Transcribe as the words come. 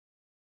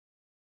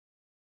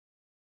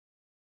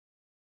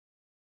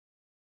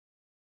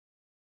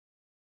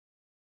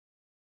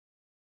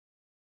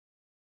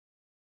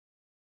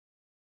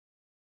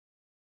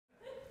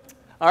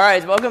All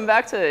right, welcome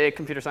back to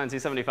Computer Science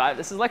E-75.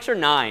 This is lecture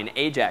 9,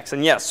 Ajax.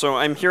 And yes, so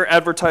I'm here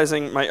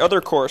advertising my other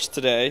course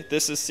today.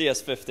 This is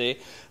CS50.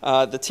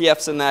 The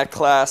TFs in that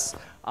class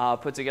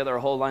put together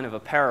a whole line of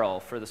apparel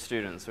for the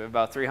students. We have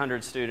about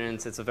 300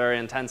 students. It's a very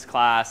intense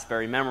class,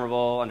 very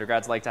memorable.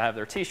 Undergrads like to have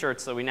their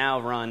t-shirts, so we now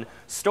run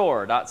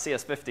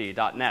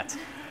store.cs50.net.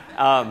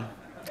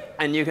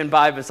 And you can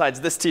buy,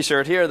 besides this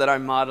t-shirt here that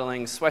I'm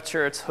modeling,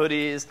 sweatshirts,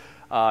 hoodies,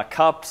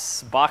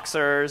 cups,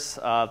 boxers,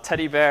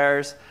 teddy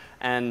bears,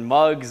 and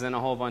mugs, and a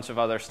whole bunch of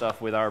other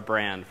stuff with our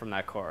brand from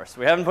that course.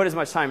 We haven't put as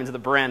much time into the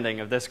branding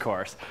of this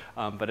course,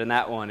 but in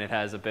that one it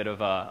has a bit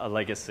of a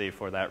legacy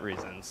for that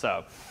reason.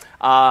 So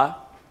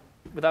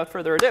without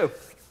further ado,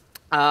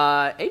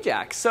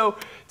 Ajax. So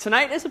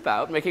tonight is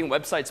about making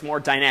websites more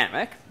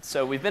dynamic.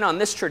 So we've been on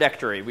this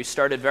trajectory. We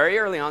started very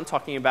early on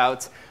talking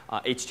about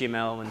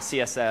HTML and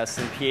CSS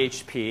and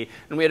PHP,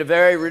 and we had a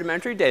very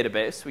rudimentary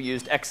database. We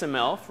used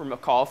XML from a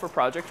call for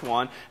project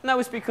 1, and that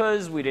was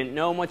because we didn't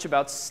know much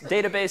about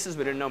databases,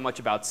 we didn't know much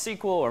about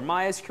SQL or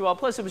MySQL,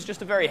 plus it was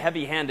just a very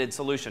heavy-handed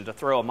solution to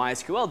throw a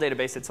MySQL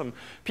database at some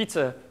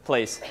pizza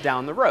place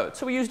down the road.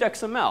 So we used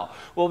XML.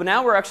 Well,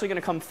 now we're actually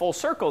going to come full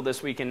circle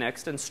this week and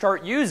next and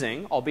start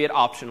using, albeit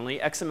optionally,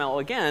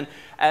 XML again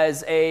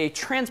as a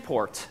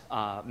transport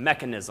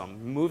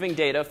mechanism, moving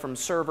data from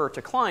server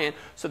to client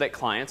so that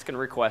clients can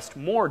request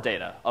more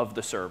data of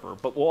the server.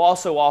 But we'll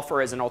also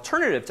offer as an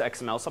alternative to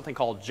XML something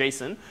called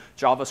JSON,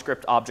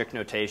 JavaScript Object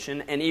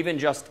Notation, and even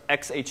just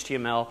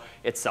XHTML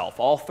itself.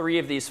 All three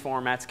of these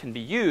formats can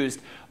be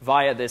used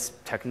via this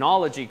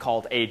technology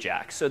called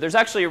Ajax. So there's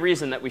actually a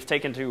reason that we've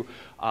taken to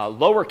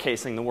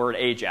lowercasing the word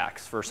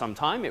Ajax for some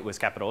time. It was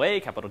capital A,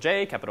 capital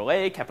J, capital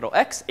A, capital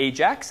X,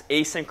 Ajax,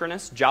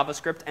 asynchronous,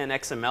 JavaScript, and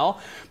XML.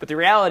 But the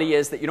reality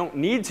is that you don't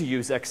need to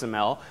use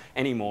XML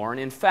anymore.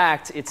 And in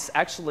fact, it's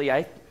actually,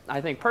 I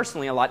think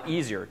personally, a lot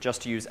easier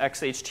just to use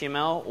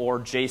XHTML or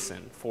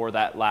JSON for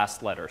that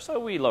last letter.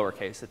 So we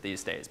lowercase it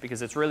these days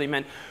because it's really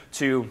meant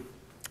to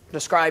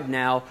describe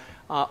now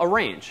a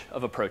range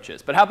of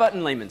approaches. But how about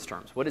in layman's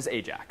terms? What is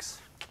Ajax?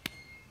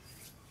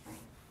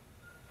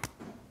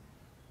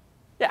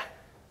 Yeah.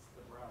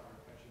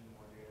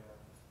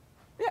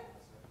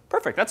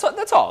 Perfect.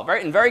 That's all.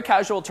 Right? In very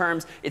casual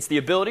terms, it's the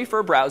ability for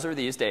a browser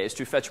these days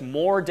to fetch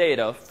more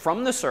data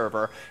from the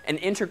server and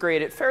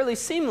integrate it fairly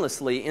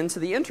seamlessly into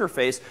the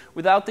interface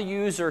without the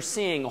user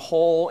seeing a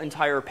whole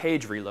entire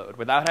page reload,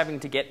 without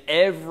having to get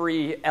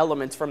every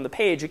element from the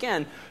page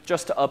again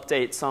just to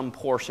update some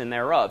portion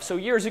thereof. So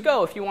years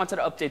ago, if you wanted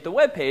to update the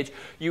web page,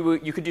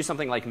 you could do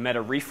something like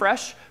meta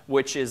refresh,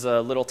 which is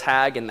a little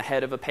tag in the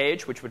head of a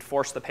page, which would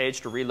force the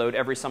page to reload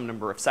every some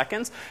number of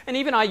seconds. And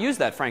even I use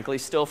that, frankly,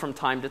 still from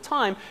time to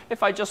time.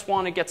 If I just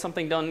want to get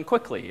something done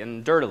quickly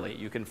and dirtily,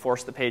 you can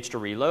force the page to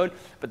reload.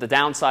 But the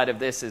downside of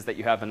this is that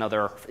you have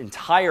another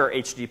entire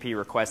HTTP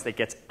request that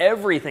gets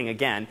everything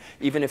again,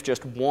 even if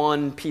just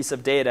one piece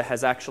of data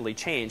has actually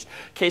changed.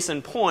 Case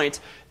in point,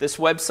 this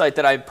website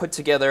that I put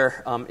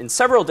together in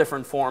several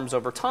different forms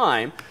over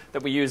time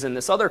that we use in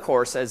this other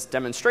course as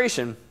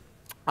demonstration.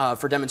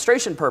 For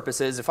demonstration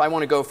purposes, if I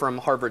want to go from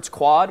Harvard's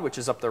Quad, which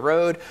is up the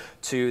road,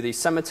 to the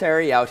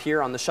cemetery out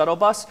here on the shuttle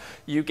bus,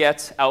 you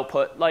get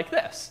output like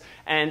this.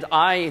 And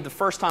the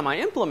first time I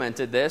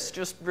implemented this,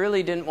 just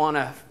really didn't want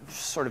to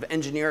sort of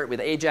engineer it with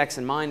Ajax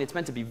in mind. It's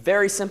meant to be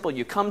very simple.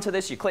 You come to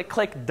this, you click,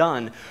 click,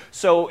 done.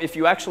 So if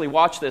you actually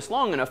watch this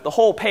long enough, the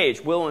whole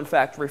page will, in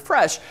fact,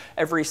 refresh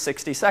every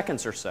 60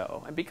 seconds or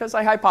so. And because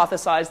I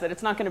hypothesize that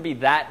it's not going to be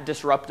that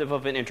disruptive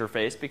of an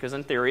interface, because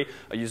in theory,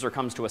 a user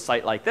comes to a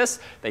site like this,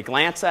 they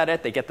glance at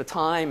it, they get the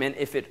time, and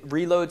if it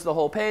reloads the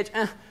whole page,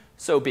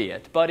 so be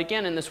it. But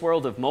again, in this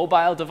world of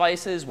mobile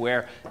devices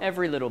where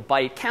every little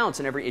byte counts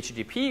and every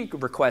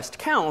HTTP request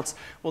counts,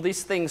 well,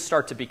 these things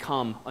start to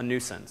become a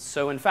nuisance.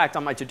 So in fact,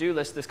 on my to-do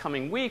list this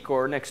coming week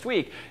or next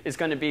week is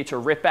going to be to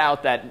rip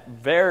out that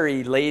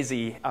very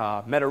lazy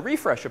meta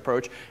refresh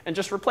approach and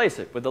just replace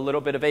it with a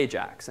little bit of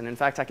Ajax. And in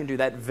fact, I can do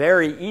that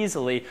very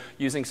easily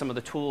using some of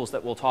the tools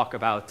that we'll talk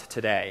about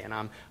today. And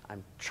I'm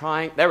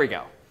trying, there we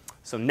go.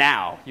 So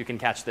now you can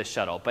catch this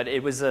shuttle. But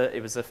it was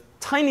a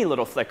tiny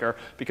little flicker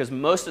because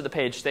most of the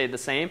page stayed the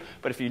same.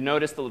 But if you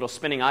notice the little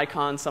spinning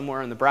icon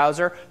somewhere in the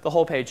browser, the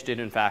whole page did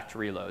in fact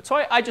reload. So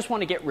I just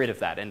want to get rid of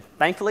that. And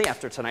thankfully,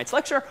 after tonight's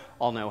lecture,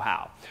 I'll know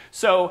how.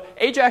 So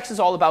Ajax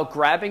is all about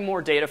grabbing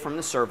more data from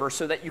the server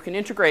so that you can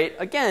integrate,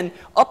 again,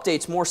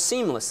 updates more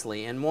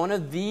seamlessly. And one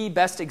of the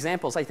best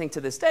examples, I think, to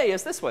this day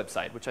is this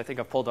website, which I think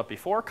I've pulled up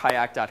before,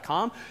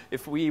 kayak.com.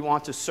 If we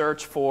want to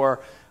search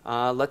for,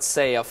 let's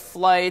say, a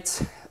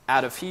flight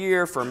out of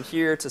here, from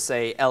here to,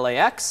 say,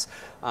 LAX.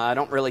 I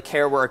don't really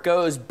care where it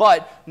goes,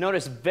 but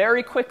notice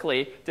very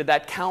quickly did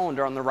that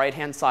calendar on the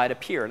right-hand side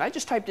appear. And I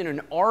just typed in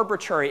an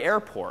arbitrary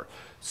airport.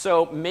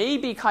 So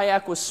maybe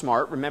Kayak was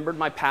smart, remembered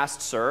my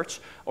past search,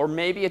 or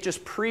maybe it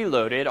just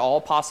preloaded all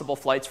possible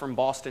flights from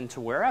Boston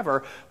to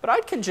wherever. But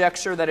I'd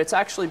conjecture that it's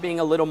actually being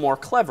a little more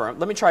clever.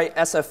 Let me try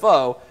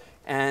SFO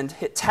and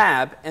hit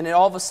tab, and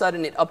all of a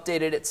sudden it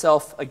updated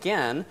itself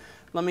again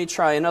Let me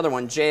try another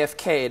one,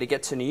 JFK, to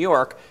get to New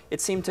York. It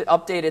seemed to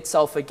update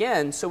itself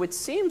again, so it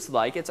seems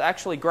like it's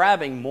actually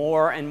grabbing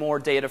more and more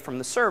data from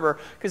the server,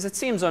 because it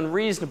seems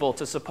unreasonable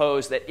to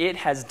suppose that it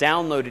has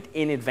downloaded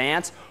in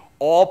advance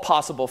all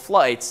possible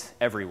flights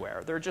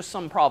everywhere. There are just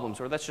some problems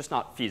where that's just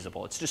not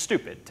feasible. It's just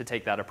stupid to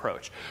take that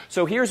approach.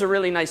 So here's a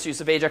really nice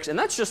use of Ajax, and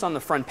that's just on the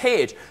front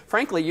page.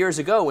 Frankly, years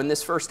ago when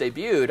this first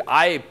debuted,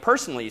 I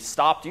personally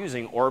stopped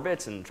using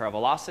Orbitz and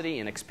Travelocity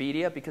and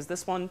Expedia because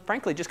this one,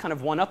 frankly, just kind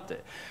of one-upped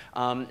it.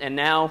 And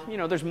now, you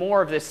know, there's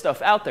more of this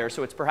stuff out there,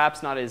 so it's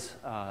perhaps not as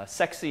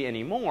sexy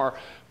anymore,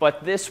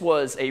 but this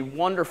was a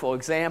wonderful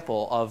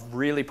example of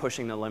really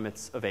pushing the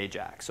limits of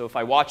Ajax. So if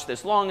I watch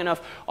this long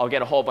enough, I'll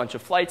get a whole bunch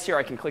of flights here.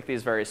 I can click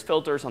these various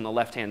filters on the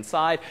left-hand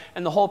side,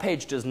 and the whole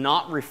page does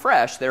not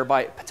refresh,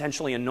 thereby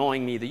potentially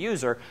annoying me, the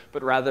user,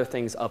 but rather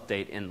things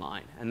update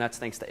inline. And that's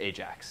thanks to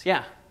Ajax.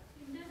 Yeah?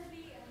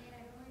 Internally, I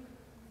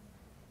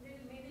mean,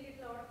 maybe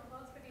a little out of the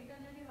box, but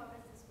internally, how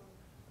does this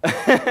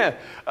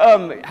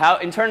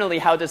work? Internally,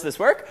 how does this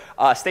work?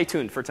 Stay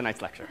tuned for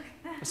tonight's lecture.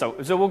 So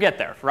we'll get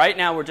there. Right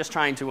now, we're just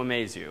trying to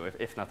amaze you,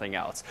 if nothing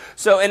else.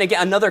 So, and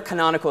again, another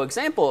canonical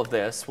example of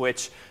this,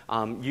 which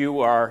you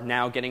are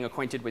now getting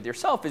acquainted with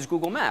yourself, is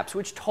Google Maps,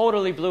 which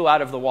totally blew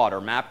out of the water.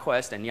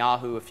 MapQuest and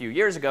Yahoo a few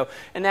years ago,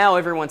 and now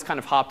everyone's kind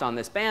of hopped on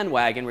this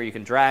bandwagon where you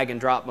can drag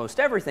and drop most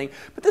everything.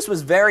 But this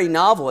was very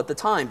novel at the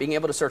time, being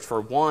able to search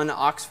for 1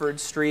 Oxford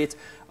Street,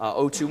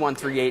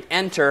 02138,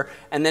 enter,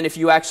 and then if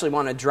you actually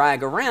want to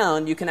drag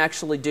around, you can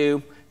actually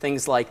do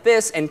things like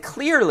this, and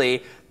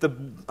clearly the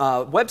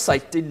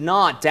website did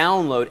not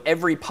download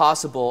every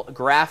possible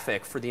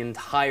graphic for the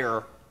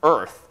entire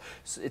Earth.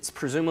 So it's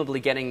presumably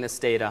getting this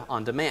data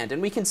on demand.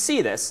 And we can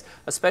see this,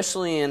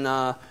 especially in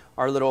our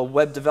little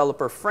web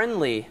developer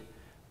friendly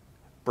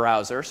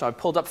browser. So I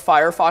pulled up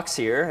Firefox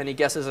here. Any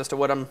guesses as to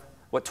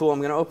what tool I'm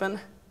going to open?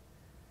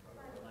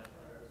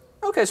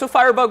 OK, so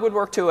Firebug would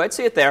work too. I'd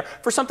see it there.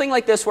 For something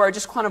like this where I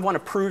just kind of want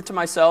to prove to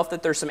myself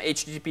that there's some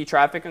HTTP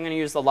traffic, I'm going to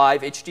use the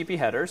live HTTP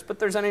headers. But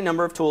there's any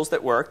number of tools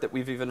that work that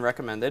we've even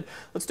recommended.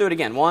 Let's do it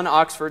again. 1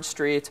 Oxford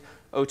Street,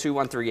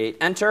 02138,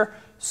 enter.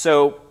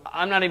 So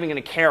I'm not even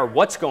going to care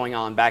what's going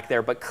on back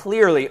there, but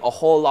clearly a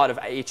whole lot of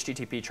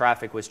HTTP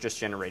traffic was just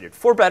generated,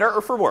 for better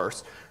or for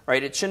worse.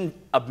 Right? It shouldn't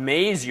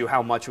amaze you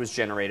how much was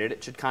generated.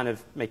 It should kind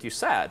of make you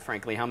sad,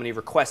 frankly, how many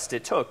requests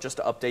it took just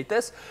to update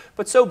this.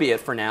 But so be it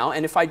for now.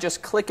 And if I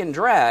just click and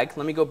drag,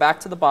 let me go back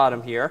to the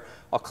bottom here.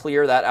 I'll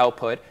clear that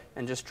output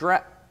and just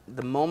drag.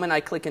 The moment I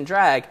click and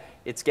drag,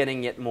 it's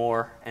getting it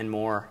more and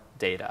more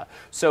data.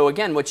 So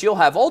again, what you'll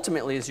have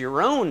ultimately is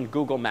your own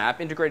Google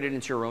map integrated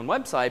into your own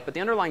website, but the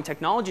underlying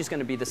technology is going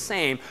to be the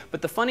same.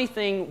 But the funny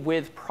thing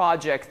with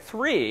Project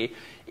 3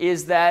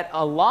 is that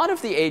a lot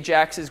of the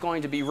Ajax is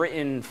going to be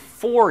written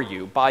for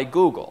you by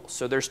Google.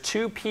 So there's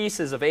 2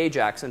 pieces of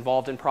Ajax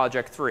involved in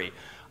Project 3.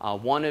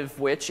 One of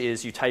which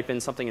is you type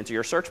in something into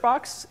your search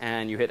box,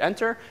 and you hit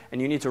enter,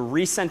 and you need to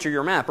recenter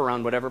your map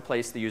around whatever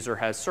place the user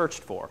has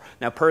searched for.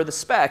 Now, per the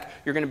spec,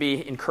 you're going to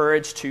be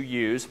encouraged to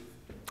use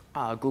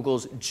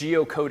Google's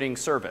geocoding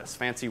service,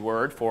 fancy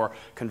word for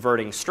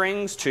converting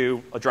strings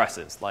to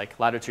addresses, like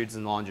latitudes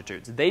and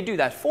longitudes. They do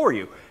that for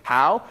you.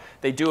 How?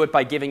 They do it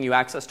by giving you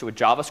access to a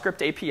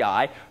JavaScript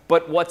API,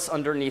 but what's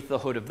underneath the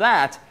hood of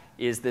that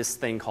is this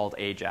thing called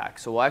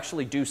Ajax. So we'll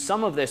actually do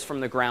some of this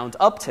from the ground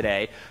up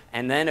today.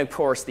 And then, of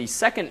course, the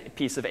second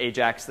piece of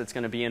Ajax that's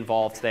going to be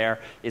involved there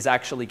is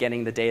actually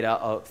getting the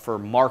data for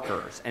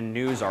markers and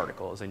news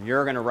articles. And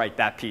you're going to write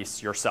that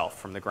piece yourself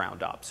from the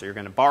ground up. So you're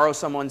going to borrow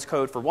someone's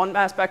code for one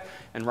aspect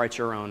and write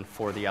your own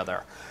for the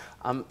other.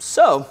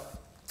 So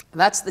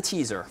that's the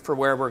teaser for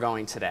where we're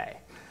going today.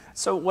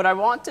 So what I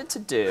wanted to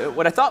do,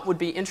 what I thought would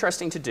be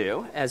interesting to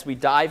do as we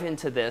dive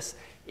into this,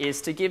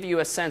 is to give you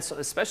a sense,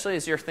 especially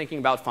as you're thinking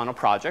about final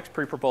projects,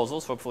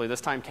 pre-proposals, hopefully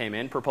this time came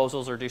in,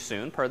 proposals are due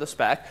soon per the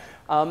spec,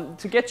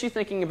 to get you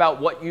thinking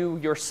about what you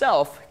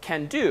yourself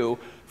can do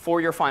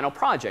for your final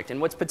project. And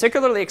what's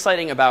particularly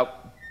exciting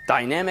about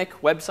dynamic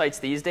websites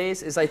these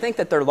days is I think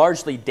that they're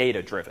largely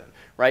data-driven,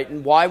 right?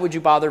 And why would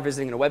you bother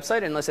visiting a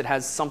website unless it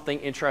has something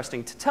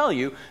interesting to tell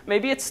you?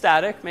 Maybe it's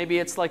static, maybe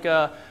it's like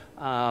a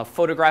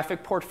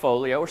photographic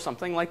portfolio or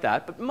something like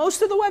that. But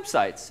most of the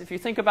websites, if you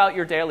think about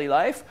your daily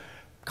life,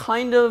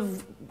 kind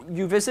of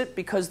you visit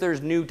because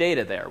there's new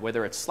data there,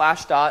 whether it's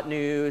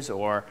 /news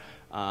or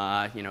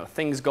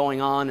things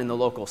going on in the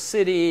local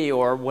city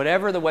or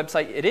whatever the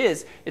website it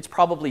is, it's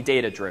probably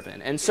data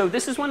driven. And so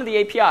this is one of the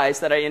APIs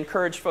that I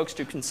encourage folks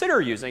to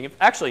consider using.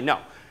 Actually, no,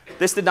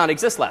 this did not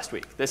exist last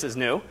week. This is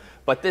new.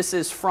 But this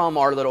is from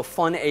our little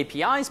fun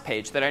APIs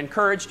page that I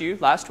encouraged you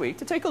last week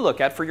to take a look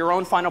at for your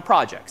own final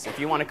projects. If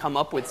you want to come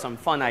up with some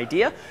fun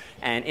idea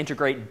and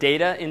integrate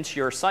data into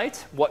your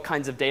site, what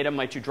kinds of data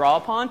might you draw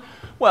upon?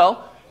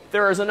 Well,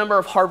 there is a number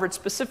of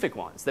Harvard-specific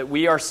ones that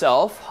we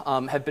ourselves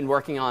have been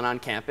working on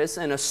campus.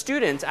 And a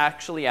student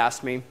actually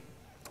asked me,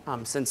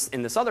 since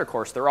in this other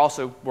course, they're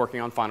also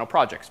working on final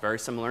projects, very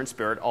similar in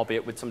spirit,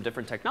 albeit with some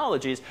different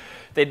technologies.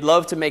 They'd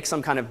love to make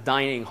some kind of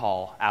dining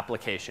hall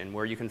application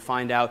where you can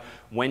find out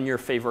when your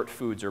favorite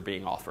foods are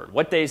being offered.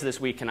 What days this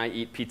week can I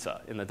eat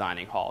pizza in the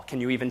dining hall?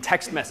 Can you even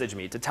text message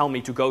me to tell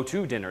me to go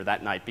to dinner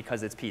that night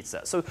because it's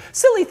pizza? So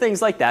silly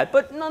things like that,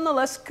 but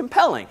nonetheless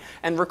compelling,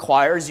 and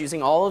requires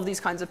using all of these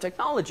kinds of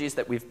technologies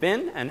that we've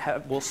been and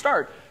will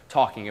start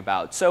talking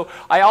about. So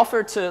I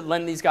offered to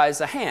lend these guys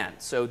a hand.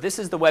 So this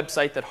is the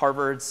website that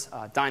Harvard's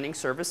Dining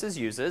Services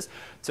uses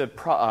to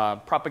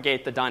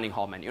propagate the dining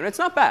hall menu. And it's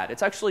not bad.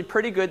 It's actually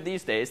pretty good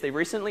these days. They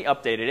recently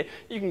updated it.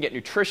 You can get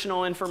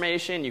nutritional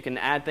information. You can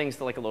add things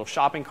to like a little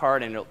shopping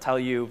cart, and it'll tell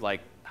you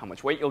like how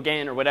much weight you'll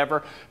gain or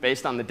whatever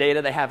based on the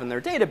data they have in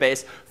their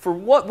database. For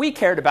what we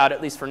cared about,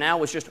 at least for now,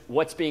 was just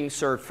what's being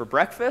served for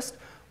breakfast,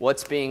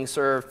 what's being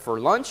served for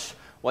lunch,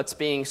 what's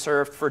being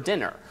served for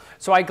dinner.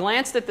 So I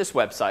glanced at this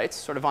website,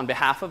 sort of on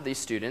behalf of these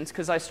students,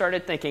 because I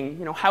started thinking,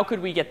 you know, how could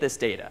we get this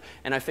data?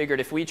 And I figured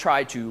if we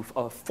tried to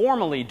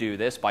formally do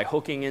this by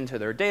hooking into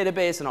their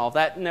database and all of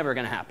that, never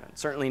going to happen.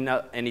 Certainly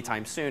not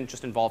anytime soon. It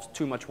just involves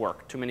too much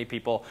work, too many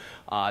people,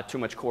 too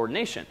much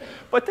coordination.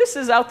 But this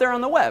is out there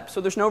on the web,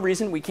 so there's no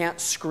reason we can't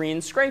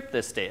screen scrape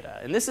this data.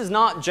 And this is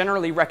not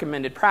generally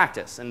recommended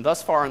practice. And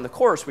thus far in the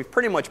course, we've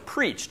pretty much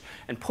preached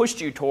and pushed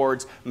you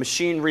towards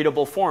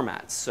machine-readable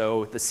formats.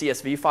 So the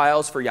CSV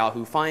files for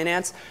Yahoo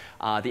Finance,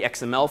 the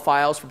XML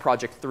files for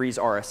Project 3's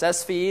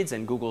RSS feeds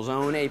and Google's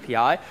own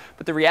API.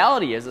 But the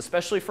reality is,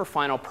 especially for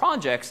final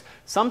projects,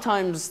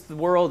 sometimes the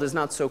world is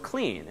not so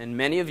clean. And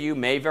many of you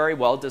may very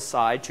well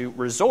decide to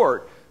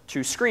resort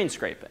to screen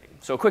scraping.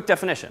 So a quick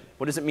definition.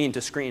 What does it mean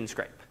to screen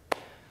scrape?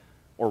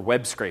 Or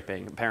web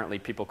scraping. Apparently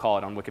people call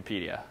it on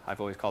Wikipedia.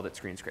 I've always called it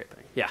screen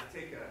scraping. Yeah? I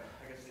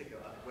guess take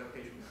a web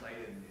page from the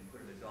site and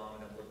put it in a DOM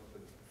and then look for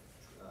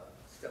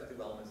step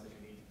developments that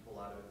you need to pull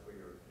out of it for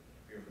your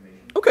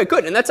information. OK,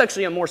 good. And that's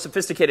actually a more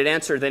sophisticated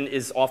answer than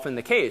is often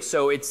the case.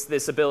 So it's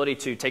this ability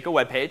to take a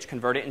web page,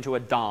 convert it into a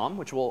DOM,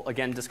 which we'll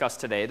again discuss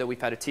today, though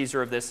we've had a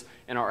teaser of this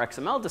in our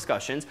XML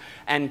discussions,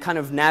 and kind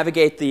of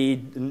navigate the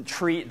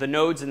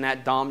nodes in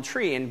that DOM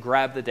tree and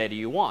grab the data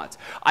you want.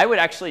 I would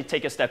actually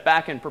take a step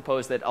back and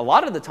propose that a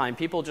lot of the time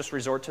people just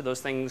resort to those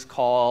things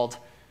called,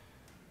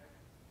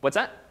 what's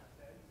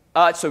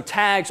that? So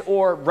tags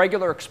or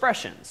regular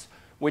expressions,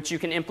 which you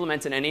can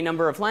implement in any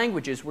number of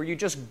languages where you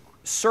just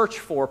search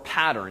for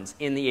patterns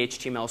in the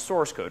HTML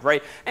source code,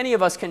 right?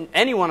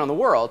 Anyone in the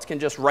world can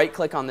just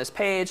right-click on this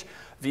page,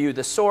 view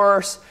the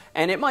source,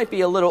 and it might be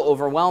a little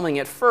overwhelming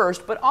at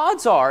first, but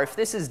odds are, if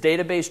this is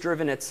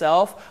database-driven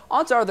itself,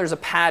 odds are there's a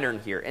pattern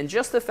here. And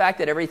just the fact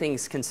that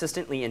everything's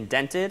consistently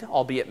indented,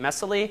 albeit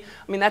messily,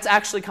 I mean, that's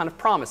actually kind of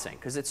promising,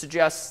 because it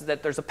suggests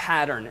that there's a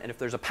pattern, and if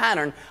there's a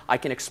pattern, I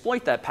can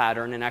exploit that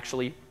pattern and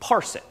actually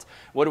parse it.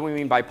 What do we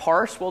mean by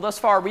parse? Well, thus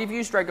far, we've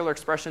used regular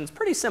expressions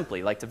pretty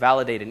simply, like to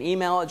validate an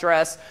email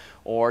address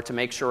or to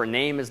make sure a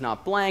name is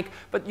not blank.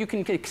 But you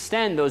can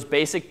extend those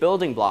basic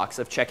building blocks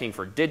of checking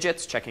for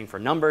digits, checking for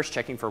numbers,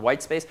 checking for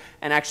white space,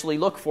 and actually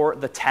look for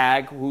the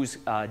tag whose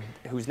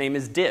name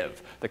is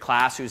div, the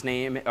class whose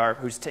name is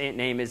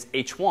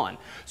h1.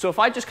 So if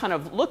I just kind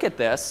of look at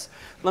this,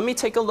 let me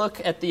take a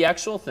look at the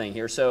actual thing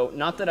here. So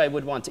not that I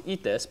would want to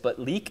eat this, but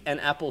leek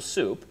and apple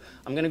soup.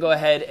 I'm going to go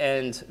ahead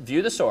and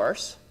view the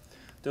source.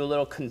 Do a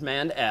little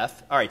Command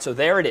F. All right, so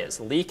there it is,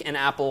 leek and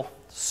apple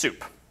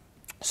soup.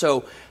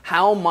 So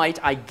how might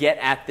I get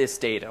at this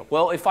data?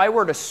 Well, if I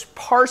were to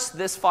parse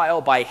this file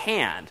by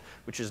hand,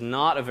 which is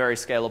not a very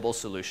scalable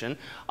solution,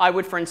 I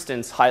would, for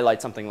instance, highlight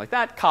something like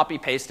that, copy,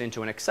 paste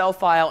into an Excel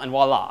file, and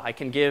voila, I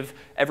can give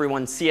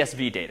everyone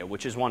CSV data,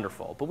 which is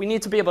wonderful. But we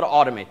need to be able to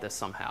automate this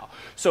somehow.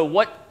 So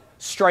what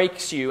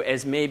strikes you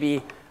as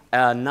maybe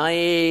a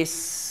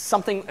nice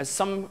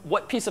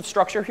what piece of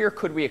structure here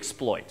could we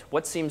exploit?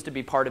 What seems to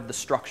be part of the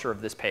structure of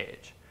this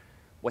page?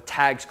 What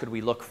tags could we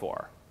look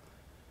for?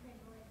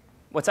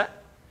 What's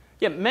that?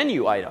 Yeah,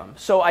 menu item.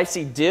 So I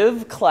see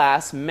div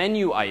class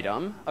menu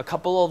item a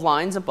couple of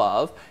lines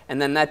above,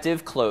 and then that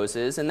div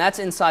closes, and that's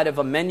inside of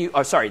a menu.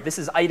 Oh, sorry, this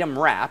is item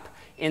wrap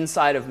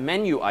inside of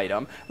menu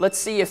item. Let's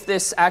see if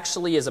this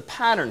actually is a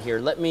pattern here.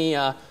 Let me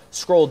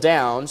scroll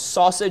down.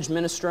 Sausage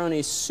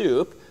minestrone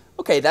soup.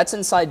 OK, that's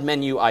inside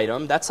menu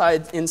item. That's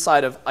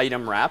inside of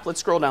item wrap.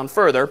 Let's scroll down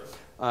further.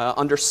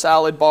 Under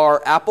salad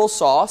bar,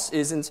 applesauce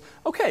is in.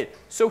 OK,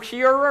 so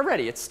here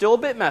already, it's still a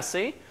bit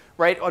messy,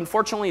 right?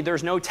 Unfortunately,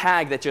 there's no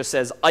tag that just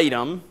says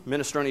item,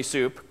 minestrone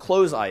soup,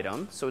 close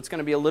item. So it's going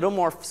to be a little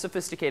more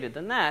sophisticated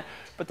than that.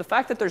 But the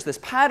fact that there's this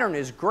pattern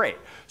is great.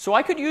 So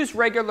I could use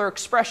regular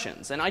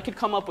expressions, and I could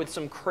come up with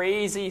some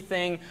crazy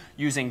thing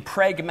using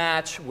preg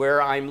match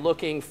where I'm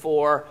looking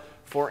for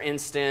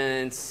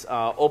instance,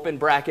 open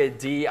bracket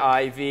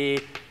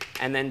div,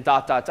 and then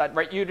dot, dot, dot,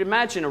 right? You'd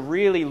imagine a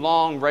really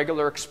long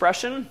regular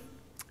expression.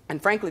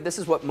 And frankly, this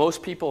is what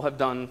most people have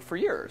done for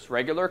years,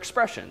 regular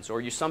expressions,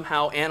 or you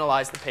somehow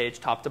analyze the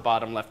page top to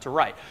bottom, left to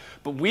right.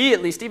 But we,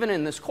 at least even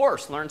in this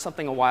course, learned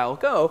something a while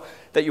ago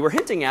that you were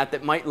hinting at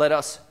that might let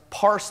us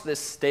parse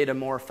this data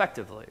more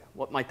effectively.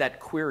 What might that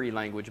query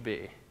language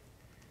be?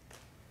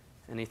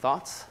 Any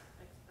thoughts?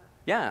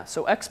 Yeah,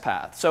 so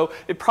XPath. So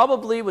it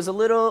probably was a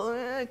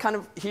little kind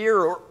of here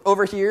or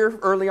over here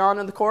early on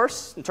in the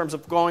course in terms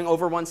of going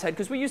over one's head,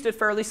 because we used it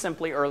fairly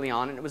simply early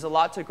on, and it was a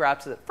lot to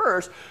grasp at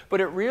first,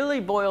 but it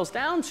really boils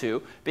down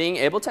to being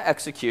able to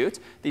execute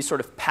these sort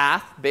of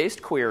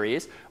path-based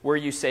queries where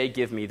you say,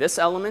 give me this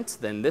element,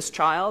 then this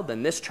child,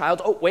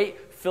 oh,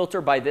 wait,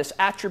 filter by this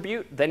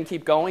attribute, then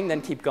keep going,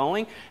 then keep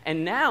going.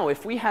 And now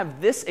if we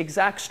have this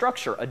exact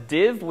structure, a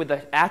div with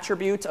an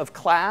attribute of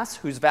class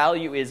whose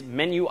value is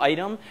menu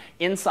item,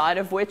 inside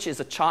of which is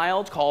a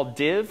child called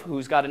div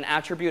who's got an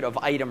attribute of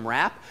item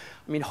wrap.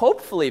 I mean,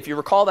 hopefully, if you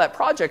recall that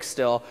project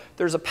still,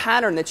 there's a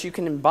pattern that you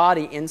can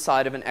embody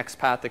inside of an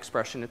XPath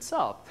expression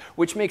itself,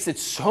 which makes it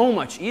so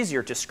much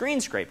easier to screen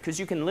scrape, because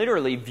you can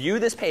literally view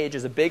this page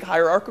as a big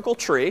hierarchical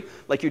tree,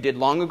 like you did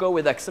long ago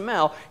with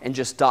XML, and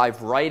just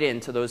dive right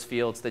into those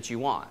fields that you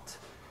want.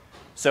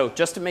 So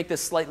just to make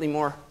this slightly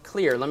more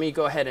clear, let me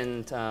go ahead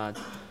and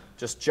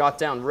just jot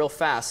down real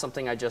fast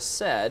something I just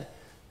said.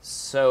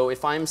 So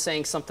if I'm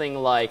saying something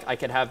like I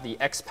could have the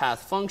XPath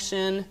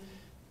function,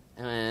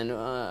 and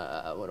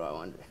what do I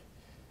want to do?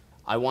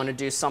 I want to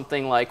do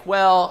something like,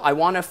 well, I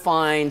want to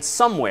find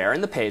somewhere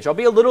in the page. I'll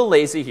be a little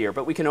lazy here,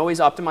 but we can always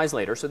optimize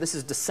later. So this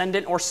is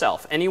descendant or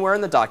self. Anywhere in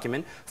the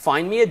document,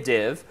 find me a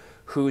div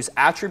whose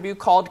attribute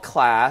called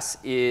class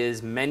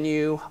is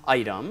menu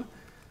item.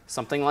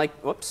 Something like,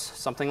 whoops,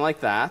 something like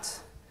that.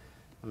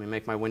 Let me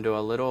make my window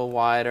a little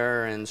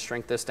wider and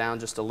shrink this down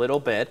just a little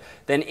bit.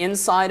 Then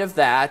inside of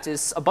that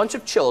is a bunch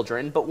of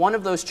children, but one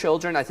of those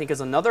children I think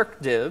is another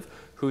div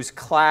whose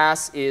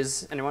class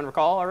is, anyone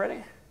recall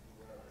already?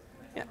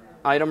 Yeah,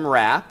 item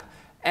wrap.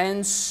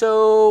 And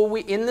so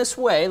in this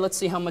way, let's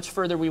see how much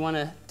further we want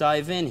to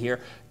dive in here.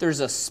 There's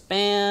a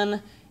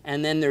span,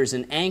 and then there's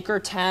an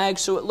anchor tag.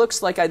 So it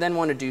looks like I then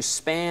want to do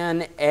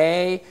span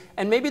A.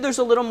 And maybe there's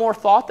a little more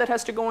thought that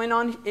has to go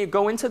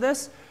into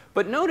this.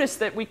 But notice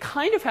that we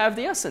kind of have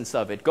the essence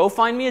of it. Go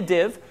find me a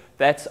div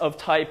that's of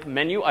type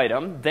menu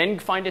item, then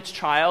find its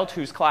child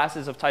whose class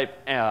is of type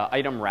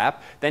item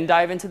wrap, then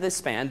dive into this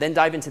span, then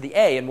dive into the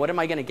A, and what am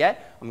I going to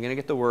get? I'm going to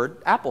get the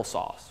word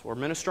applesauce or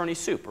minestrone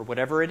soup or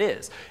whatever it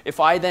is. If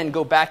I then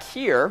go back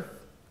here,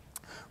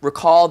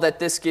 recall that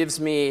this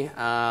gives me,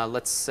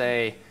 let's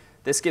say,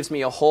 this gives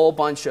me a whole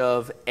bunch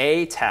of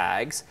A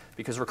tags,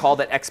 because recall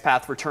that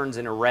XPath returns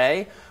an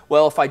array.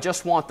 Well, if I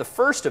just want the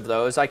first of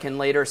those, I can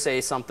later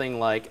say something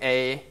like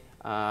A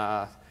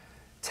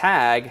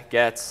tag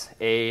gets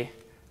A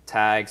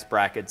tags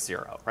bracket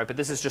 0, right? But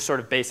this is just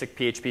sort of basic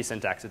PHP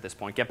syntax at this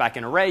point. Get back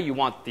an array, you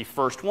want the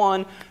first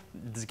one.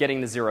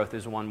 Getting the 0th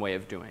is one way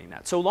of doing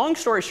that. So long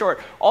story short,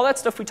 all that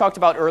stuff we talked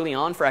about early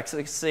on for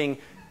accessing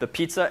the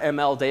pizza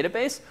ML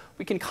database,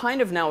 we can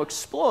kind of now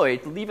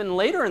exploit even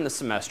later in the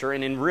semester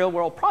and in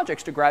real-world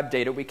projects to grab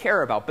data we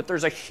care about. But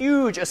there's a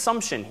huge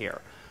assumption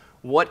here.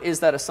 What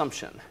is that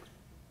assumption?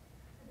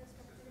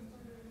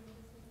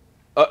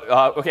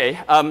 Okay,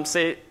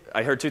 say,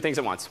 I heard two things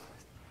at once.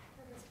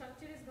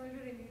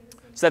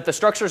 So that the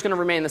structure is going to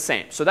remain the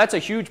same. So that's a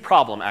huge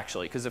problem,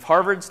 actually, because if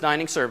Harvard's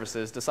Dining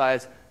Services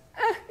decides,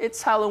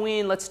 it's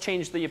Halloween, let's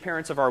change the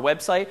appearance of our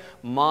website,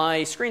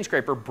 my screen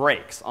scraper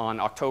breaks on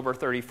October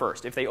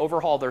 31st. If they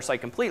overhaul their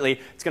site completely,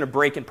 it's going to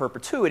break in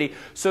perpetuity.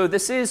 So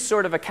this is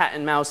sort of a cat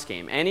and mouse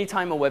game.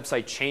 Anytime a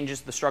website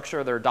changes the structure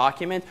of their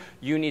document,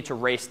 you need to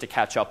race to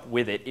catch up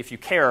with it if you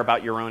care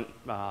about your own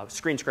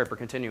screen scraper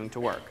continuing to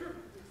work.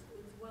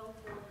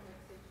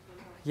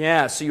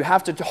 Yeah, so you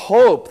have to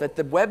hope that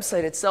the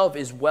website itself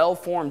is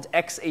well-formed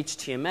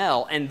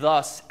XHTML and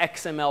thus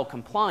XML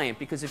compliant,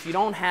 because if you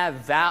don't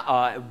have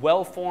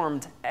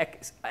well-formed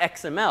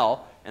XML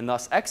and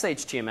thus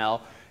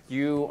XHTML,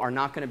 you are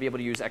not going to be able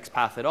to use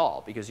XPath at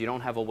all because you don't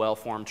have a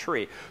well-formed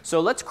tree. So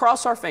let's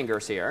cross our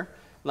fingers here.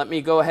 Let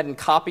me go ahead and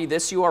copy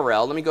this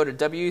URL. Let me go to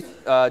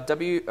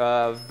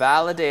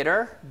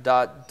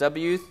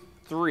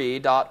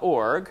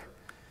validator.w3.org.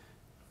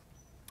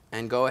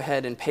 and go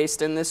ahead and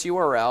paste in this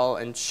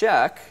URL and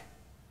check.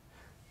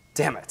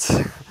 Damn it.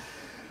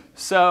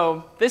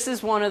 So this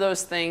is one of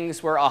those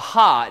things where,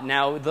 aha,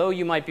 now though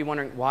you might be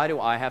wondering, why do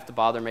I have to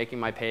bother making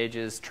my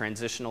pages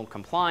transitional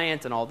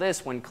compliant and all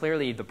this when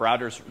clearly the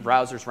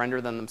browsers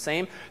render them the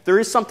same? There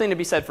is something to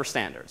be said for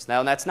standards.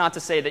 Now that's not to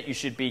say that you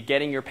should be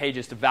getting your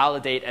pages to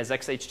validate as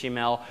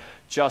XHTML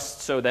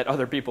just so that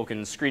other people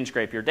can screen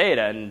scrape your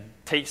data and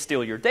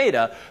steal your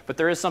data, but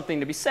there is something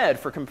to be said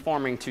for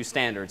conforming to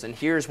standards, and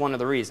here's one of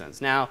the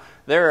reasons. Now,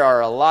 there are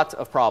a lot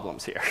of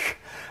problems here.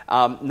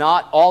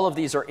 Not all of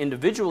these are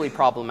individually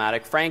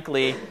problematic.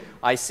 Frankly,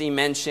 I see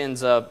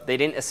mentions of they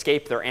didn't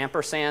escape their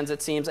ampersands,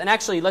 it seems. And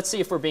actually, let's see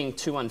if we're being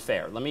too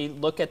unfair. Let me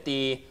look at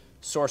the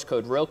source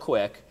code real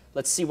quick.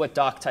 Let's see what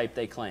doc type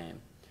they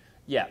claim.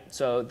 Yeah,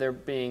 so they're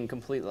being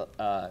completely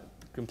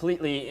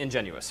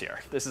ingenuous here.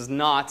 This is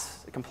not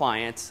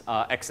compliant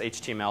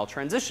XHTML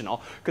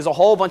transitional because a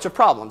whole bunch of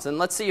problems. And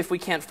let's see if we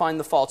can't find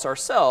the faults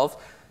ourselves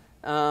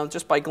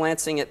just by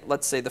glancing at,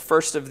 let's say, the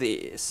first of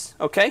these.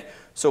 Okay,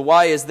 so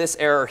why is this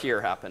error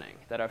here happening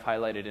that I've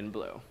highlighted in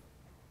blue?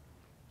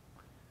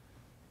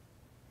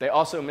 They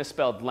also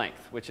misspelled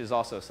length, which is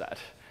also sad.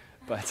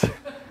 But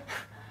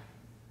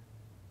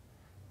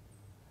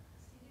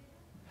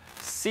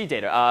C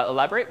data.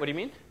 Elaborate. What do you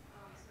mean?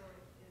 So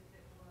if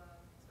it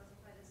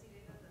specified as C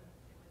data, then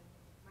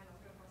it might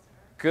not cause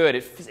error. Good.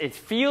 It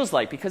feels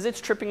like, because it's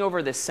tripping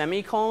over this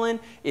semicolon,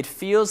 it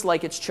feels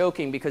like it's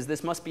choking because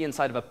this must be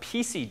inside of a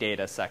PC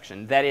data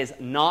section that is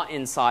not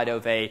inside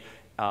of a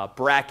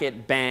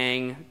bracket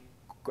bang,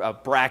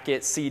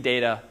 bracket C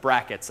data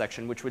bracket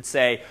section, which would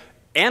say,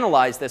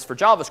 analyze this for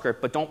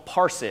JavaScript, but don't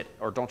parse it,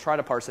 or don't try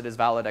to parse it as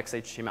valid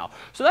XHTML.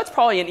 So that's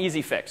probably an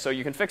easy fix. So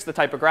you can fix the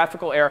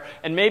typographical error,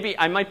 and maybe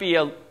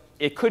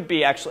it could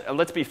be actually,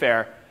 let's be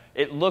fair,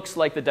 it looks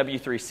like the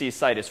W3C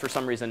site is for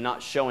some reason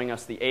not showing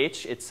us the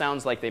H. It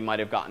sounds like they might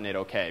have gotten it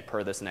OK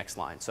per this next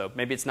line. So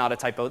maybe it's not a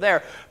typo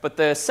there, but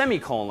the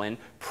semicolon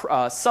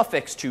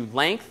suffix to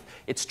length,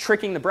 it's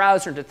tricking the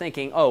browser into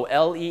thinking, oh,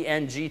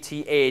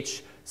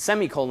 LENGTH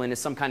semicolon is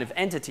some kind of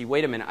entity.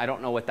 Wait a minute, I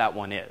don't know what that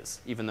one is,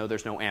 even though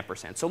there's no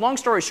ampersand. So long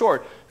story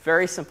short,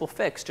 very simple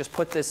fix. Just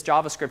put this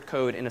JavaScript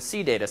code in a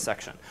C data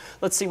section.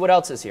 Let's see what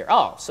else is here.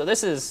 Oh, so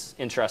this is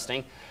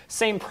interesting.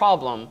 Same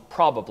problem,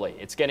 probably.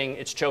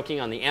 It's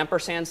choking on the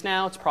ampersands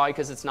now. It's probably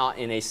because it's not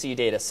in a C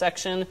data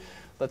section.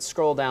 Let's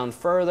scroll down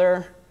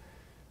further.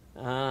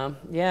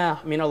 Yeah,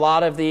 I mean, a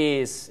lot of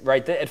these,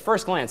 right, at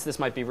first glance, this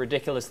might be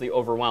ridiculously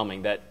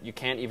overwhelming that you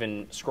can't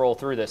even scroll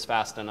through this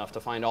fast enough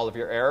to find all of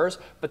your errors,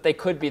 but they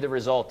could be the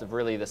result of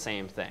really the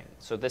same thing.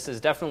 So this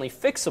is definitely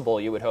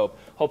fixable, you would hope,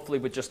 hopefully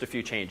with just a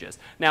few changes.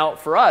 Now,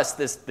 for us,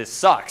 this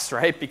sucks,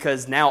 right,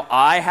 because now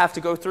I have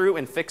to go through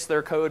and fix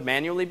their code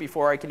manually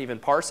before I can even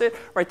parse it,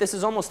 right? This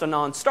is almost a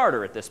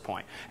non-starter at this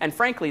point. And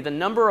frankly, the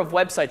number of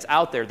websites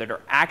out there that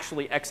are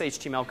actually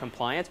XHTML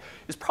compliant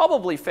is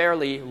probably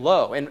fairly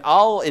low. And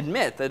I'll admit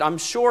that I'm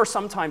sure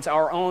sometimes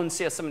our own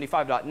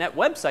CS75.net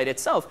website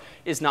itself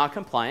is not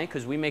compliant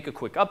because we make a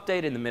quick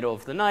update in the middle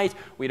of the night.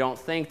 We don't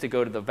think to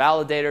go to the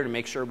validator to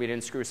make sure we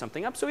didn't screw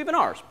something up. So even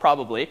ours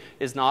probably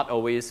is not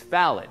always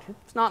valid.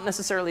 It's not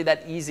necessarily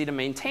that easy to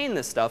maintain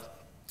this stuff.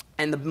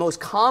 And the most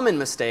common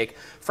mistake,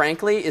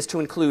 frankly, is to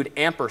include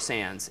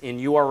ampersands in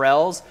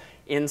URLs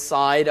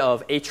inside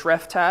of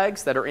href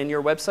tags that are in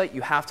your website.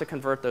 You have to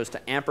convert those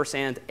to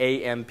ampersand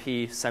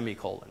AMP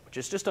semicolon, which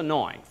is just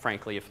annoying,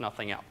 frankly, if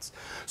nothing else.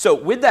 So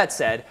with that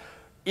said,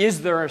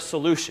 is there a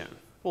solution?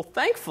 Well,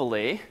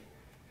 thankfully,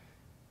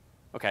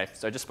 OK,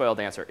 so I just spoiled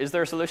the answer. Is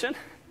there a solution?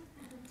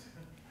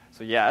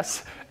 So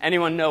yes.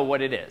 Anyone know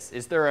what it is?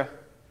 Is there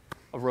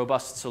a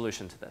robust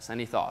solution to this?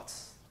 Any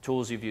thoughts?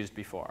 Tools you've used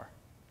before?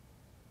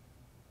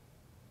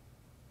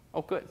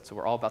 Oh, good. So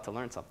we're all about to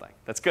learn something.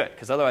 That's good,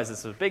 because otherwise this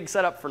is a big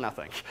setup for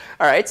nothing.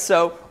 All right,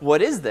 so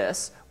what is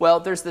this? Well,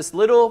 there's this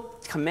little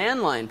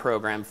command line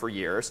program for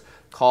years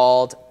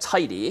called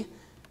Tidy.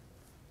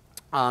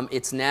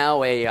 It's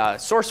now a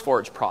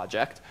SourceForge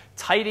project.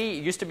 Tidy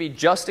used to be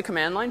just a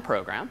command line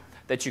program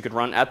that you could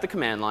run at the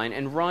command line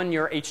and run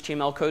your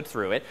HTML code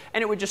through it.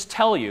 And it would just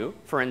tell you,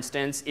 for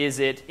instance, is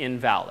it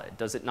invalid?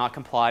 Does it not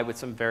comply with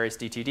some various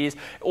DTDs?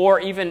 Or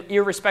even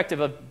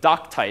irrespective of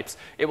doc types,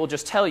 it will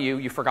just tell you,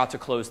 you forgot to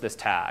close this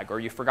tag, or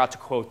you forgot to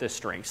quote this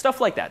string, stuff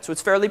like that. So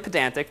it's fairly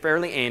pedantic,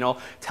 fairly anal,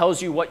 tells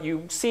you what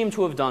you seem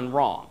to have done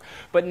wrong.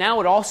 But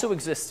now it also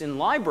exists in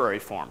library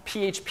form,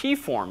 PHP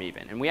form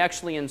even. And we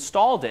actually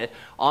installed it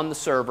on the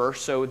server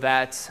so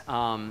that,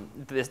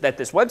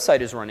 this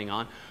website is running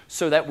on,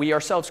 so that we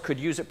ourselves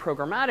could use it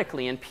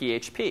programmatically in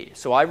PHP.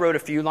 So I wrote a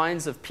few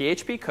lines of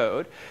PHP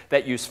code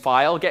that use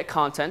file get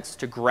contents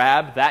to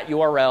grab that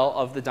URL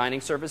of the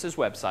dining services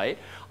website.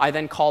 I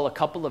then call a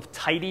couple of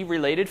tidy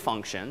related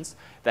functions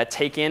that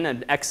take in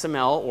an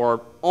XML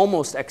or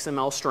almost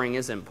XML string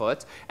as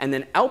input, and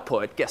then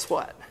output, guess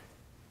what?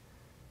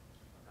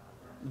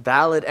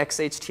 Valid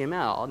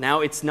XHTML.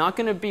 Now, it's not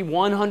going to be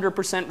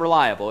 100%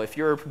 reliable. If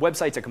your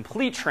website's a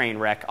complete train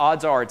wreck,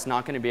 odds are it's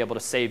not going to be able to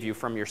save you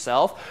from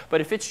yourself.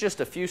 But if it's just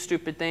a few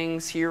stupid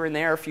things here and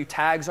there, a few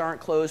tags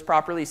aren't closed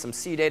properly, some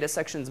C data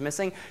sections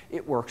missing,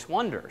 it works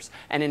wonders.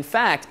 And in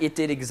fact, it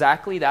did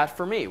exactly that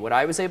for me. What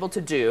I was able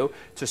to do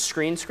to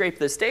screen scrape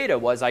this data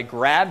was I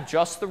grabbed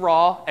just the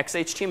raw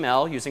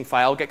XHTML using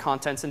file get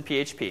contents in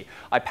PHP.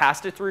 I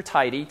passed it through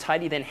Tidy.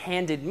 Tidy then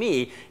handed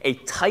me a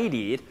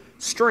tidied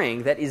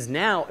string that is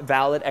now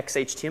valid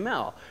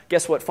XHTML.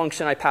 Guess what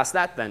function I passed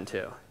that then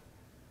to? A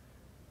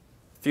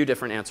few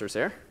different answers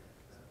there.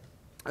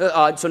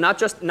 So not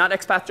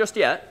XPath just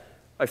yet.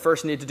 I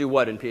first need to do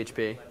what in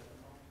PHP?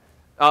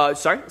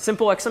 Sorry,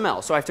 simple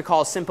XML. So I have to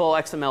call simple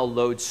XML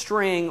load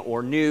string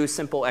or new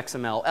simple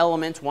XML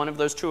element, one of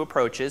those two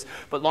approaches.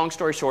 But long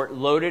story short,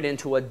 load it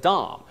into a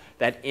DOM,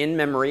 that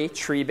in-memory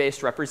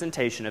tree-based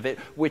representation of it,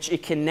 which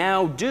it can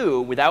now do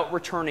without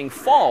returning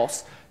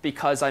false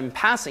because I'm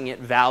passing it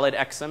valid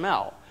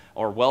XML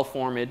or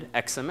well-formed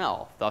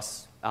XML,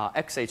 thus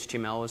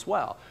XHTML as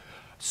well.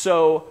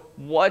 So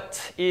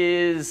what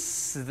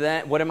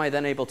am I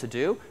then able to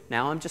do?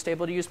 Now I'm just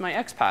able to use my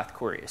XPath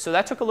query. So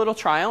that took a little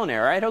trial and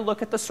error. I had to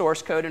look at the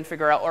source code and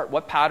figure out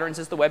what patterns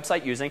is the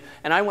website using.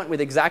 And I went with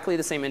exactly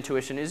the same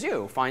intuition as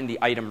you. Find the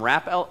item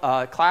wrap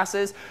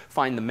classes,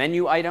 find the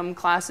menu item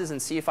classes,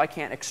 and see if I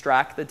can't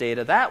extract the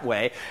data that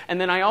way. And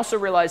then I also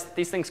realized that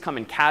these things come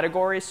in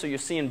categories. So you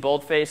see in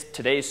boldface,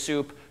 today's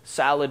soup,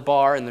 salad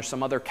bar, and there's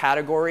some other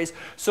categories.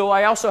 So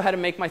I also had to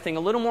make my thing a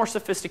little more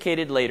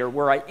sophisticated later,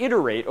 where I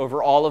iterate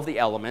over all of the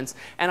elements,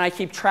 and I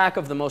keep track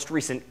of the most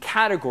recent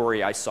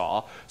category I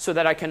saw, so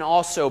that I can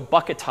also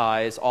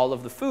bucketize all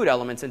of the food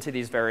elements into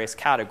these various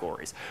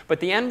categories. But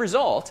the end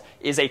result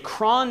is a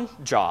cron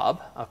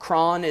job. A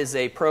cron is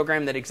a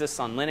program that exists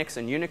on Linux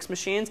and Unix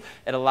machines.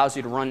 It allows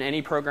you to run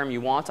any program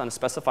you want on a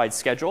specified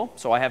schedule.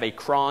 So I have a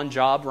cron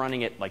job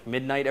running at like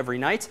midnight every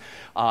night.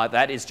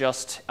 That is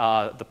just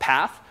the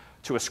path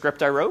to a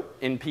script I wrote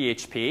in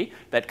PHP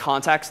that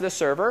contacts the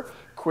server,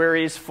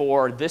 queries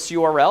for this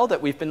URL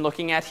that we've been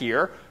looking at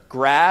here,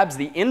 grabs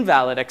the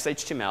invalid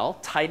XHTML,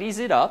 tidies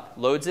it up,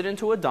 loads it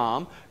into a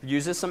DOM,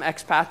 uses some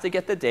XPath to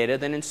get the data,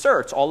 then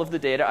inserts all of the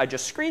data I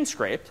just screen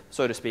scraped,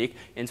 so to speak,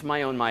 into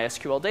my own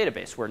MySQL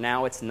database, where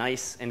now it's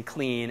nice and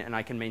clean and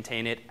I can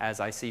maintain it as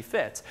I see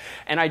fit.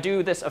 And I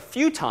do this a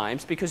few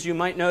times because you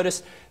might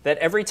notice that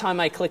every time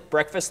I click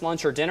breakfast,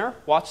 lunch, or dinner,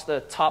 watch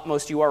the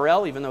topmost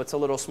URL, even though it's a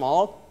little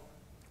small.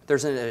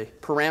 There's a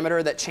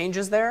parameter that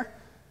changes there.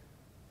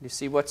 You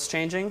see what's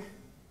changing?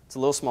 It's a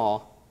little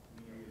small.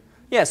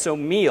 Yeah, so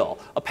meal.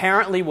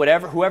 Apparently,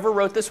 whoever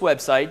wrote this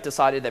website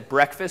decided that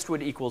breakfast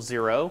would equal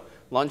 0,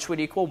 lunch would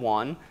equal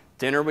 1,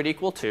 dinner would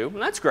equal 2.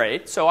 And that's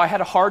great. So I had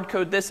to hard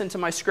code this into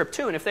my script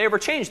too. And if they ever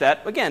change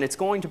that, again, it's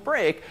going to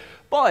break.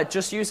 But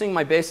just using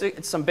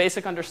some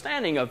basic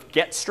understanding of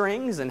get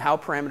strings and how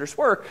parameters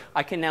work,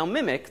 I can now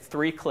mimic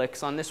 3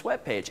 clicks on this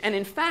web page. And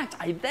in fact,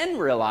 I then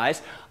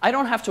realized I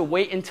don't have to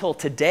wait until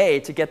today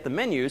to get the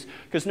menus,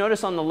 because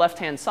notice on the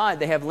left-hand side,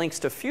 they have links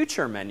to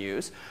future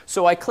menus.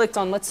 So I clicked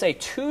on, let's say,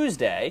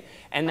 Tuesday.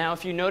 And now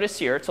if you notice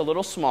here, it's a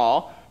little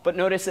small. But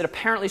notice it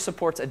apparently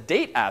supports a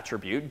date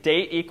attribute.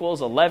 Date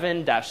equals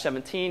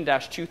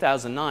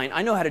 11-17-2009.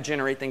 I know how to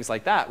generate things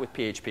like that with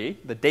PHP,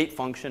 the date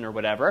function or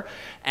whatever.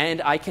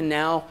 And I can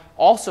now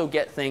also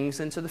get things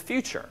into the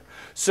future.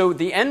 So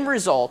the end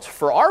result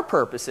for our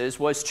purposes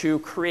was to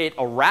create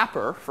a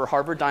wrapper for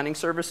Harvard Dining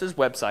Services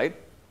website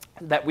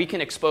that we can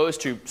expose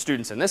to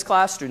students in this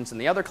class, students in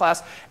the other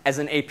class, as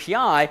an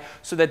API,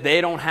 so that they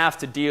don't have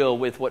to deal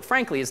with what,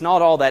 frankly, is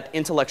not all that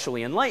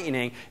intellectually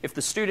enlightening. If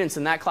the students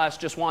in that class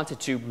just wanted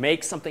to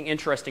make something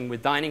interesting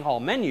with dining hall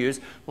menus,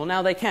 well,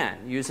 now they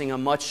can, using a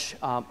much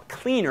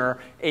cleaner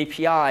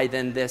API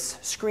than this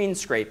screen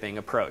scraping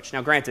approach.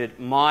 Now, granted,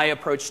 my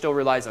approach still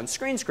relies on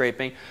screen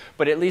scraping,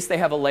 but at least they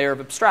have a layer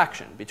of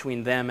abstraction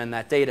between them and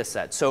that data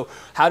set. So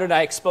how did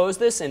I expose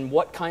this, and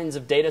what kinds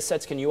of data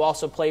sets can you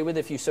also play with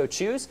if you so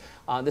choose?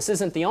 This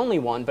isn't the only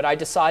one, but I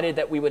decided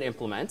that we would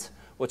implement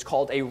what's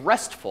called a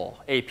RESTful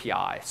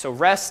API. So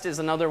REST is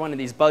another one of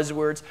these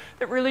buzzwords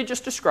that really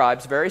just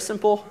describes very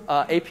simple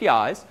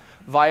APIs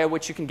via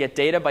which you can get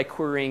data by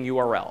querying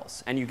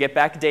URLs. And you get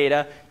back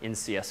data in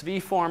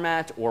CSV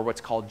format or what's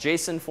called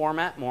JSON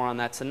format, more on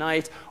that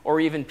tonight, or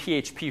even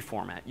PHP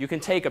format. You can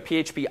take a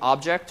PHP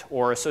object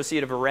or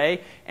associative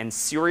array and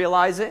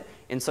serialize it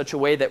in such a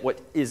way that what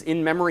is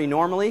in memory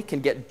normally can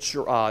get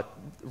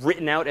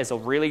written out as a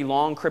really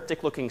long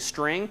cryptic looking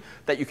string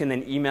that you can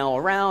then email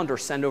around or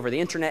send over the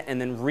internet and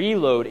then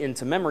reload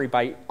into memory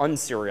by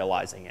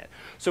unserializing it.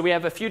 So we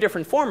have a few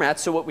different formats.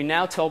 So what we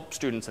now tell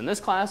students in this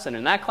class and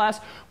in that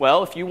class,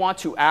 well, if you want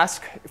to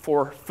ask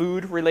for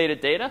food related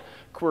data,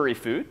 query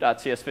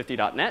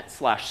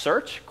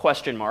food.cs50.net/search,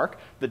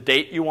 the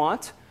date you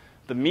want,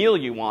 the meal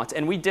you want,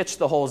 and we ditched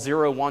the whole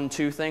 0, 1,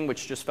 2 thing,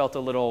 which just felt a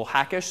little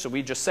hackish. So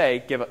we just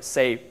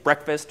say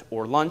breakfast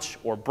or lunch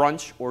or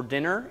brunch or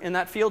dinner in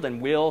that field,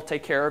 and we'll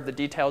take care of the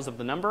details of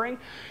the numbering.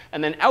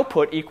 And then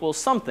output equals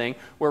something,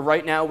 where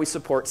right now we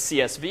support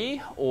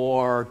CSV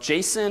or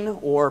JSON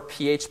or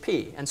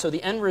PHP. And so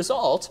the end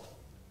result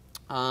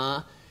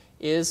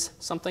is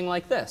something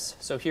like this.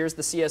 So here's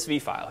the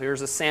CSV file.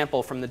 Here's a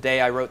sample from the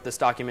day I wrote this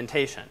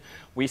documentation.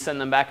 We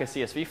send them back a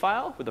CSV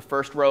file, with the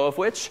first row of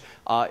which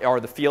are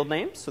the field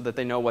names, so that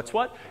they know what's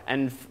what,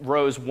 and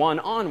rows 1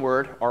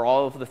 onward are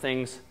all of the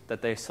things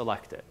that they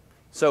selected.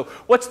 So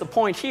what's the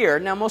point here?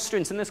 Now, most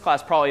students in this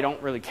class probably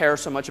don't really care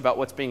so much about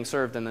what's being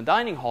served in the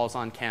dining halls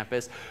on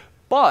campus,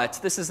 but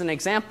this is an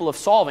example of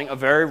solving a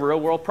very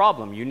real-world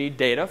problem. You need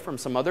data from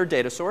some other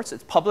data source.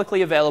 It's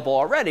publicly available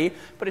already,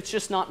 but it's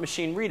just not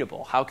machine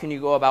readable. How can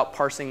you go about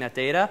parsing that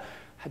data?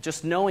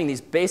 just knowing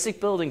these basic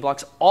building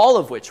blocks, all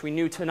of which we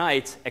knew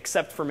tonight,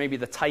 except for maybe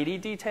the tidy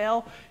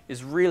detail,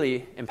 is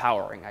really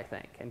empowering, I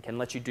think, and can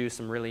let you do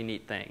some really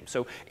neat things.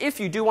 So if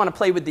you do want to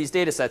play with these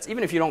data sets,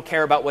 even if you don't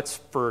care about what's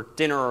for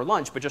dinner or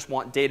lunch, but just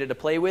want data to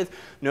play with,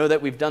 know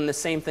that we've done the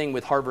same thing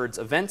with Harvard's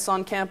events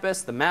on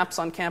campus, the maps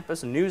on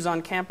campus, news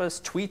on campus,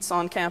 tweets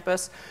on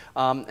campus,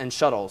 and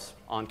shuttles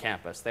on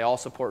campus. They all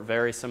support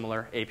very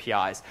similar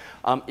APIs.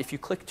 If you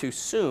click too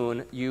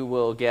soon, you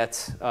will get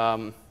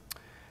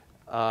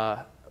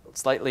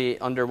slightly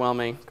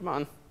underwhelming, come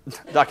on,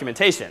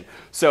 documentation.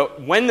 So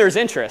when there's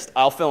interest,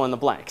 I'll fill in the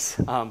blanks.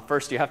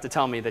 First, you have to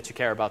tell me that you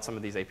care about some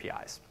of these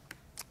APIs.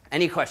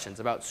 Any questions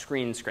about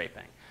screen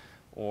scraping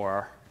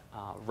or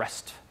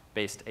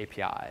REST-based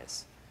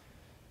APIs?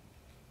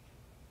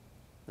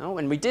 No?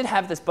 And we did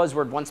have this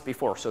buzzword once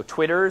before. So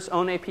Twitter's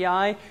own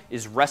API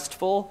is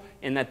RESTful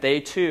in that they,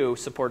 too,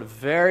 support a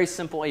very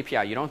simple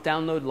API. You don't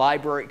download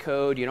library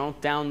code. You don't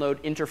download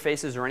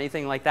interfaces or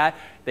anything like that.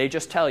 They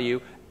just tell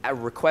you,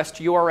 request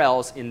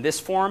URLs in this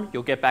form,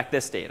 you'll get back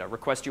this data.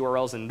 Request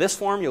URLs in this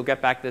form, you'll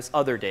get back this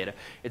other data.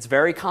 It's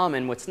very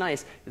common. What's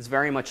nice, it's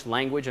very much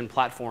language and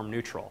platform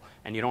neutral.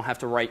 And you don't have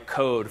to write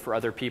code for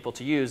other people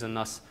to use and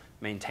thus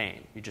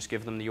maintain. You just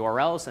give them the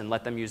URLs and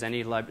let them use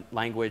any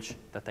language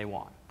that they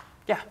want.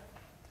 Yeah?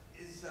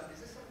 Is this something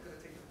going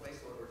to take place,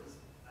 or just,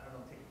 I don't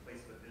know, take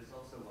place, but there's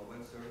also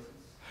web services?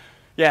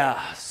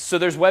 Yeah, so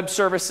there's web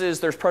services,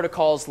 there's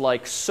protocols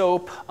like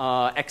SOAP,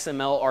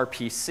 XML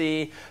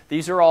RPC.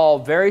 These are all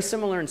very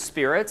similar in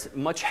spirit,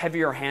 much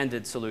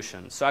heavier-handed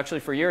solutions. So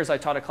actually for years I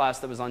taught a class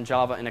that was on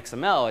Java and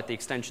XML at the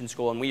extension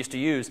school, and we used to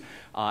use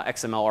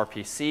XML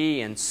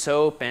RPC and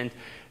SOAP, and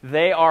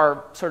they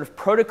are sort of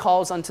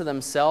protocols unto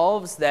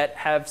themselves that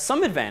have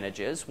some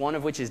advantages, one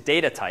of which is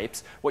data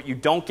types. What you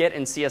don't get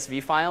in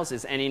CSV files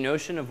is any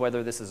notion of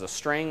whether this is a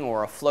string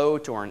or a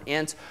float or an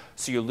int,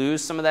 so you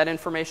lose some of that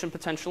information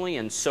potentially,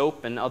 and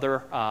SOAP and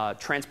other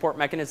transport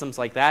mechanisms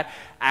like that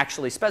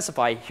actually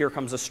specify here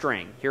comes a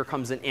string, here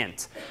comes an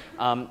int.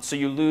 So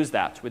you lose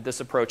that with this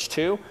approach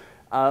too.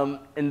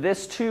 And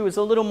this, too, is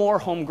a little more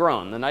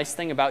homegrown. The nice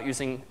thing about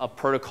using a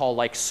protocol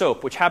like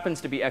SOAP, which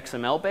happens to be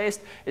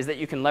XML-based, is that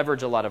you can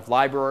leverage a lot of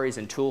libraries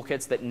and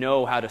toolkits that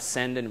know how to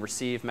send and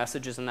receive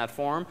messages in that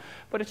form.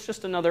 But it's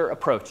just another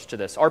approach to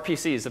this.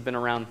 RPCs have been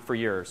around for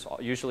years,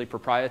 usually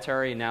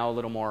proprietary, now a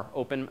little more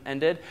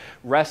open-ended.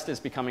 REST is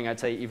becoming, I'd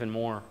say, even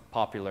more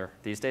popular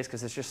these days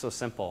because it's just so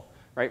simple.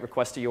 Right?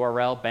 Request a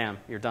URL, bam,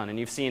 you're done. And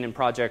you've seen in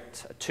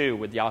Project 2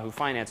 with Yahoo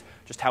Finance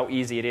just how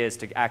easy it is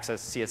to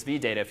access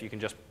CSV data if you can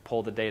just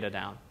pull the data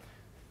down.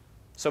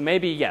 So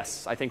maybe,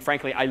 yes, I think,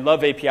 frankly, I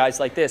love APIs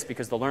like this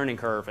because the learning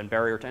curve and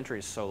barrier to entry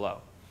is so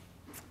low.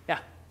 Yeah?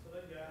 So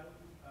that Yahoo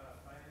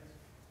Finance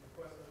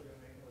request that we're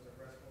making was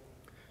a RESTful?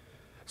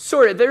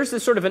 Sort of. There's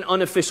this sort of an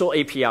unofficial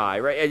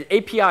API, right?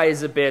 API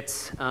is a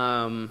bit,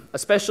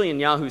 especially in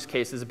Yahoo's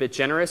case, is a bit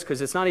generous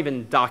because it's not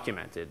even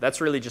documented. That's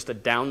really just a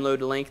download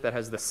link that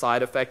has the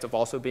side effect of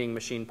also being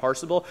machine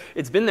parsable.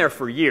 It's been there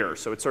for years,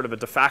 so it's sort of a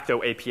de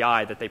facto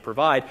API that they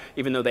provide,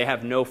 even though they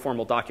have no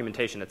formal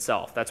documentation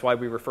itself. That's why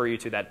we refer you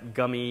to that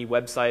gummy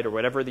website or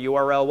whatever the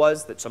URL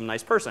was that some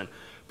nice person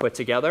put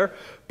together.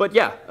 But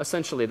yeah,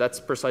 essentially,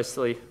 that's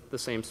precisely the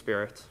same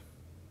spirit.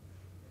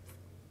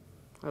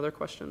 Other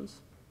questions?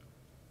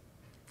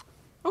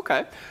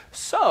 Okay,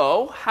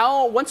 so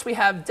once we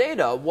have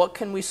data, what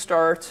can we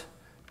start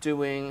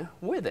doing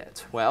with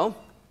it? Well,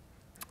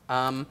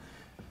 oh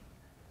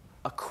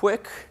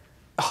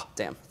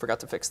damn, forgot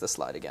to fix this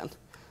slide again.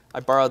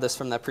 I borrowed this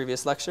from that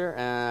previous lecture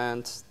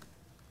and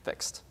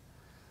fixed.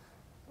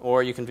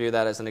 Or you can view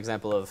that as an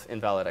example of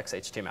invalid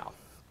XHTML.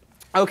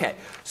 Okay,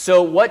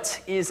 so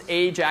what is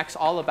Ajax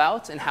all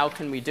about and how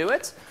can we do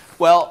it?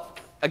 Well,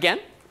 again,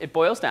 it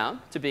boils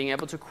down to being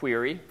able to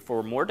query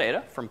for more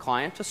data from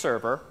client to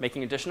server,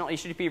 making additional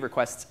HTTP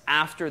requests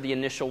after the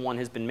initial one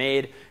has been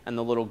made and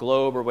the little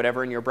globe or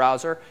whatever in your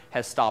browser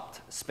has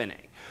stopped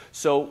spinning.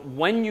 So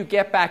when you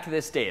get back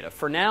this data,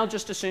 for now,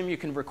 just assume you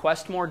can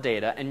request more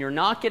data, and you're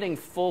not getting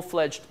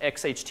full-fledged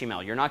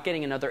XHTML. You're not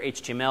getting another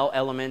HTML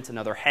element,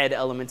 another head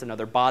element,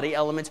 another body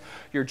element.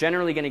 You're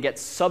generally going to get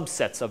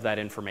subsets of that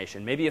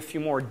information, maybe a few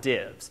more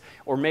divs,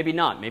 or maybe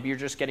not. Maybe you're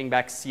just getting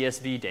back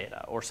CSV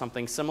data or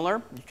something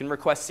similar. You can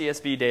request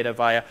CSV data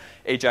via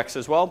Ajax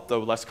as well,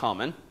 though less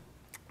common.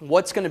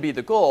 What's going to be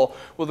the goal?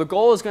 Well, the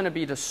goal is going to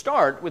be to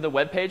start with a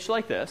web page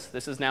like this.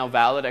 This is now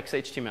valid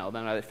XHTML.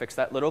 Then I fixed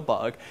that little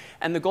bug.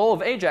 And the goal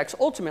of Ajax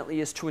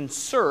ultimately is to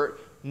insert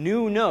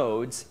new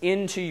nodes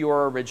into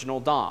your original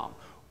DOM,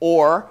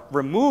 or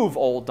remove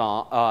old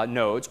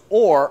nodes,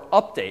 or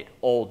update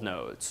old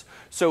nodes.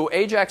 So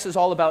Ajax is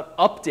all about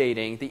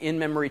updating the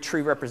in-memory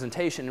tree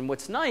representation. And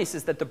what's nice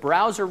is that the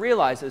browser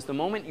realizes the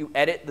moment you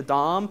edit the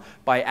DOM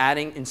by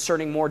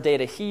inserting more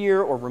data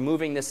here or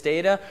removing this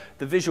data,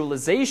 the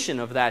visualization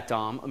of that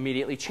DOM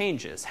immediately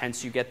changes.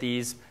 Hence, you get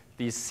these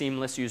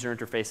seamless user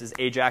interfaces.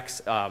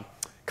 Ajax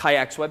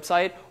Kayak's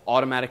website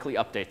automatically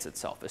updates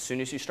itself as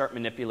soon as you start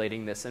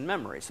manipulating this in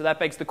memory. So that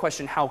begs the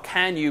question, how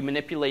can you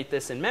manipulate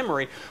this in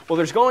memory? Well,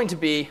 there's going to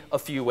be a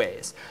few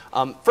ways.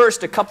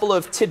 First, a couple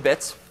of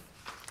tidbits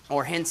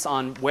or hints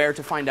on where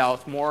to find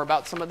out more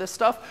about some of this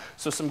stuff.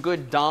 So some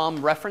good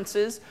DOM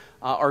references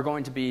are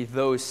going to be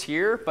those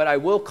here. But I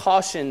will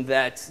caution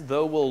that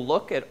though we'll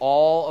look at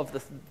all of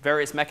the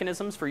various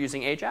mechanisms for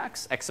using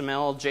Ajax,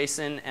 XML,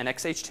 JSON, and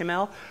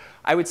XHTML,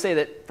 I would say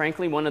that,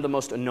 frankly, one of the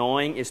most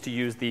annoying is to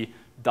use the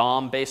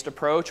DOM-based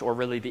approach or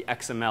really the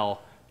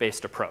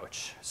XML-based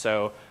approach.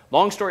 So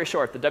long story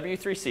short, the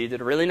W3C did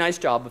a really nice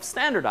job of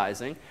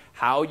standardizing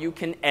how you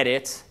can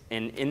edit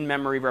an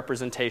in-memory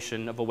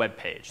representation of a web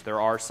page. There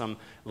are some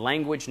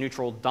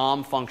language-neutral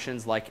DOM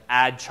functions like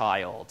add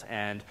child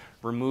and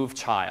remove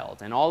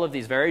child, and all of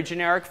these very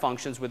generic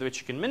functions with which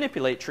you can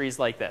manipulate trees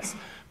like this.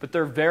 But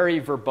they're very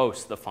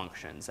verbose, the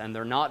functions, and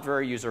they're not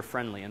very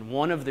user-friendly. And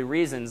one of the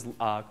reasons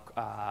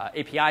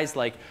APIs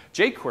like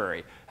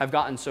jQuery have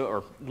gotten so,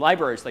 or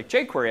libraries like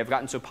jQuery have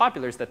gotten so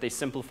popular is that they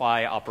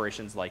simplify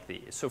operations like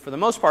these. So for the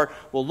most part,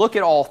 we'll look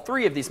at all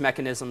three of these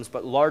mechanisms,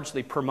 but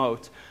largely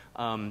promote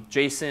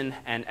JSON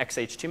and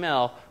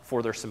XHTML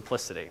for their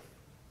simplicity.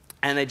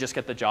 And they just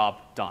get the job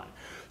done.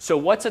 So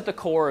what's at the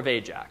core of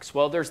Ajax?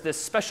 Well, there's this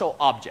special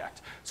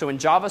object. So in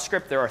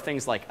JavaScript, there are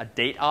things like a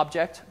date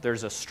object,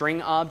 there's a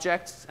string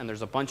object, and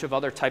there's a bunch of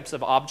other types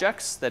of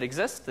objects that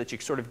exist that you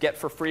sort of get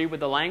for free with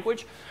the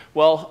language.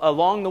 Well,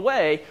 along the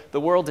way, the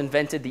world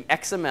invented the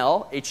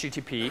XML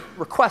HTTP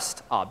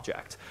request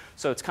object.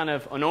 So it's kind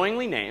of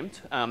annoyingly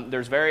named.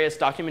 There's various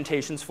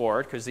documentations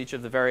for it because each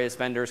of the various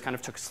vendors kind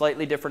of took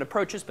slightly different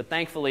approaches, but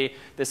thankfully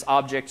this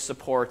object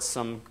supports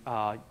some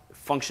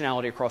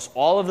functionality across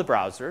all of the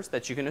browsers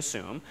that you can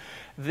assume.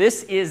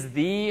 This is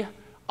the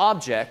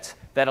object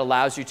that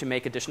allows you to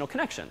make additional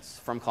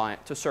connections from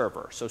client to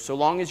server. So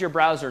long as your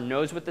browser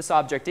knows what this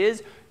object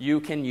is,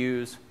 you can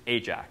use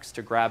Ajax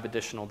to grab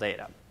additional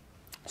data.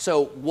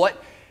 So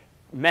what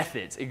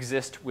methods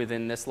exist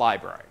within this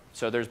library?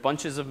 So there's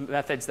bunches of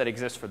methods that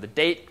exist for the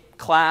date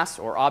class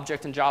or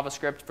object in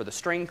JavaScript, for the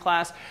string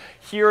class.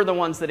 Here are the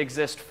ones that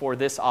exist for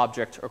this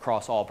object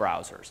across all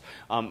browsers.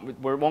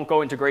 We won't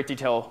go into great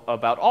detail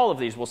about all of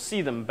these. We'll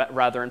see them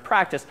rather in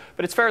practice,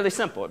 but it's fairly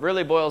simple. It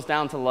really boils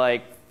down to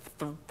like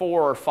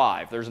 4 or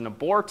 5. There's an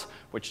abort,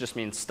 which just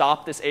means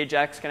stop this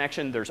Ajax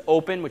connection. There's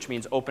open, which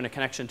means open a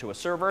connection to a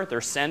server.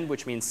 There's send,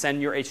 which means send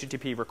your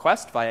HTTP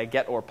request via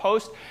get or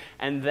post.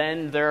 And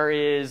then there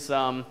is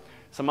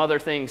some other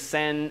things,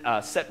 send,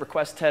 set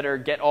request header,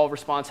 get all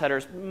response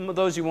headers.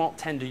 Those you won't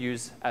tend to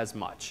use as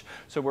much.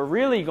 So we're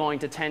really going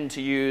to tend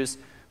to use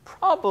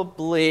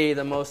probably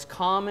the most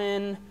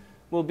common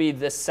will be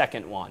this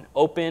second one,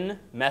 open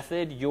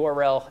method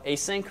URL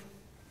async.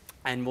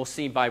 And we'll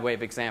see by way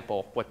of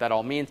example what that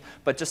all means.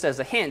 But just as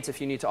a hint, if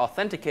you need to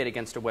authenticate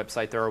against a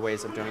website, there are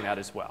ways of doing that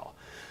as well.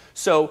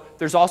 So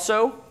there's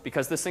also,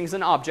 because this thing's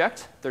an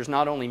object, there's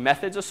not only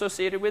methods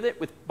associated with it,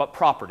 but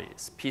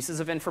properties, pieces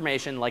of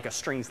information like a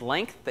string's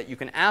length that you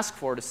can ask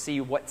for to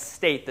see what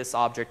state this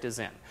object is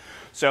in.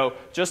 So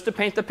just to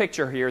paint the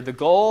picture here, the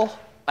goal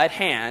at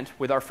hand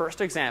with our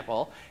first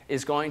example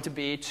is going to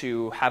be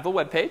to have a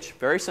web page,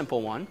 very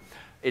simple one.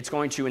 It's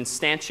going to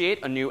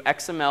instantiate a new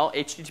XML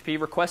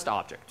HTTP request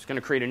object. It's going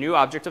to create a new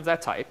object of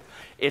that type.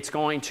 It's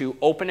going to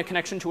open a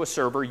connection to a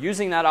server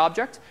using that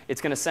object.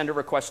 It's going to send a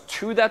request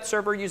to that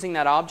server using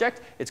that object.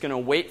 It's going to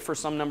wait for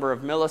some number of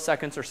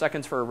milliseconds or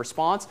seconds for a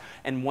response.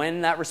 And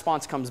when that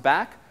response comes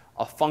back,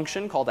 a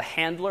function called a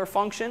handler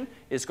function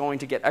is going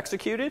to get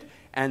executed.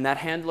 And that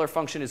handler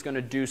function is going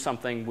to do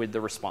something with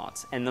the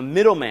response. And the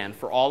middleman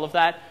for all of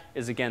that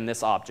is, again,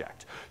 this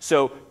object.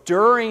 So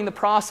during the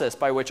process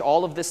by which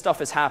all of this stuff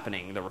is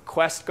happening, the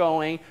request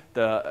going,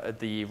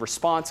 the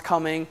response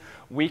coming,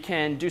 we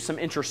can do some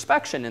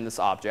introspection in this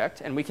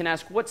object. And we can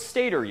ask, what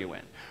state are you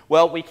in?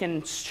 Well, we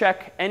can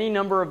check any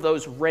number of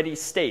those ready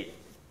state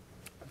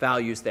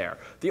values there.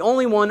 The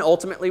only one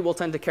ultimately we'll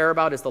tend to care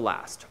about is the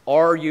last.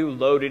 Are you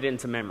loaded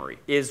into memory?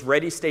 Is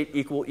ready state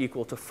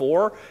equal to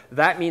 4?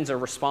 That means a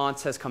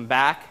response has come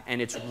back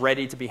and it's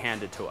ready to be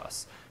handed to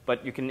us.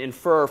 But you can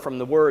infer from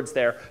the words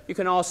there. You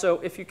can also,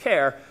 if you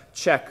care,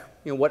 check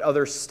what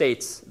other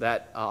states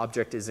that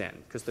object is in,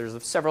 because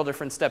there's several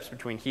different steps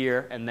between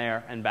here and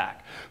there and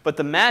back. But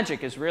the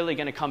magic is really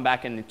going to come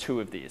back into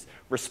 2 of these.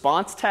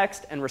 Response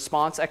text and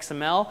response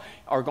XML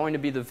are going to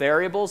be the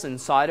variables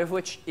inside of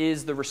which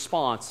is the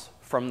response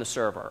from the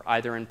server,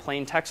 either in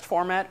plain text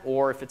format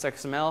or, if it's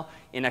XML,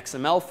 in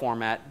XML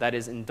format, that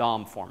is in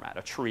DOM format,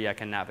 a tree I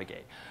can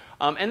navigate.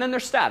 And then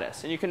there's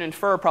status. And you can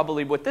infer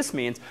probably what this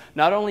means.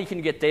 Not only can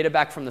you get data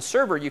back from the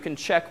server, you can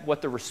check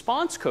what the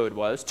response code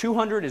was.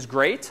 200 is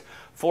great.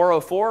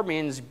 404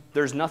 means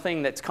there's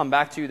nothing that's come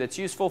back to you that's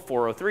useful.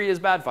 403 is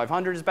bad.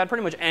 500 is bad.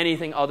 Pretty much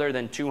anything other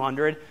than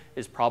 200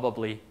 is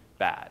probably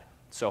bad.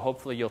 So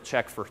hopefully you'll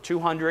check for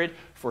 200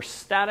 for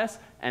status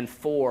and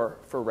 4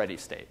 for ready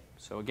state.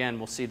 So again,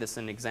 we'll see this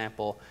in an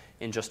example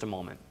in just a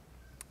moment.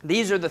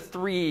 These are the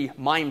three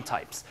MIME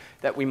types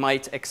that we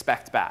might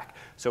expect back.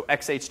 So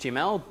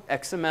XHTML,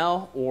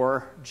 XML,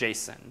 or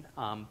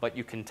JSON. But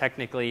you can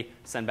technically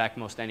send back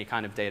most any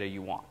kind of data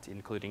you want,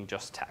 including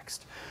just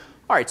text.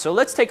 All right, so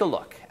let's take a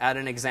look at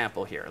an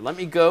example here. Let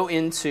me go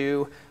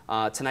into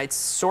tonight's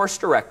source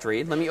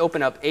directory. Let me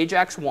open up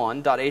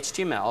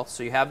ajax1.html,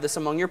 so you have this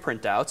among your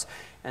printouts.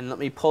 And let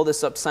me pull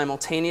this up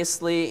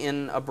simultaneously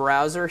in a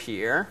browser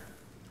here.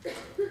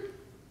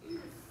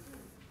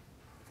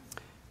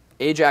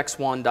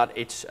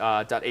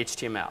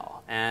 ajax1.html.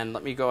 And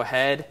let me go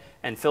ahead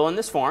and fill in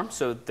this form.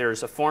 So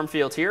there's a form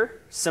field here,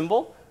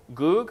 symbol,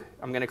 Goog.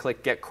 I'm going to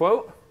click Get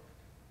Quote.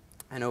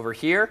 And over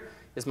here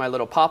is my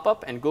little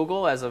pop-up. And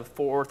Google, as of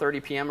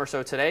 4:30 p.m. or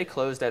so today,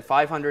 closed at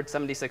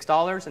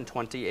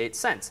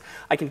 $576.28.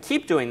 I can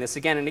keep doing this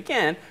again and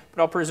again,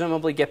 but I'll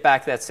presumably get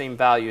back that same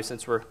value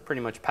since we're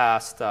pretty much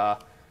past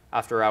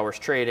after hours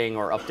trading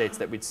or updates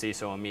that we'd see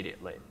so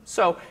immediately.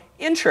 So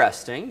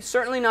interesting,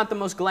 certainly not the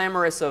most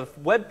glamorous of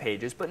web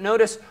pages, but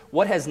notice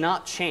what has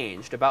not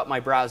changed about my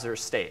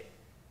browser's state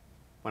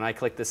when I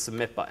click this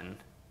submit button.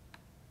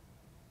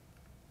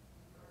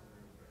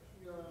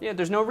 Yeah,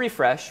 there's no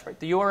refresh. Right?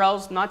 The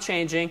URL's not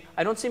changing.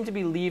 I don't seem to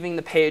be leaving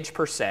the page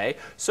per se.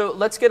 So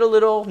let's get a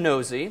little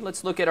nosy.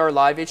 Let's look at our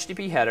live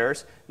HTTP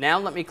headers. Now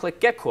let me click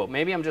Get Quote.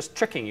 Maybe I'm just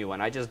tricking you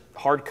and I just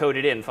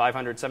hard-coded in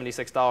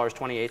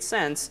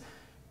 $576.28.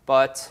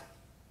 But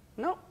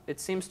no, it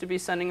seems to be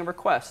sending a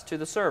request to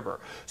the server.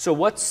 So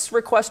what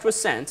request was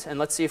sent? And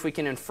let's see if we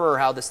can infer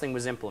how this thing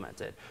was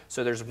implemented.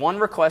 So there's one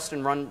request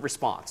and one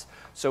response.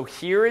 So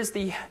here is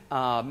the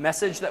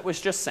message that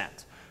was just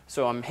sent.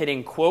 So I'm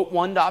hitting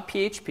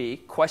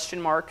quote1.php, question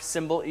mark,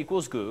 symbol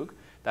equals Goog.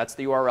 That's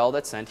the URL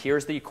that's sent.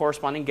 Here's the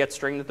corresponding get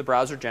string that the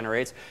browser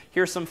generates.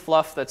 Here's some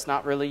fluff that's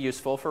not really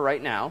useful for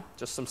right now,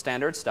 just some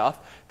standard stuff.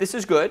 This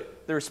is good.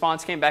 The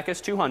response came back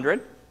as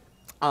 200.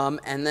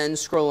 And then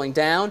scrolling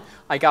down,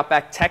 I got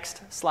back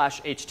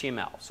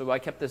text/HTML. So I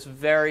kept this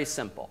very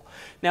simple.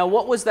 Now,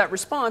 what was that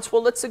response?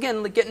 Well, let's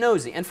again get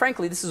nosy. And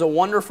frankly, this is a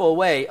wonderful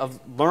way of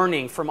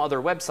learning from other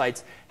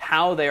websites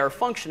how they are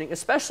functioning,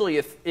 especially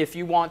if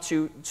you want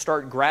to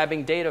start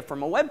grabbing data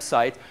from a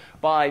website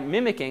by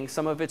mimicking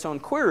some of its own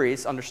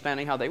queries.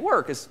 Understanding how they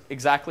work is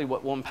exactly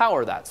what will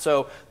empower that.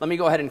 So let me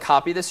go ahead and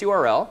copy this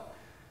URL.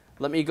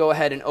 Let me go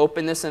ahead and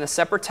open this in a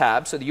separate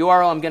tab. So the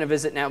URL I'm going to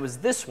visit now is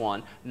this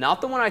one, not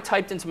the one I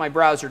typed into my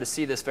browser to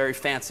see this very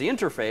fancy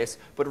interface,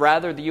 but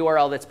rather the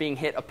URL that's being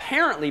hit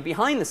apparently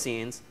behind the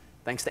scenes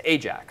thanks to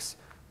Ajax.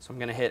 So I'm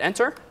going to hit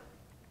Enter,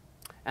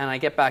 and I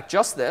get back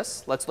just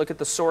this. Let's look at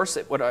the source,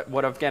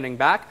 what I'm getting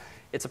back.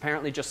 It's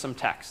apparently just some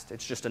text.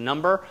 It's just a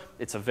number.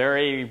 It's a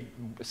very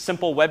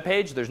simple web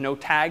page. There's no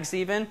tags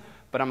even,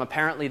 but I'm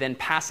apparently then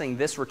passing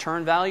this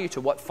return value to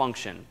what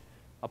function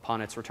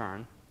upon its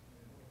return?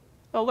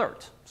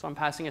 Alert. So I'm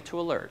passing it to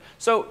alert.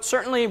 So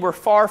certainly we're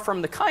far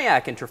from the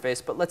kayak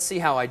interface, but let's see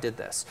how I did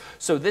this.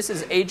 So this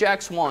is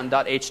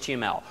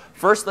ajax1.html.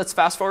 First, let's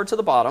fast forward to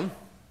the bottom,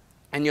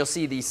 and you'll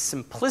see the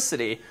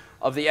simplicity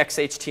of the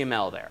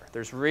XHTML there.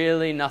 There's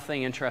really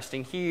nothing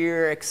interesting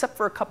here except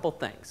for a couple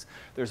things.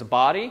 There's a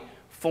body,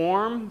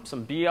 form,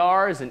 some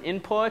BRs, an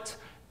input,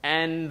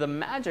 and the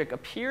magic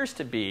appears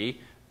to be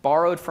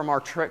borrowed from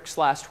our tricks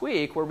last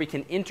week where we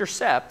can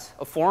intercept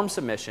a form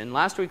submission.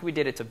 Last week we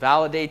did it to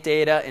validate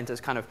data and to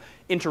kind of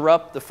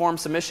interrupt the form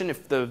submission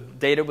if the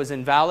data was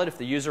invalid, if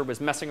the user was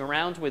messing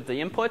around with the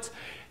inputs.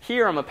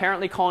 Here I'm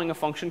apparently calling a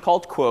function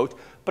called quote,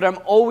 but I'm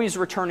always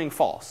returning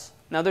false.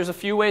 Now there's a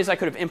few ways I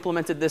could have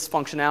implemented this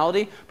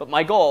functionality, but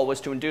my goal was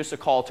to induce a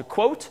call to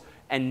quote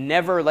and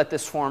never let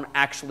this form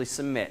actually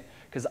submit.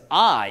 Because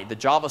I, the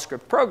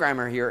JavaScript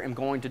programmer here, am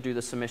going to do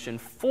the submission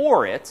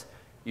for it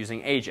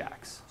using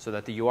Ajax, so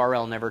that the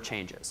URL never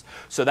changes.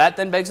 So that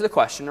then begs the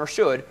question, or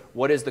should,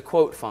 what is the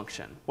quote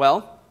function?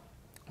 Well,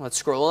 let's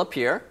scroll up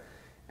here,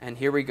 and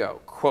here we go.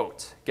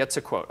 Quote gets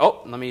a quote.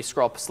 Oh, let me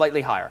scroll up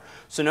slightly higher.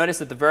 So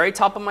notice at the very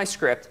top of my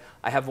script,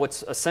 I have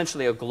what's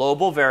essentially a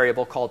global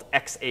variable called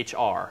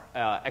XHR,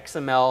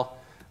 XML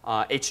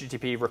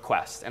HTTP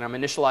request, and I'm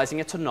initializing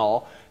it to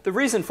null. The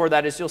reason for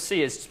that, as you'll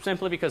see, is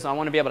simply because I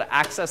want to be able to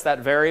access that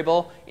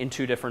variable in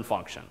two different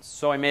functions.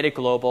 So I made it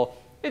global.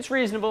 It's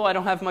reasonable. I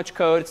don't have much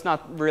code. It's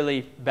not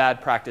really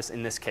bad practice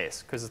in this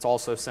case because it's all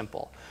so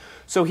simple.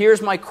 So here's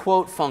my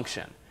quote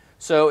function.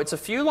 So it's a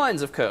few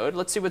lines of code.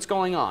 Let's see what's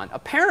going on.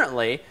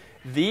 Apparently,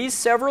 these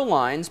several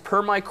lines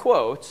per my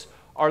quotes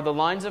are the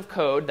lines of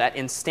code that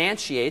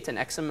instantiate an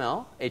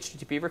XML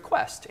HTTP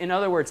request. In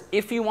other words,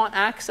 if you want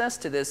access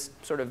to this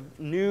sort of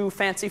new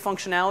fancy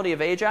functionality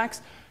of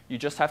Ajax, you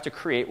just have to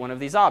create one of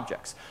these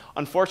objects.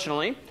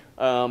 Unfortunately,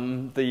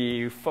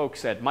 the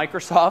folks at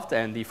Microsoft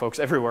and the folks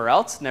everywhere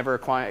else never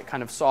quite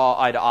kind of saw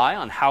eye to eye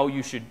on how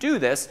you should do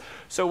this,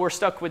 so we're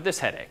stuck with this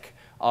headache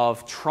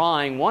of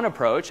trying one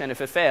approach, and if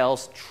it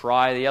fails,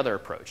 try the other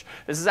approach.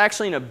 This is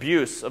actually an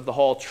abuse of the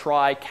whole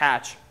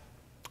try-catch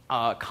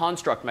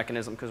construct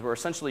mechanism, because we're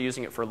essentially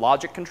using it for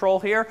logic control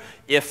here,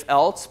 if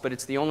else, but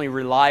it's the only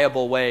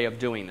reliable way of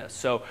doing this.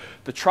 So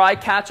the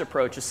try-catch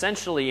approach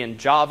essentially in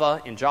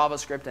Java, in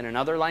JavaScript, and in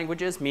other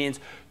languages means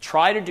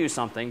try to do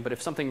something, but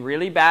if something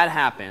really bad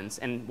happens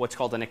and what's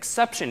called an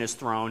exception is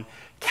thrown,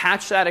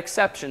 catch that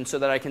exception so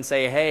that I can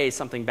say, hey,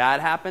 something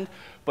bad happened.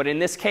 But in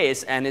this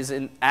case, and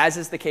as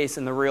is the case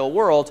in the real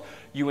world,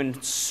 you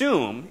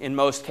assume in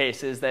most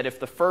cases that if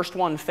the first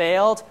one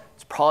failed,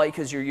 it's probably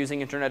because you're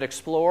using Internet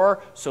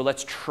Explorer, so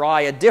let's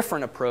try a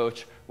different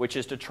approach, which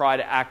is to try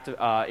to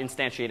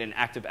instantiate an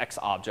ActiveX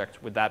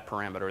object with that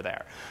parameter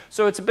there.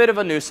 So it's a bit of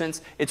a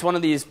nuisance. It's one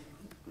of these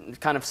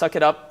kind of suck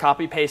it up,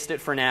 copy paste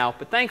it for now,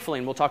 but thankfully,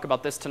 and we'll talk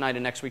about this tonight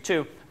and next week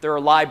too, there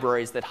are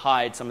libraries that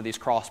hide some of these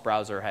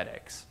cross-browser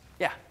headaches.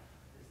 Yeah?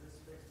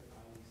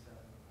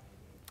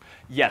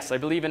 Yes, I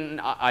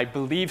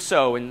believe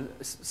so. In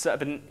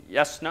 7,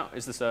 yes, no?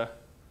 Is this a?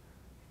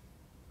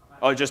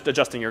 Oh, just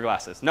adjusting your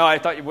glasses. No, I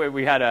thought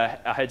we had a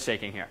head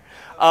shaking here.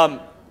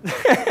 I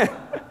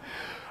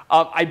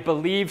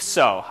believe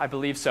so. I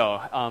believe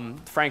so.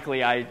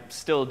 Frankly, I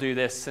still do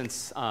this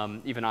since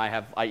even I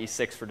have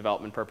IE6 for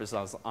development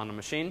purposes on a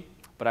machine,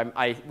 but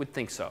I would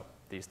think so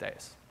these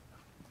days.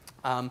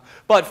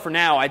 But for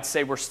now, I'd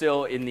say we're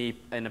still in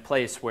a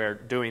place where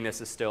doing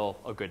this is still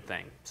a good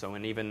thing. So,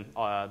 and even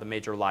the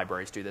major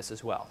libraries do this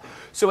as well.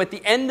 So at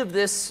the end of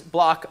this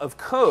block of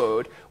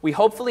code, we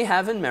hopefully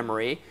have in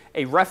memory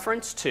a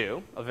reference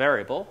to a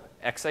variable,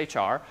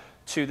 XHR,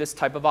 to this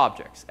type of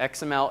objects,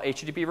 XML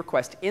HTTP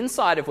request,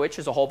 inside of which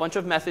is a whole bunch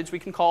of methods we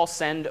can call,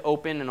 send,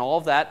 open, and all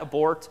of that,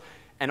 abort,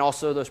 and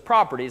also those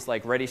properties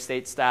like ready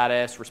state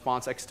status,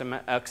 response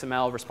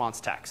XML, response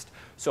text.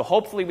 So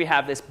hopefully we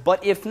have this,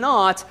 but if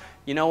not,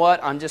 you know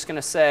what? I'm just going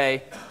to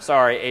say,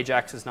 sorry,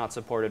 Ajax is not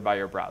supported by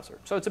your browser.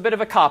 So it's a bit of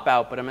a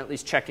cop-out, but I'm at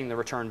least checking the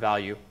return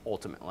value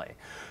ultimately.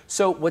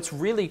 So what's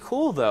really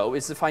cool, though,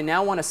 is if I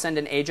now want to send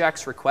an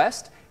Ajax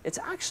request, it's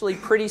actually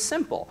pretty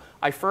simple.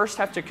 I first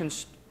have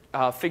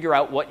to figure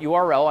out what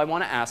URL I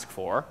want to ask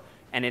for,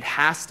 and it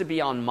has to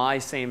be on my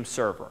same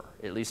server,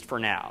 at least for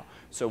now.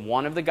 So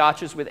one of the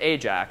gotchas with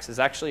Ajax is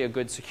actually a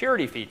good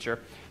security feature,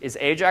 is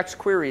Ajax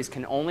queries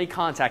can only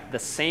contact the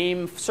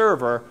same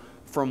server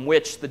from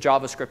which the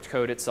JavaScript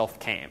code itself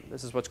came.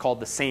 This is what's called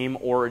the same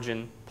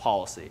origin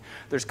policy.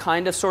 There's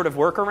kind of sort of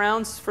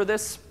workarounds for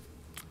this,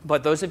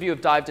 but those of you who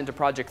have dived into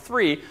Project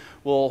 3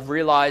 will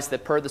realize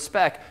that per the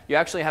spec, you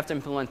actually have to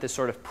implement this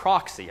sort of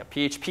proxy, a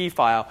PHP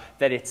file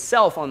that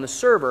itself on the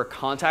server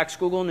contacts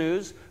Google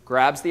News,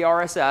 grabs the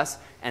RSS,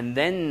 and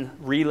then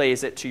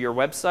relays it to your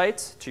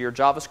website, to your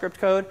JavaScript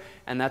code,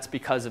 and that's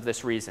because of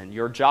this reason.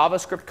 Your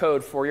JavaScript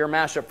code for your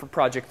mashup for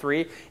Project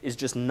 3 is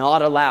just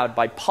not allowed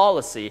by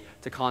policy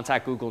to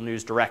contact Google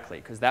News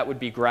directly, because that would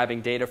be grabbing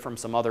data from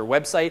some other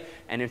website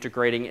and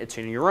integrating it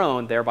into your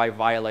own, thereby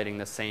violating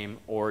the same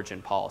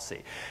origin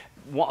policy.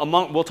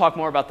 We'll talk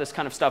more about this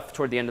kind of stuff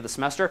toward the end of the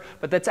semester,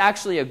 but that's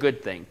actually a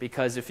good thing,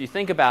 because if you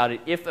think about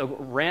it, if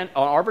an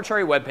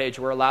arbitrary web page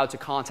were allowed to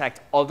contact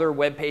other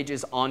web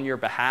pages on your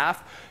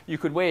behalf, you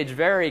could wage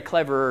very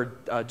clever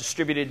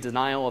distributed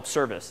denial of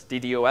service,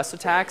 DDoS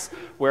attacks,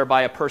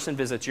 whereby a person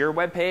visits your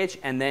web page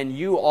and then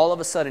you all of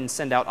a sudden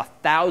send out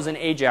 1,000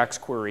 Ajax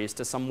queries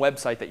to some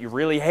website that you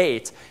really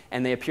hate,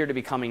 and they appear to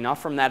be coming not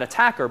from that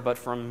attacker, but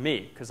from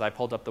me, because I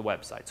pulled up the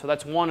website. So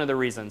that's one of the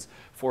reasons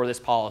for this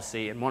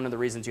policy, and one of the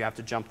reasons you have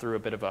to jump through a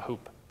bit of a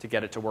hoop to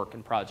get it to work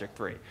in Project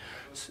 3.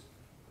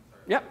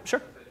 Yeah, sure.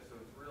 So it's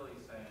really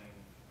saying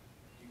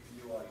you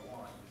can do all you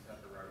want, you just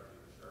have to route it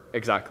through the server.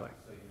 Exactly.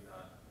 So you're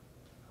not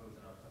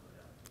hosing up somebody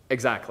else.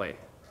 Exactly.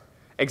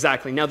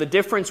 Exactly. Now the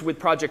difference with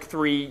Project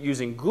 3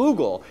 using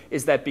Google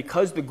is that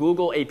because the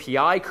Google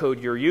API code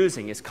you're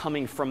using is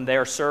coming from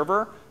their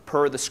server,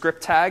 per the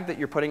script tag that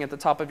you're putting at the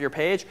top of your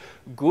page,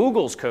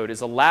 Google's code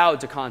is allowed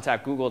to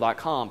contact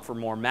google.com for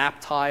more map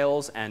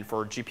tiles and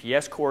for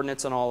GPS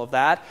coordinates and all of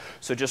that.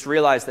 So just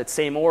realize that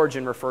same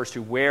origin refers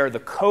to where the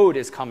code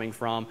is coming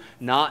from,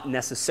 not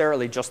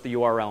necessarily just the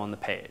URL on the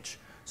page.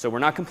 So we're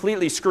not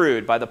completely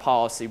screwed by the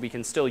policy. We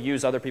can still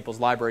use other people's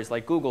libraries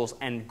like Google's,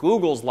 and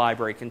Google's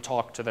library can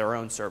talk to their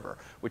own server,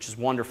 which is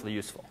wonderfully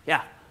useful.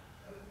 Yeah? If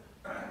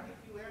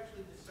you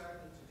actually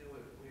decided to do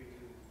it where you,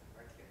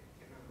 I can't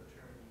remember the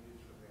term you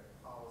used for that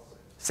policy.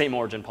 Same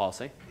origin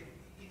policy. If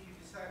you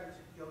decided to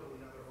go to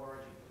another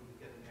origin, would you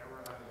get an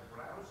error out of the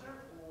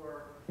browser,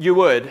 or? You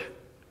would.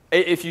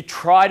 If you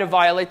try to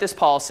violate this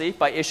policy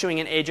by issuing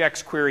an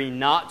Ajax query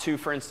not to,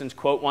 for instance,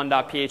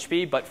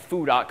 quote1.php, but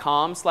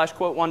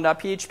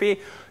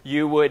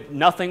foo.com/quote1.php,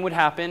 nothing would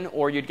happen,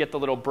 or you'd get the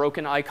little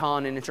broken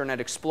icon in Internet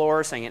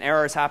Explorer saying an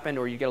error has happened,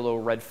 or you get a little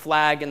red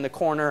flag in the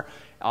corner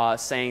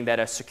saying that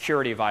a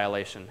security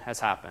violation has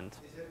happened. Is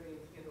that being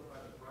handled by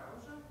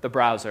the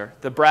browser?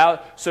 The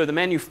browser. So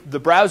the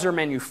browser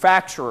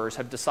manufacturers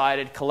have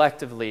decided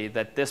collectively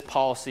that this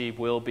policy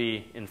will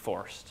be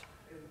enforced.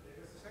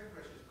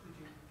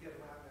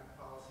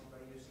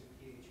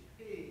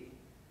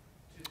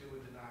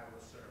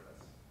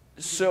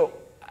 So,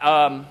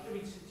 I mean,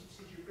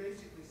 since you're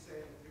basically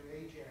saying through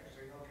Ajax,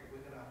 saying, okay,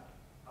 we're going to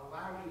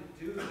allow you to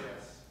do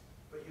this,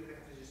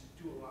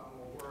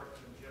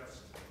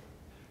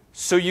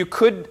 So you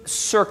could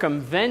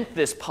circumvent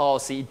this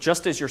policy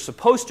just as you're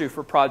supposed to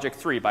for Project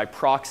 3 by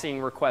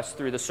proxying requests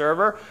through the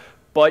server,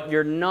 but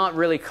you're not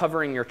really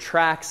covering your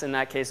tracks in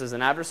that case as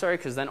an adversary,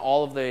 because then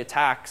all of the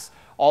attacks,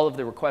 all of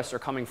the requests are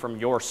coming from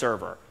your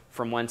server,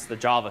 from whence the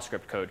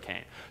JavaScript code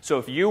came. So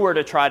if you were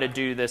to try to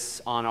do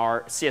this on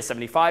our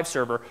CS75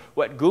 server,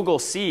 what Google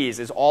sees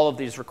is all of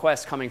these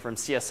requests coming from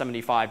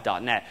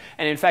cs75.net.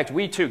 And in fact,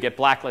 we too get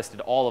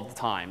blacklisted all of the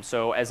time.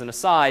 So as an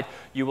aside,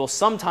 you will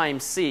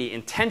sometimes see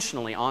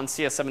intentionally on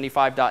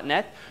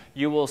cs75.net,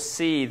 you will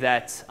see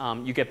that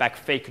you get back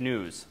fake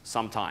news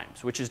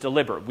sometimes, which is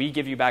deliberate. We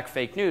give you back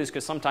fake news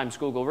because sometimes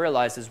Google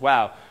realizes,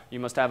 wow, you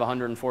must have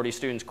 140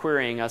 students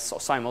querying us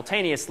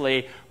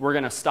simultaneously. We're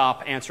going to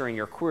stop answering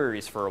your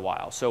queries for a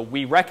while. So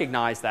we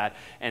recognize that,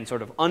 and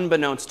sort of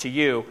unbeknownst to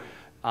you,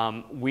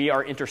 we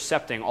are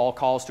intercepting all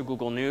calls to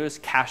Google News,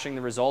 caching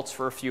the results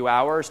for a few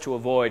hours to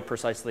avoid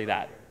precisely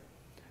that.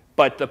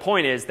 But the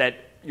point is that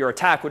your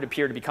attack would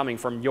appear to be coming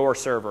from your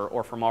server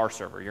or from our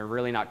server. You're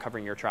really not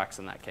covering your tracks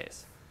in that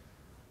case.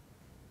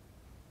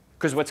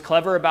 Because what's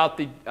clever about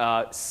the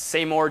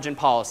same origin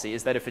policy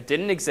is that if it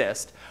didn't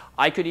exist,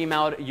 I could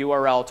email a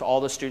URL to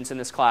all the students in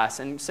this class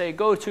and say,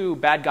 go to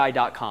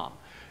badguy.com.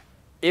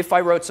 If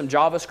I wrote some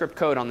JavaScript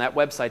code on that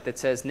website that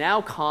says,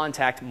 now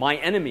contact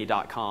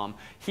myenemy.com,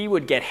 he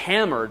would get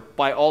hammered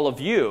by all of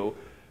you,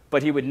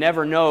 but he would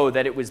never know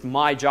that it was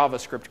my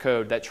JavaScript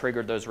code that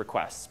triggered those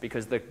requests.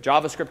 Because the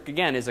JavaScript,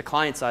 again, is a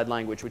client-side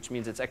language, which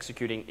means it's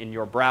executing in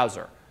your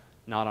browser,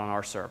 not on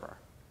our server.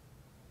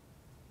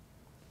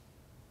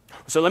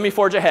 So let me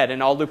forge ahead,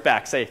 and I'll loop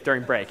back, say,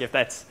 during break, if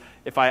I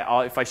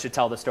should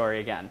tell the story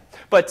again.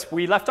 But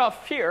we left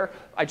off here.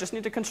 I just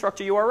need to construct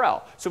a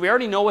URL. So we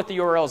already know what the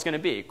URL is going to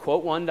be.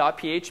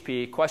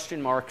 quote1.php,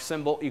 question mark,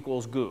 symbol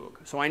equals goog.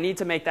 So I need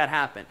to make that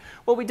happen.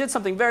 Well, we did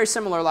something very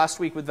similar last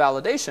week with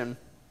validation.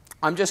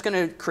 I'm just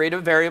going to create a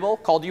variable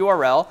called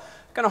URL.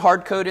 I'm going to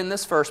hard code in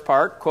this first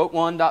part,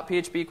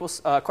 quote1.php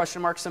equals question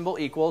mark symbol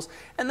equals,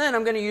 and then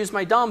I'm going to use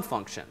my DOM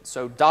function.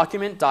 So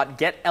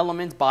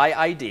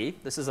document.getElementById.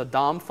 This is a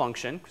DOM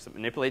function because it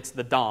manipulates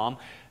the DOM.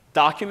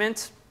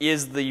 Document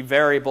is the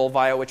variable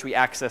via which we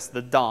access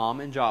the DOM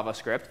in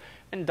JavaScript,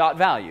 and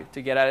 .value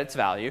to get at its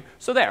value.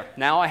 So there,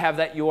 now I have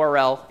that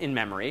URL in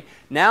memory.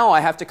 Now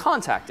I have to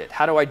contact it.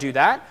 How do I do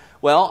that?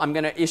 Well, I'm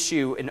going to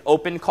issue an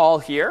open call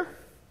here.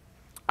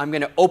 I'm going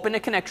to open a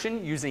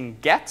connection using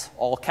get,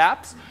 all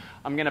caps.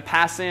 I'm going to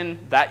pass in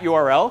that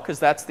URL because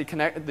that's the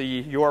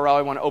URL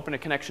I want to open a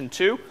connection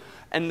to.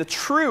 And the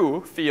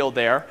true field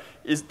there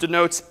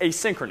denotes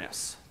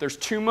asynchronous. There's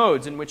two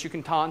modes in which you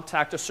can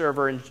contact a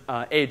server in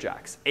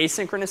Ajax,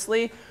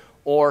 asynchronously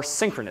or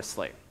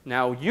synchronously.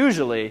 Now,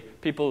 usually,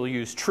 people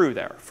use true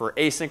there. For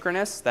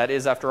asynchronous, that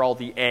is, after all,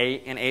 the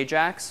A in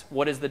Ajax.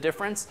 What is the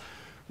difference?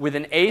 With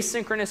an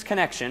asynchronous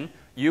connection,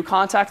 you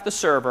contact the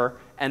server,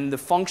 and the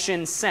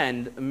function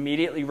send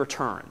immediately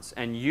returns.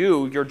 And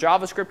your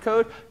JavaScript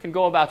code, can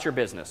go about your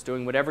business,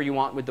 doing whatever you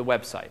want with the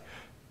website.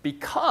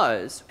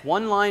 Because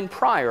one line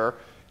prior,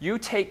 you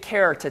take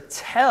care to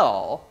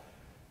tell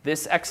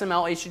this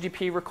XML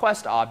HTTP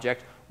request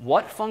object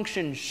what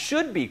function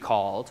should be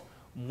called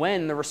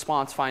when the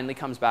response finally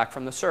comes back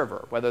from the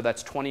server, whether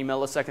that's 20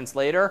 milliseconds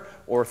later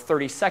or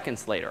 30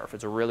 seconds later if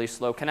it's a really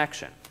slow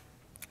connection.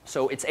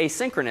 So it's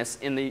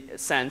asynchronous in the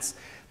sense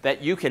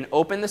that you can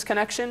open this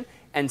connection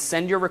and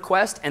send your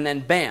request, and then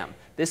bam,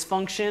 this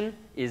function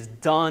is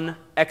done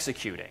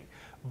executing.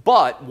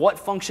 But what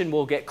function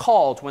will get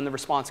called when the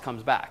response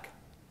comes back?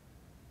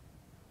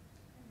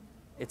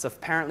 It's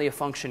apparently a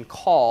function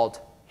called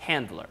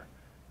handler.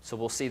 So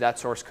we'll see that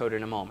source code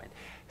in a moment.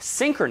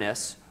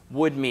 Synchronous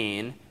would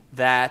mean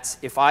that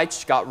if I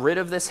got rid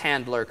of this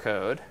handler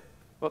code,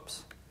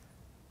 oops,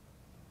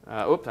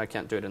 I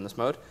can't do it in this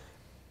mode.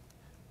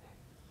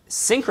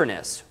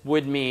 Synchronous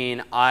would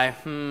mean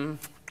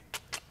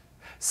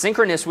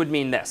synchronous would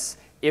mean this.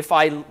 If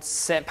I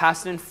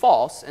passed in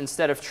false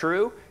instead of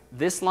true,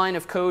 this line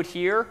of code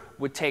here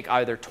would take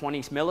either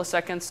 20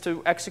 milliseconds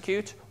to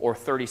execute or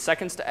 30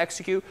 seconds to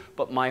execute,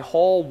 but my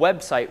whole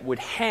website would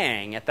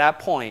hang at that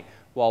point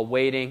while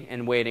waiting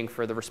and waiting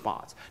for the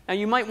response. Now,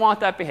 you might want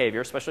that behavior,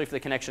 especially if the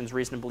connection is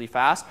reasonably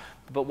fast,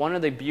 but one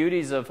of the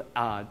beauties of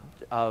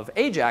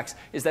Ajax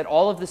is that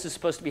all of this is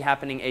supposed to be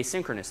happening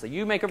asynchronously.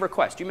 You make a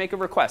request,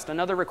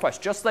 another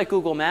request, just like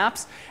Google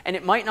Maps, and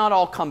it might not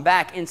all come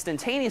back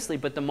instantaneously,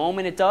 but the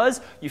moment it does,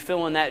 you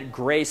fill in that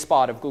gray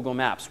spot of Google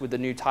Maps with the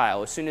new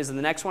tile. As soon as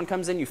the next one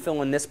comes in, you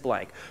fill in this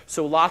blank.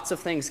 So lots of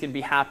things can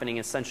be happening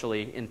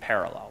essentially in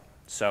parallel.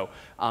 So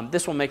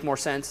this will make more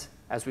sense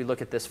as we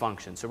look at this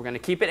function. So we're going to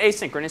keep it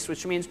asynchronous,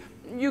 which means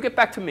you get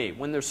back to me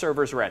when the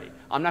server's ready.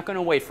 I'm not going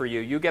to wait for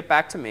you. You get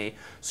back to me.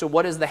 So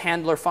what does the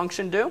handler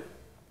function do?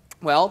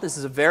 Well, this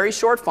is a very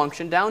short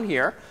function down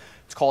here.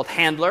 It's called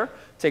handler.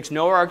 It takes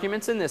no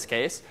arguments in this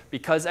case.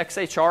 Because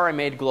XHR I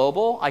made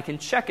global, I can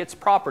check its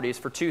properties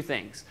for two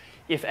things.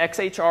 If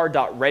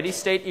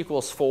xhr.readystate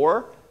equals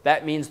 4,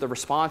 that means the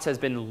response has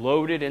been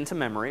loaded into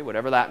memory,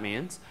 whatever that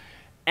means.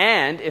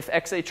 And if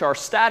XHR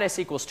status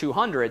equals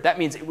 200, that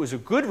means it was a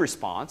good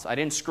response. I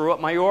didn't screw up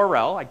my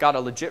URL. I got a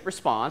legit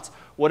response.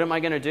 What am I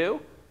going to do?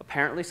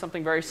 Apparently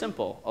something very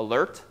simple.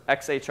 Alert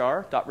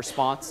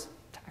xhr.response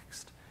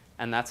text.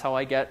 And that's how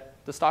I get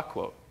the stock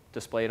quote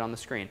displayed on the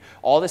screen.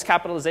 All this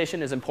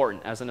capitalization is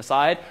important. As an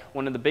aside,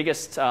 one of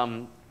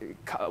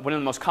the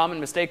most common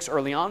mistakes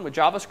early on with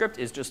JavaScript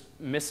is just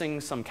missing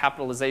some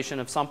capitalization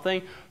of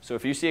something. So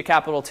if you see a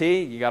capital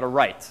T, you got to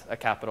write a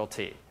capital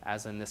T,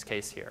 as in this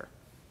case here.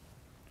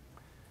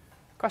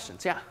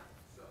 Questions? Yeah?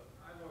 So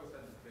I've always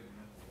had this big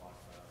mental block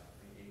about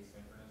the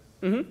asynchronous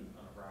Mm-hmm.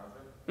 on a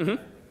browser. Mm-hmm.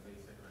 I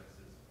think of asynchronous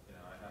is,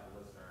 I have a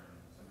listener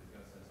and somebody's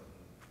going to send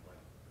something like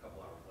a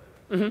couple hours later.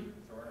 Mm-hmm.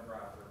 So we're in a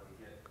browser, so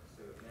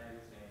now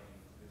you're saying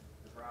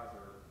the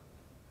browser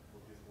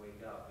will just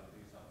wake up and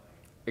do something.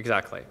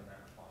 Exactly. And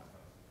that response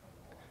comes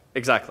along.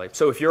 Exactly.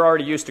 So if you're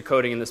already used to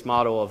coding in this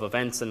model of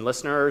events and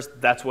listeners,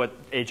 that's what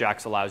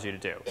Ajax allows you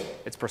to do.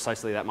 It's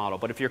precisely that model.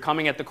 But if you're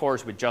coming at the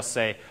course with just,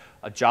 say,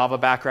 a Java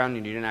background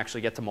and you didn't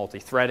actually get to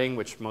multi-threading,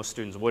 which most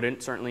students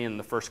wouldn't, certainly in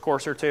the first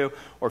course or two,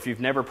 or if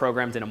you've never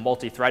programmed in a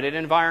multi-threaded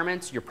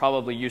environment, you're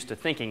probably used to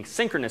thinking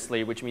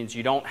synchronously, which means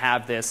you don't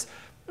have this,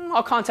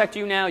 I'll contact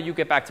you now, you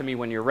get back to me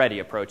when you're ready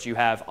approach. You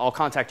have, I'll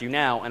contact you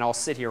now, and I'll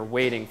sit here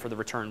waiting for the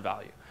return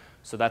value.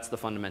 So that's the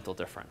fundamental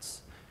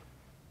difference.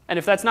 And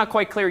if that's not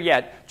quite clear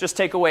yet, just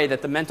take away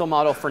that the mental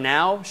model for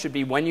now should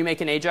be when you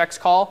make an Ajax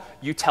call,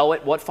 you tell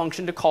it what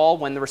function to call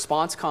when the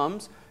response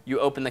comes, you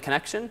open the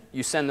connection,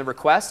 you send the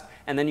request,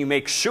 and then you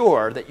make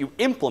sure that you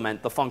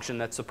implement the function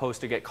that's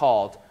supposed to get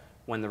called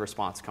when the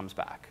response comes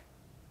back.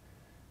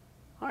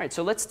 All right,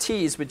 so let's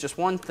tease with just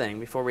one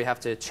thing before we have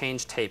to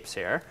change tapes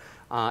here.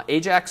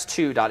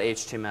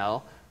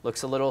 Ajax2.html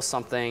looks a little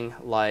something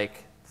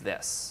like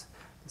this.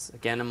 This is,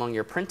 again, among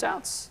your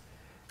printouts.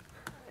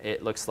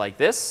 It looks like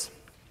this.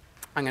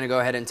 I'm going to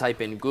go ahead and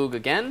type in Goog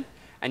again.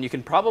 And you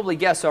can probably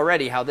guess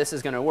already how this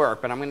is going to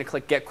work, but I'm going to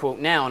click Get Quote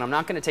Now, and I'm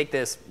not going to take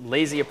this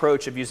lazy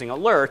approach of using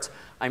alerts.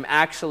 I'm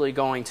actually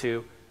going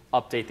to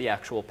update the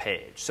actual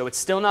page. So it's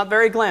still not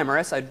very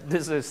glamorous.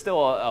 This is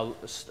still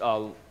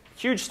a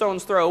huge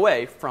stone's throw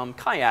away from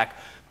Kayak,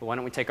 but why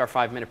don't we take our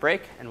 5-minute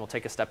break, and we'll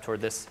take a step toward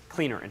this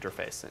cleaner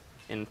interface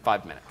in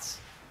 5 minutes.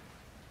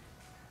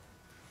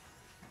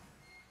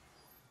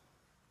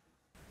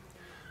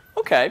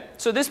 OK,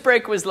 so this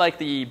break was like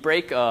the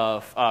break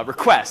of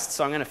requests.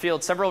 So I'm going to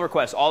field several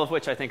requests, all of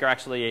which I think are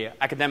actually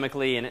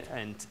academically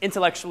and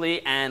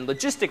intellectually and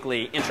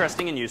logistically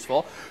interesting and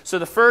useful. So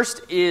the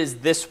first is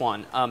this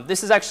one.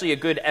 This is actually a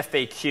good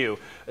FAQ,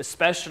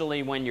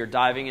 especially when you're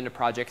diving into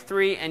Project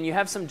 3 and you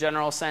have some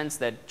general sense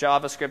that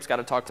JavaScript's got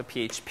to talk to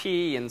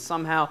PHP and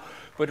somehow,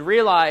 but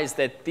realize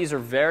that these are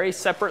very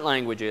separate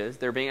languages.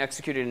 They're being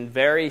executed in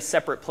very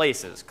separate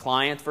places,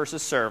 client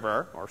versus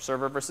server, or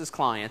server versus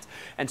client.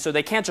 And so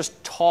they can't just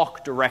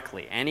talk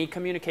directly. Any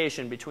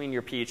communication between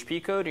your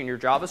PHP code and your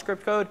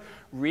JavaScript code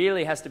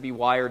really has to be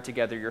wired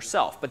together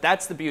yourself. But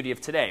that's the beauty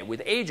of today.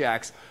 With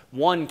Ajax,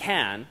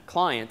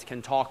 client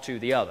can talk to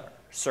the other,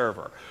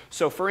 server.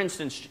 So for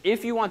instance,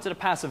 if you wanted to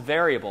pass a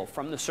variable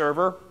from the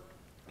server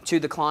to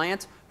the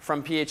client,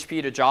 from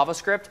PHP to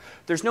JavaScript,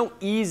 there's no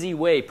easy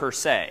way per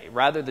se.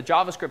 Rather, the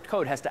JavaScript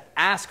code has to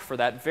ask for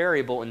that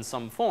variable in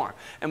some form.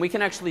 And we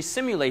can actually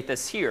simulate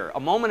this here. A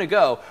moment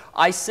ago,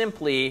 I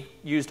simply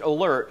used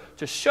alert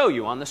to show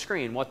you on the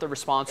screen what the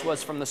response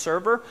was from the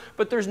server.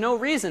 But there's no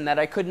reason that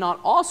I could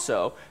not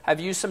also have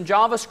used some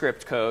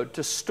JavaScript code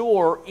to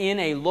store in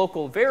a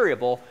local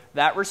variable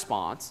that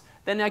response.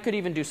 Then I could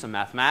even do some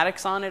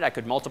mathematics on it. I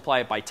could multiply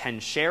it by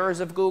 10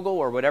 shares of Google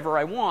or whatever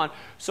I want.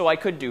 So I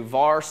could do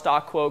var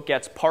stock quote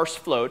gets parse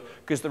float,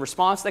 because the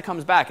response that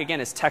comes back,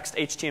 again, is text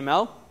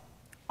HTML.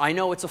 I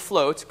know it's a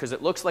float because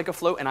it looks like a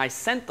float, and I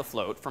sent the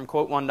float from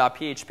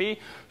quote1.php.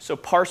 So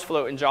parse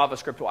float in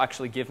JavaScript will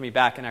actually give me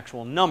back an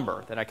actual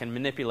number that I can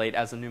manipulate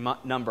as a new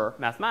number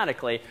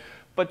mathematically.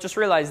 But just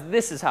realize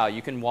this is how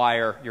you can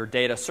wire your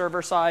data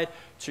server side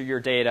to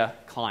your data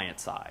client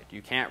side.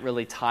 You can't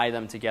really tie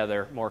them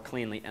together more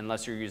cleanly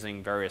unless you're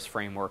using various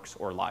frameworks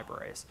or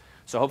libraries.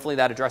 So hopefully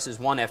that addresses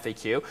one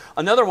FAQ.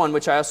 Another one,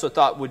 which I also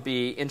thought would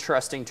be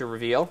interesting to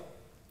reveal,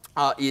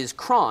 is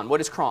cron.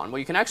 What is cron? Well,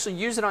 you can actually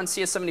use it on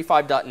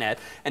CS75.net,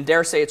 and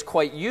dare say it's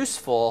quite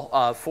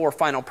useful for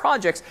final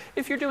projects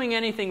if you're doing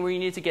anything where you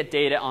need to get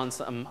data on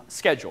some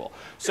schedule.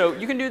 So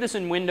you can do this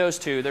in Windows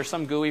too. There's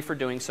some GUI for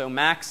doing so.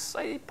 Macs,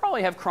 I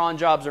probably have cron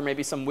jobs or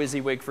maybe some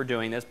WYSIWYG for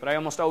doing this, but I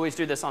almost always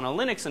do this on a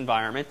Linux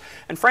environment.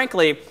 And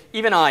frankly,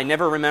 even I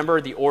never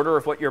remember the order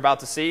of what you're about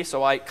to see,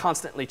 so I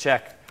constantly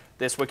check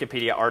this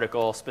Wikipedia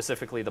article,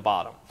 specifically the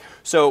bottom.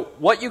 So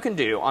what you can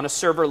do on a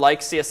server like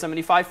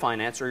CS75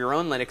 Finance or your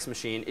own Linux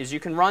machine is you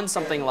can run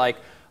something like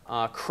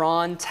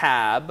cron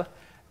tab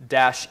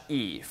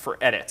 -e for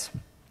edit.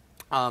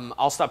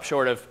 I'll stop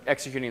short of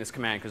executing this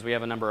command because we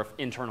have a number of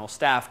internal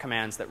staff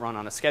commands that run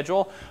on a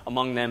schedule,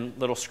 among them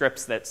little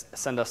scripts that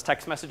send us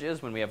text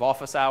messages when we have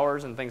office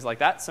hours and things like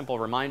that, simple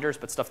reminders,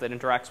 but stuff that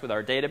interacts with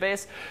our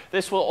database.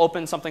 This will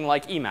open something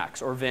like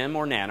Emacs or Vim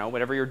or Nano,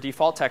 whatever your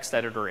default text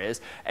editor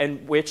is,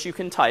 and which you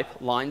can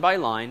type line by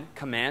line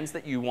commands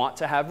that you want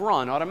to have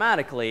run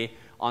automatically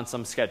on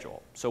some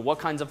schedule. So what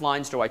kinds of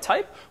lines do I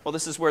type? Well,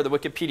 this is where the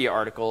Wikipedia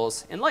article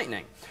is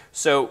enlightening.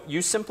 So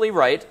you simply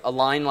write a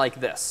line like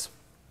this.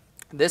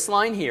 This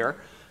line here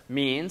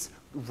means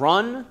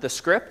run the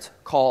script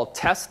called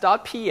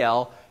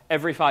test.pl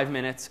every 5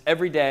 minutes,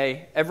 every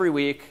day, every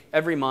week,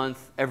 every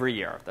month, every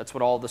year. That's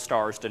what all the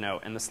stars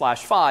denote. And the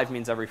 /5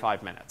 means every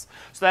 5 minutes.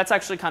 So that's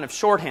actually kind of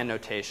shorthand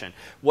notation.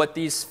 What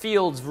these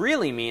fields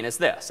really mean is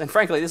this. And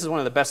frankly, this is one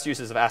of the best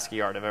uses of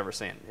ASCII art I've ever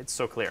seen. It's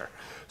so clear.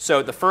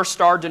 So the first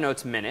star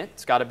denotes minute.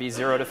 It's got to be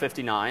 0 to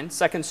 59.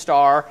 Second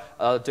star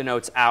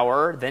denotes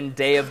hour, then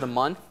day of the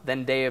month,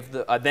 then day of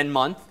the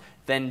month,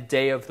 then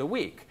day of the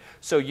week.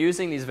 So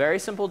using these very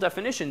simple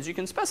definitions, you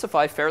can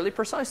specify fairly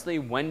precisely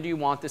when do you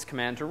want this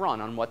command to run,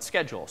 on what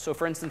schedule. So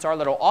for instance, our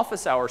little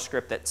office hour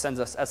script that sends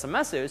us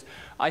SMSs,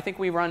 I think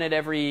we run it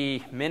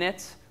every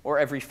minute or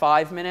every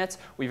 5 minutes.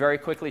 We very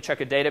quickly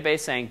check a database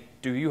saying,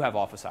 do you have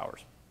office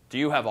hours? Do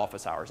you have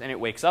office hours? And it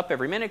wakes up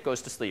every minute,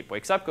 goes to sleep,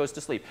 wakes up, goes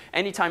to sleep.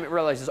 Anytime it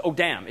realizes, oh,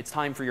 damn, it's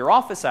time for your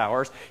office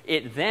hours,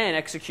 it then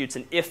executes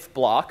an if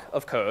block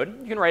of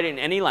code. You can write it in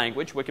any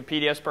language.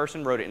 Wikipedia's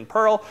person wrote it in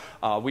Perl.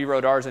 We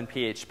wrote ours in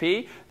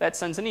PHP. That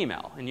sends an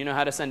email. And you know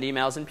how to send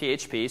emails in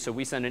PHP, so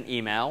we send an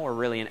email, or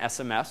really an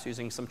SMS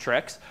using some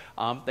tricks,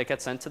 that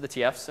gets sent to the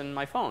TFs in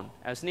my phone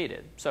as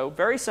needed. So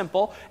very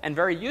simple and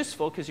very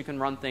useful because you can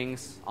run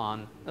things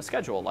on a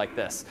schedule like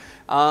this.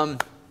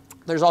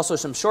 There's also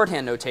some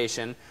shorthand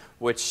notation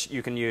which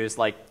you can use.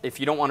 Like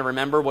if you don't want to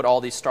remember what all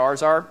these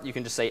stars are, you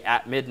can just say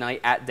at midnight,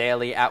 at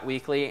daily, at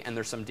weekly, and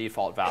there's some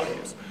default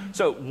values.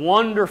 So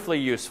wonderfully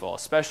useful,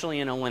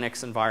 especially in a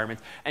Linux environment.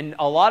 And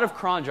a lot of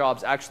cron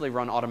jobs actually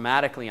run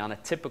automatically on a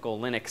typical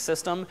Linux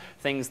system,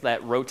 things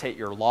that rotate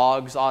your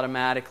logs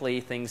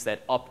automatically, things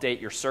that update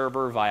your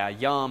server via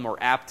yum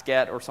or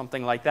apt-get or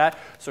something like that.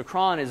 So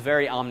cron is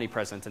very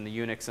omnipresent in the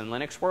Unix and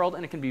Linux world,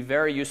 and it can be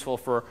very useful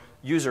for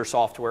user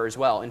software as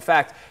well. In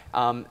fact,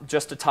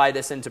 just to tie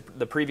this into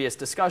the previous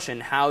discussion,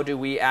 how do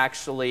we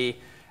actually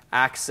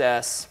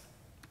access,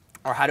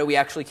 or how do we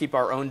actually keep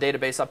our own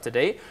database up to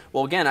date?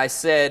 Well, again, I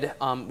said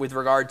with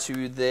regard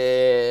to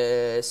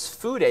this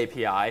food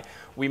API,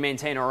 we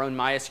maintain our own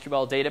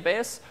MySQL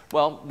database.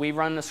 Well, we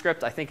run a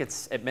script, I think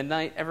it's at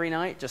midnight every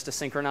night, just to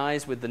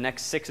synchronize with the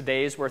next 6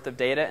 days worth of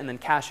data and then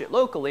cache it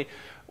locally.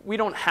 We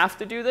don't have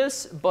to do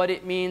this, but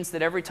it means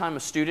that every time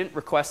a student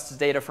requests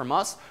data from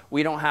us,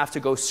 we don't have to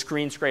go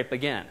screen scrape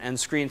again. And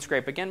screen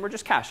scrape again, we're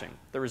just caching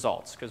the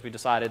results because we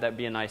decided that'd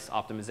be a nice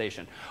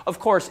optimization. Of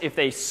course, if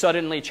they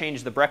suddenly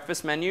change the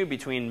breakfast menu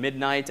between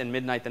midnight and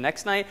midnight the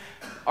next night,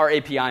 our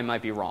API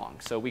might be wrong.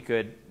 So we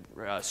could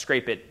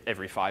scrape it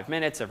every 5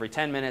 minutes, every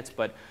 10 minutes,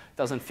 but it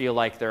doesn't feel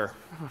like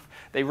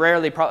they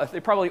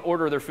probably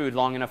order their food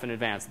long enough in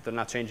advance that they're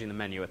not changing the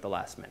menu at the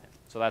last minute.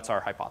 So that's our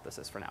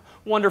hypothesis for now.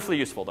 Wonderfully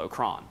useful, though,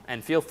 cron.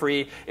 And feel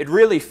free, it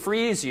really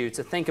frees you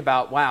to think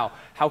about, wow,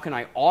 how can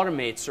I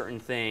automate certain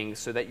things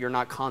so that you're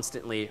not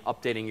constantly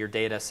updating your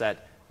data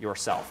set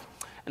yourself?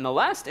 And the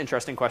last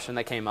interesting question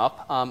that came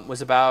up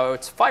was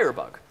about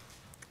Firebug.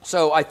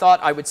 So I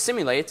thought I would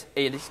simulate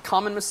a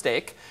common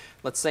mistake,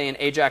 let's say in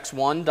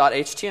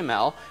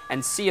ajax1.html,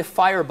 and see if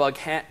Firebug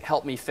can't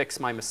help me fix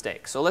my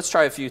mistake. So let's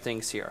try a few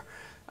things here.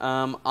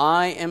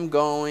 I am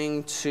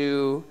going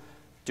to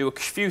do a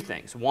few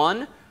things.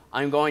 One,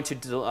 I'm going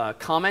to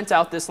comment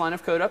out this line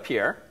of code up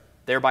here,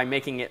 thereby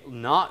making it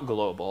not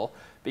global,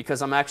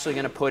 because I'm actually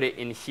going to put it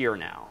in here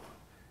now.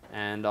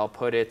 And I'll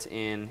put it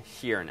in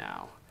here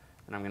now.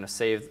 And I'm going to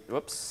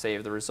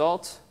save the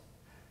result.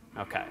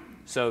 OK,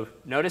 so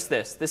notice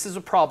this. This is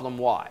a problem.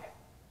 Why?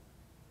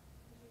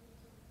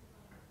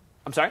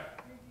 I'm sorry?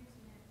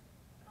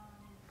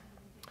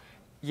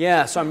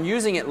 Yeah, so I'm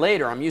using it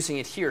later. I'm using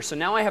it here. So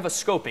now I have a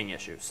scoping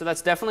issue. So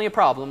that's definitely a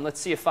problem. Let's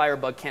see if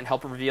Firebug can't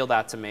help reveal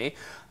that to me.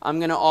 I'm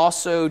going to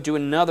also do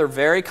another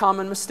very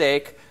common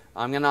mistake.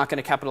 I'm not going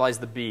to capitalize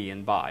the B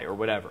in buy or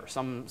whatever.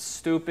 Some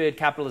stupid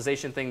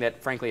capitalization thing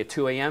that, frankly, at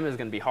 2 a.m. is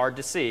going to be hard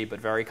to see,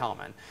 but very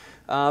common.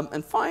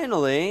 And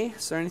finally,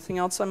 is there anything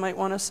else I might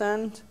want to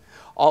send?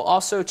 I'll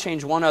also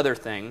change one other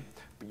thing.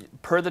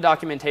 Per the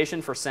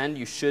documentation for send,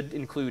 you should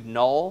include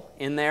null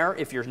in there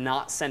if you're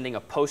not sending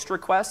a post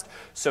request.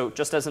 So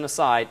just as an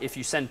aside, if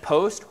you send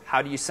post,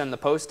 how do you send the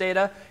post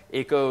data?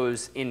 It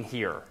goes in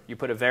here. You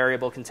put a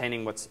variable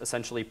containing what's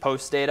essentially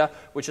post data,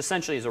 which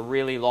essentially is a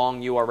really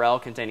long URL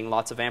containing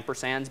lots of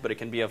ampersands, but it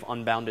can be of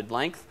unbounded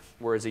length,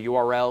 whereas a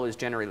URL is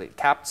generally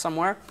capped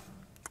somewhere,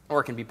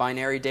 or it can be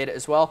binary data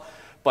as well.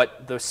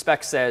 But the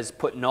spec says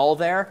put null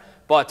there.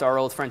 But our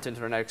old friend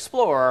Internet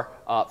Explorer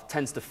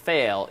tends to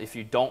fail if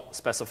you don't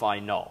specify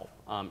null,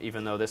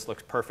 even though this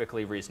looks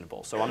perfectly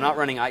reasonable. So I'm not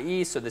running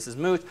IE, so this is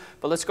moot.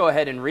 But let's go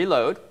ahead and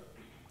reload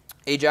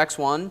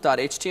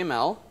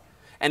ajax1.html.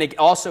 And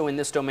also in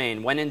this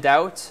domain, when in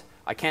doubt,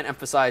 I can't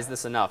emphasize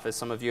this enough, as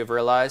some of you have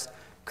realized,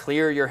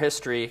 clear your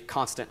history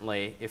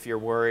constantly if you're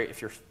worried,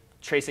 if you're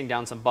chasing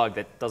down some bug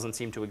that doesn't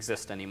seem to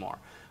exist anymore.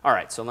 All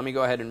right, so let me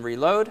go ahead and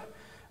reload.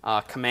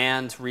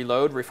 Command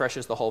reload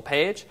refreshes the whole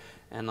page.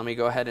 And let me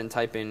go ahead and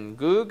type in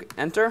Goog,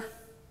 enter.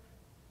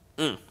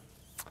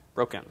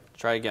 Broken.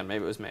 Try again,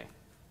 maybe it was me.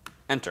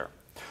 Enter.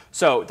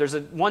 So there's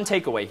one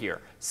takeaway here.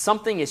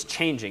 Something is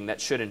changing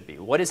that shouldn't be.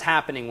 What is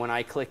happening when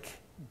I click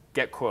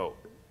get quote?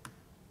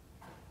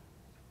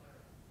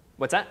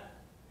 What's that?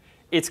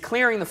 It's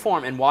clearing the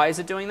form. And why is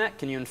it doing that?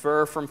 Can you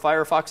infer from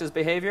Firefox's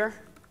behavior?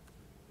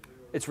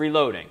 It's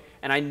reloading.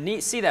 And I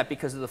see that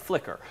because of the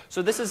flicker.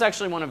 So this is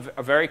actually one of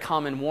a very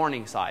common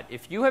warning side.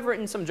 If you have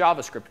written some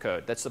JavaScript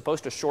code that's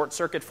supposed to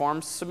short-circuit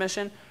form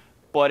submission,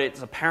 but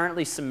it's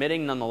apparently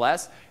submitting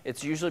nonetheless,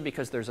 it's usually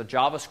because there's a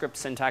JavaScript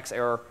syntax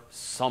error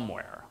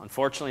somewhere.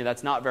 Unfortunately,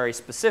 that's not very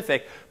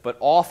specific, but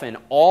often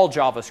all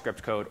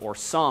JavaScript code, or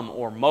some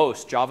or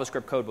most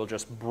JavaScript code, will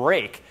just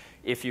break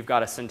if you've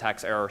got a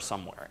syntax error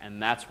somewhere.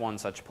 And that's one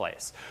such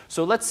place.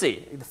 So let's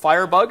see. The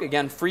Firebug,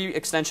 again, free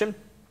extension.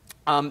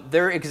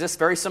 There exist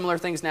very similar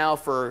things now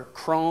for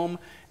Chrome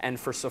and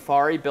for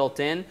Safari built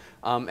in.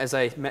 As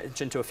I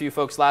mentioned to a few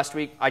folks last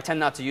week, I tend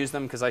not to use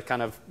them because I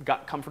kind of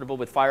got comfortable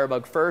with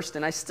Firebug first,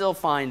 and I still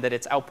find that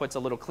its output's a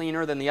little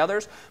cleaner than the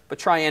others, but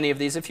try any of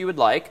these if you would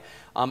like.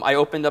 I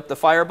opened up the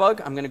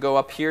Firebug. I'm going to go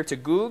up here to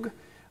Goog.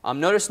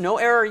 Notice no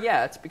error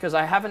yet because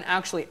I haven't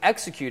actually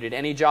executed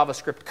any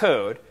JavaScript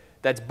code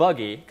that's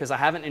buggy because I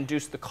haven't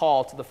induced the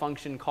call to the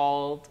function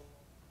called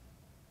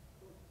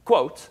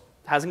quote.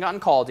 Hasn't gotten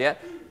called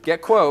yet.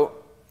 Get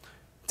quote.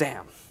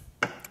 Damn.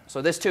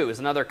 So this, too, is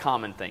another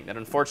common thing that,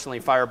 unfortunately,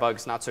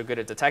 Firebug's not so good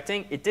at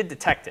detecting. It did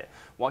detect it.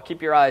 Well,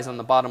 keep your eyes on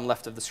the bottom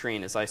left of the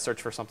screen as I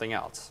search for something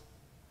else.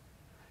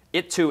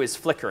 It, too, is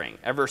flickering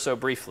ever so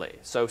briefly.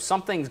 So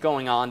something's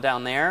going on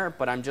down there,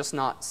 but I'm just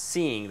not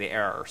seeing the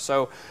error.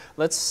 So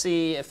let's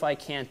see if I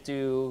can't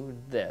do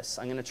this.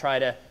 I'm going to try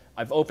to –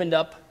 I've opened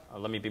up –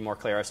 let me be more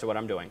clear as to what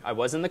I'm doing. I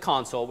was in the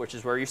console, which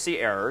is where you see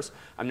errors.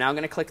 I'm now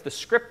going to click the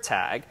script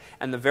tag.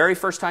 And the very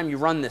first time you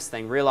run this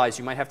thing, realize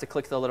you might have to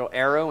click the little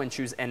arrow and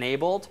choose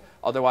enabled.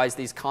 Otherwise,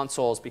 these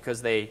consoles,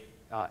 because they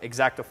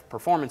exact a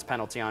performance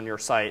penalty on your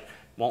site,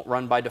 won't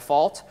run by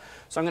default.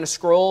 So I'm going to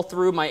scroll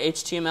through my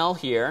HTML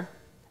here.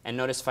 And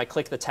notice if I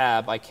click the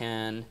tab, I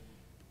can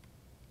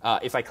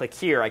if I click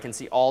here, I can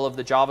see all of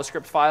the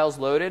JavaScript files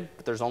loaded,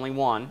 but there's only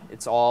one.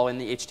 It's all in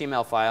the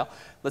HTML file.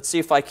 Let's see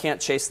if I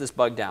can't chase this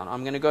bug down.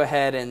 I'm going to go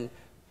ahead and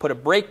put a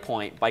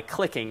breakpoint by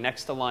clicking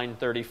next to line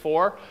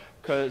 34,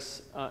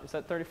 because is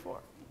that 34?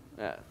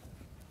 Yeah.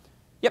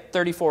 Yep,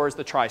 34 is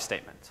the try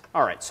statement.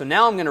 All right, so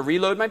now I'm going to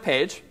reload my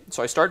page.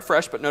 So I start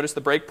fresh, but notice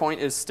the breakpoint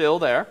is still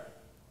there.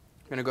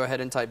 I'm going to go ahead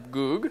and type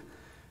Goog,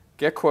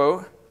 get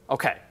quote.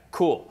 OK,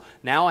 cool.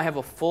 Now I have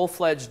a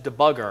full-fledged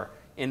debugger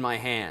in my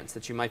hands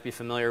that you might be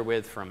familiar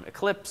with from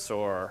Eclipse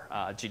or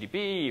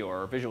GDB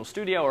or Visual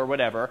Studio or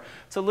whatever.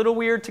 It's a little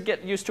weird to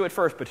get used to at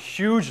first, but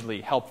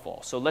hugely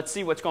helpful. So let's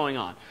see what's going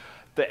on.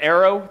 The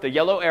arrow, the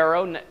yellow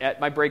arrow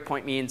at my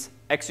breakpoint means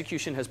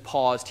execution has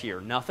paused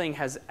here. Nothing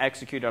has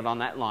executed on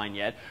that line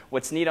yet.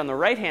 What's neat on the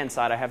right-hand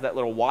side, I have that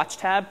little watch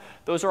tab.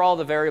 Those are all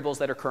the variables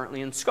that are currently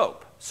in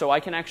scope. So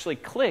I can actually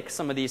click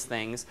some of these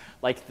things,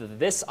 like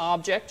this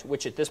object,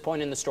 which at this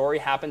point in the story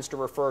happens to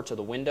refer to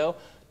the window.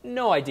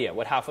 No idea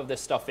what half of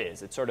this stuff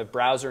is. It's sort of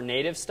browser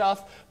native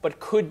stuff, but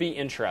could be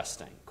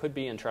interesting. Could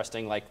be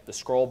interesting, like the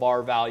scroll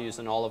bar values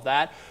and all of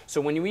that. So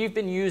when we've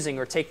been using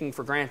or taking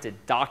for granted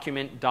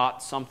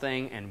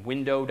document.something and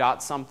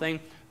window.something,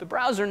 the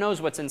browser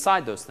knows what's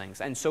inside those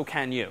things, and so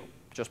can you,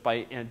 just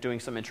by doing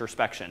some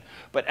introspection.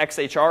 But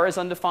XHR is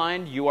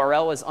undefined,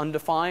 URL is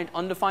undefined.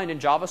 Undefined in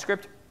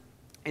JavaScript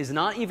is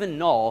not even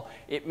null.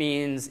 It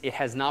means it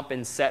has not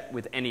been set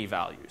with any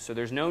value. So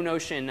there's no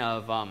notion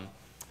of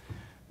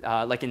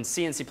like in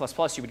C and C++,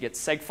 you would get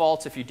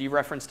segfaults if you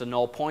dereferenced a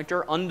null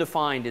pointer.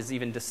 Undefined is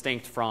even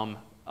distinct from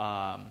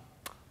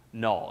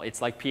null.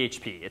 It's like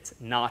PHP. It's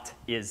not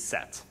is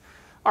set.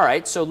 All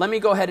right, so let me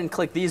go ahead and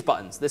click these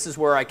buttons. This is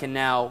where I can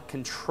now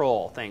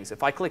control things.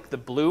 If I click the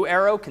blue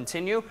arrow,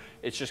 continue,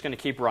 it's just going to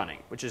keep running,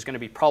 which is going to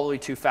be probably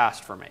too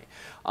fast for me.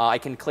 I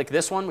can click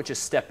this one, which is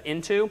step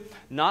into.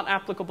 Not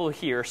applicable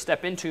here.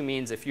 Step into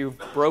means if you've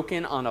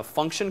broken on a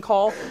function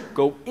call,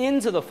 go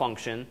into the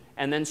function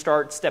and then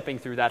start stepping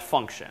through that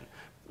function.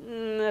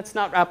 That's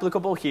not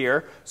applicable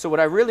here. So what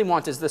I really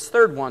want is this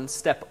third one,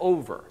 step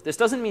over. This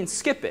doesn't mean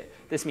skip it.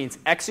 This means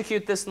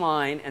execute this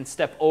line and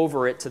step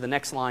over it to the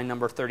next line,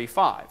 number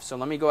 35. So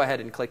let me go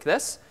ahead and click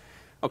this.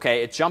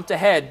 OK, it jumped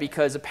ahead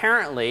because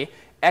apparently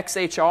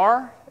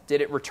XHR, did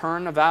it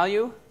return a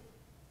value?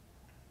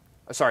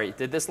 Sorry,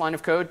 did this line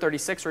of code,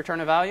 36, return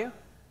a value?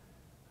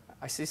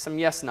 I see some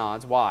yes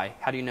nods. Why?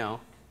 How do you know?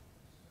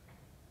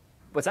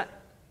 What's that?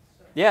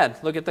 Yeah,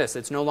 look at this.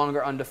 It's no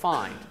longer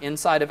undefined.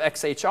 Inside of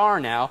XHR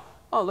now,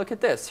 oh, look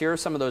at this. Here are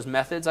some of those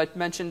methods I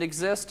mentioned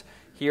exist.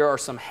 Here are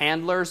some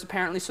handlers,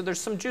 apparently. So there's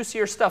some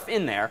juicier stuff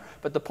in there.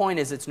 But the point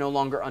is it's no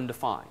longer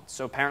undefined.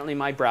 So apparently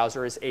my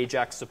browser is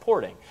Ajax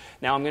supporting.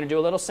 Now I'm going to do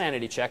a little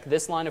sanity check.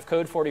 This line of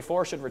code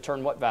 44 should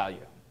return what value,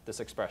 this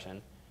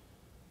expression?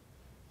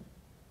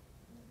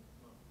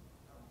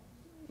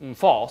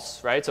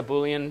 False, right? It's a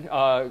Boolean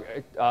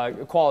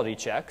equality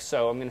check.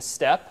 So I'm going to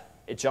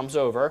step. It jumps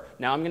over.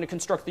 Now I'm going to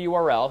construct the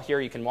URL. Here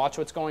you can watch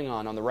what's going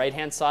on. On the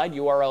right-hand side,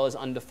 URL is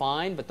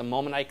undefined. But the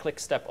moment I click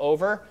step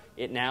over,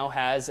 it now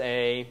has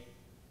a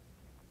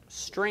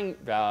string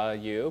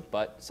value,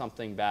 but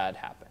something bad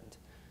happened.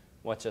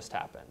 What just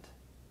happened?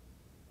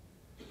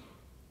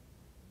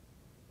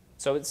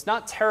 So it's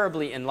not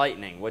terribly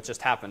enlightening what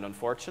just happened,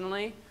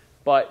 unfortunately.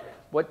 But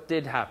what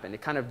did happen?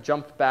 It kind of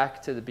jumped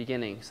back to the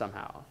beginning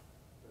somehow.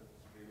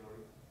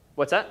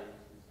 What's that?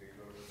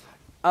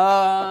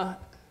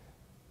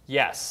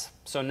 Yes.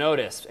 So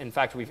notice, in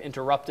fact, we've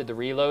interrupted the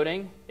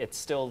reloading. It's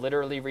still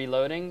literally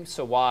reloading.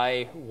 So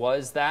why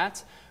was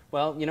that?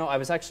 Well, you know, I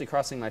was actually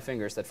crossing my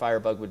fingers that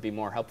Firebug would be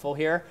more helpful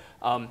here.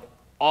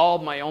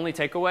 My only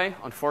takeaway,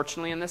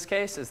 unfortunately in this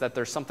case, is that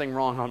there's something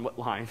wrong on what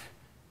line.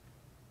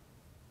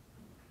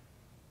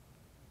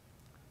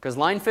 Because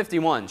line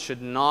 51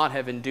 should not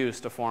have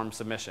induced a form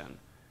submission,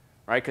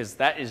 right? Because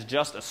that is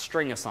just a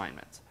string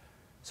assignment.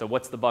 So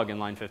what's the bug in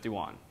line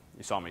 51?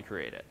 You saw me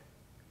create it.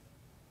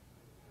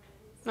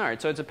 All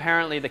right, so it's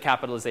apparently the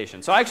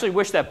capitalization. So I actually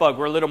wish that bug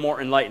were a little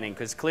more enlightening,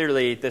 because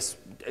clearly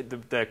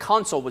the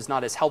console was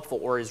not as helpful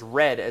or as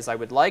red as I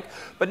would like.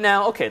 But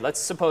now, OK, let's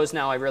suppose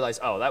now I realize,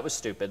 oh, that was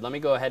stupid. Let me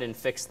go ahead and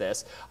fix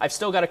this. I've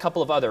still got a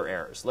couple of other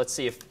errors. Let's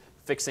see if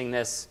fixing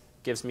this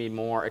gives me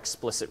more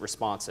explicit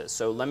responses.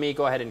 So let me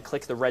go ahead and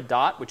click the red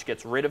dot, which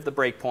gets rid of the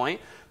breakpoint.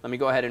 Let me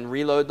go ahead and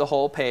reload the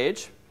whole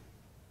page.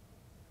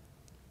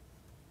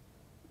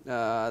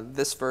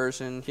 This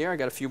version here, I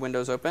got a few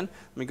windows open.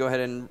 Let me go ahead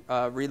and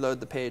reload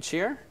the page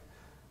here.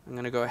 I'm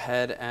going to go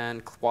ahead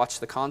and watch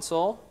the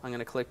console. I'm going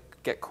to click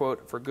get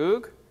quote for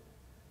Goog.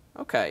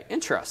 OK,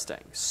 interesting.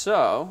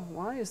 So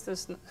why is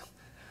this?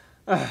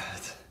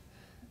 It's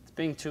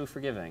being too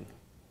forgiving.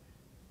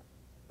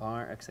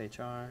 Bar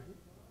XHR.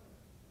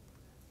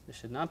 This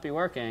should not be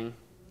working.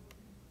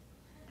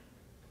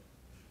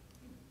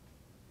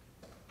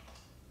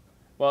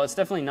 Well, it's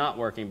definitely not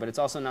working, but it's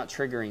also not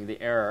triggering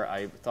the error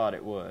I thought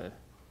it would.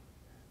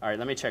 All right,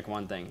 let me check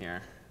one thing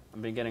here.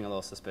 I'm getting a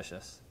little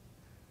suspicious.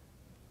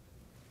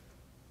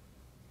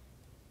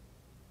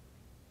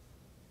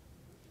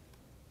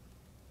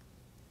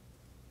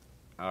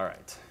 All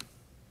right.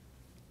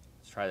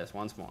 Let's try this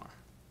once more.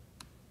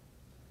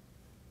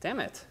 Damn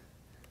it.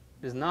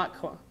 It is not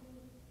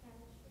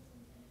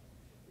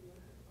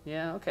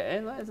Yeah,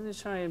 OK.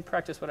 Let's try and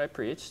practice what I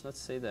preach.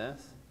 Let's see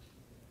this.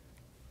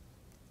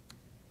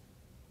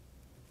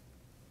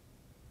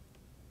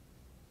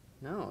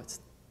 No, it's,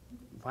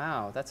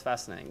 wow, that's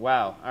fascinating.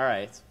 Wow, all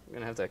right. I'm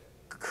going to have to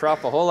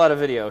crop a whole lot of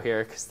video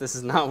here because this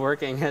is not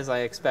working as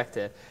I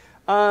expected.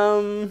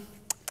 Oh,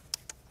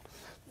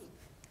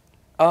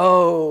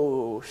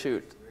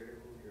 shoot.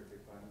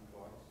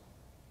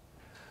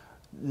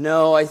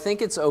 No, I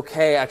think it's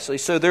OK, actually.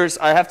 So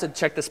I have to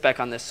check the spec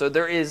on this. So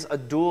there is a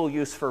dual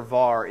use for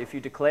var. If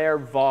you declare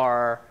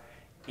var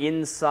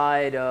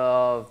inside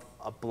of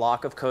a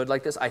block of code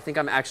like this, I think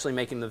I'm actually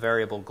making the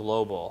variable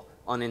global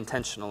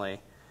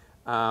unintentionally.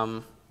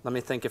 Let me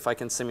think if I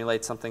can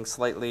simulate something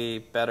slightly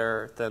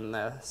better than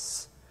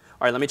this.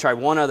 All right, let me try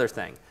one other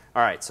thing.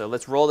 All right, so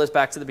let's roll this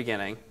back to the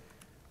beginning.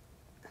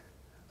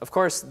 Of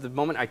course, the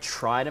moment I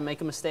try to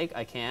make a mistake,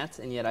 I can't,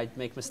 and yet I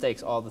make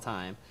mistakes all the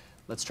time.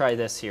 Let's try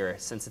this here,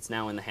 since it's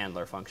now in the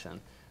handler function.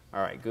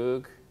 All right,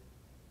 Goog.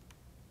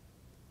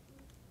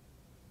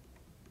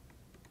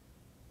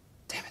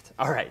 Damn it.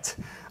 All right.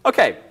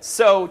 OK,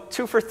 so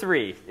 2 for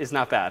 3 is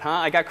not bad, huh?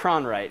 I got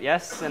cron right,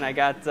 yes? And I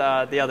got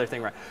the other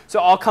thing right. So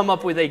I'll come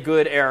up with a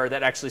good error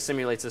that actually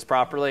simulates this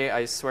properly.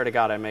 I swear to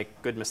God, I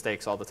make good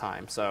mistakes all the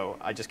time. So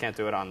I just can't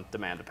do it on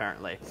demand,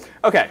 apparently.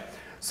 OK,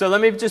 so let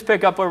me just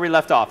pick up where we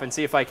left off and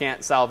see if I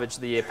can't salvage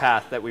the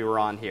path that we were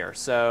on here.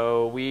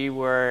 So we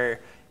were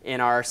in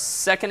our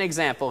second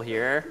example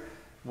here,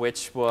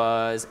 which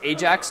was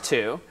Ajax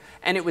 2.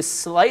 And it was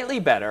slightly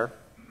better,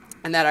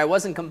 and that I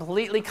wasn't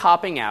completely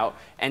copying out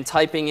and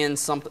typing in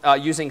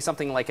using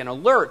something like an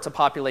alert to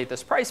populate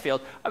this price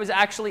field. I was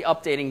actually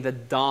updating the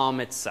DOM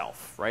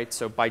itself, right?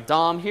 So by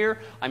DOM here,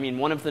 I mean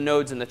one of the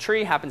nodes in the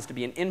tree happens to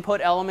be an input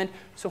element.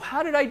 So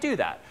how did I do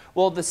that?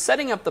 Well, the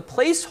setting up the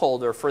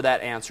placeholder for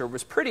that answer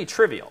was pretty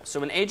trivial.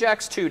 So in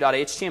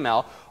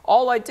ajax2.html,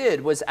 all I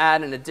did was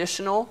add an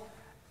additional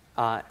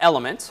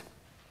element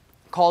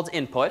called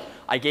input.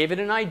 I gave it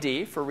an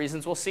ID for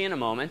reasons we'll see in a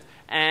moment,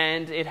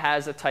 and it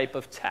has a type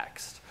of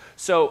text.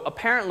 So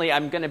apparently,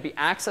 I'm going to be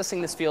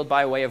accessing this field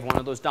by way of one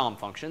of those DOM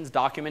functions,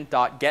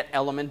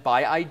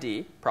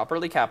 document.getElementById,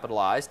 properly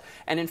capitalized.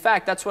 And in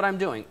fact, that's what I'm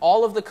doing.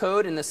 All of the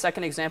code in the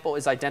second example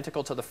is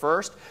identical to the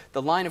first.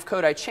 The line of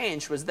code I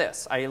changed was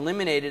this. I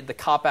eliminated the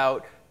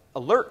cop-out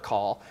alert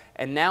call,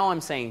 and now I'm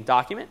saying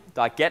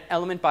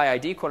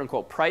document.getElementById, quote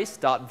unquote,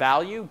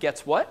 price.value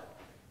gets what?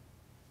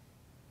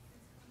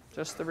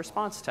 Just the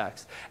response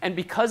text. And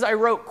because I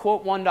wrote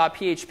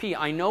quote1.php,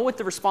 I know what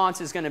the response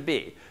is going to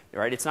be.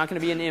 Right? It's not going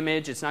to be an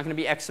image. It's not going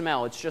to be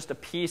XML. It's just a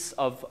piece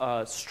of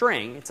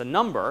string. It's a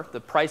number,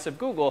 the price of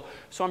Google.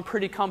 So I'm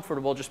pretty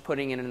comfortable just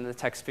putting it in the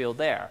text field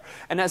there.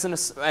 And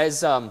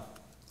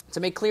to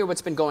make clear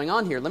what's been going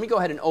on here, let me go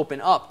ahead and open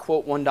up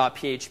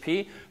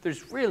quote1.php.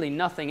 There's really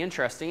nothing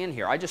interesting in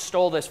here. I just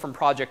stole this from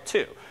Project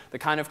 2, the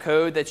kind of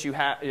code that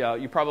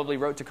you probably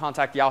wrote to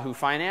contact Yahoo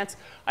Finance.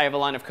 I have a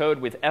line of code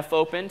with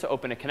fopen to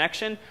open a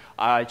connection.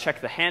 I check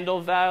the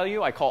handle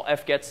value. I call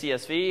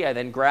fgetCSV. I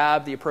then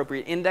grab the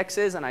appropriate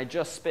indexes, and I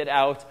just spit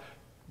out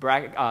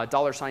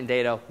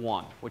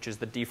 $data1, which is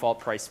the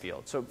default price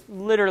field. So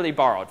literally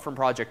borrowed from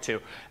Project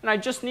 2. And I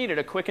just needed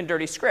a quick and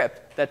dirty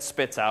script that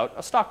spits out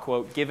a stock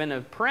quote given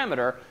a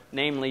parameter,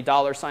 namely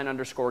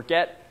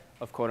 $_get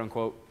of quote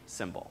unquote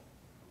symbol.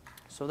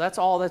 So that's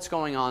all that's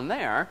going on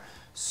there.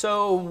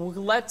 So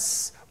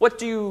what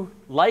do you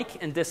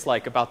like and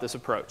dislike about this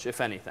approach,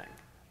 if anything,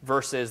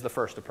 versus the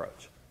first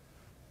approach?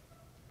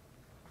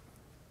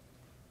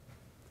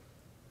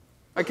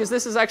 Because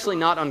this is actually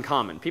not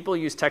uncommon. People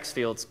use text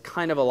fields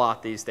kind of a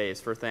lot these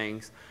days for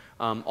things.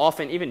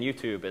 Often, even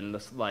YouTube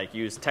and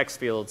use text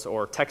fields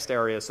or text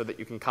areas so that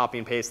you can copy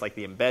and paste like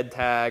the embed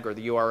tag or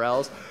the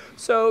URLs.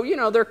 So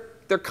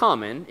they're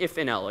common, if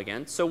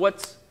inelegant. So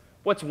what's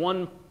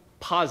one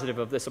positive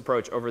of this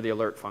approach over the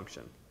alert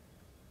function?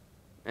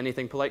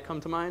 Anything polite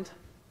come to mind?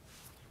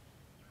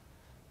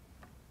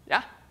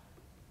 Yeah?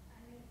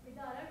 With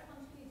the alert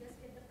function, you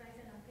just get the price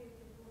and after you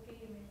click OK,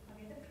 you may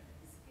forget the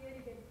price. Here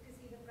you get to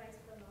see the price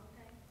for a long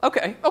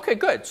time. OK,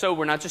 good. So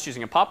we're not just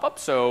using a pop-up,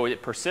 so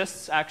it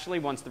persists actually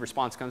once the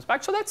response comes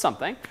back. So that's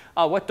something.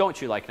 What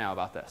don't you like now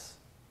about this?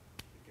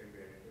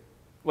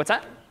 What's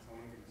that?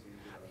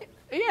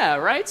 Yeah,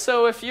 right?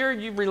 So if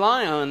you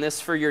rely on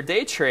this for your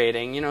day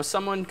trading,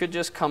 someone could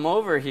just come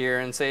over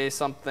here and say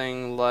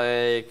something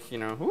like,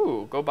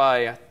 ooh, go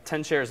buy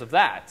 10 shares of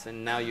that,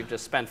 and now you've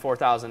just spent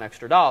 $4,000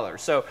 extra.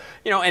 So,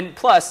 and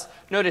plus,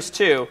 notice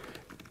too,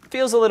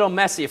 feels a little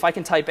messy. If I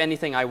can type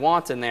anything I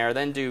want in there,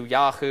 then do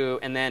Yahoo,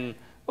 and then,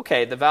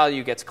 OK, the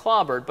value gets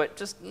clobbered, but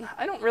just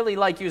I don't really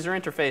like user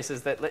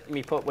interfaces that let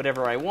me put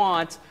whatever I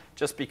want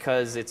just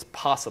because it's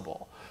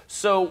possible.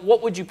 So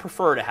what would you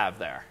prefer to have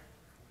there?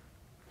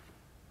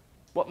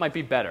 What might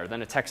be better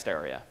than a text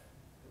area?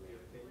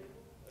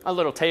 A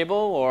little table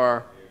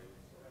or,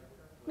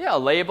 yeah, a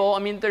label. I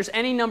mean, there's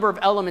any number of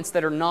elements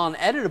that are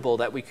non-editable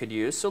that we could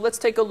use. So let's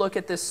take a look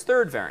at this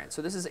third variant.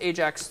 So this is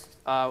Ajax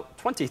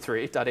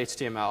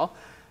 23.html.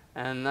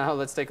 And now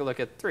let's take a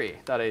look at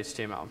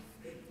 3.html.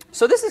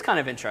 So this is kind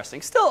of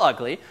interesting. Still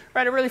ugly,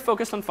 right? I really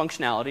focused on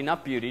functionality,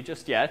 not beauty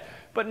just yet.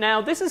 But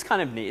now this is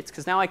kind of neat,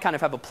 because now I kind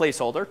of have a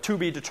placeholder, to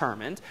be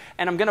determined.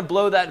 And I'm going to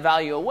blow that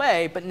value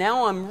away. But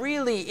now I'm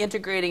really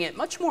integrating it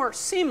much more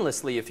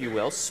seamlessly, if you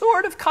will,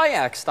 sort of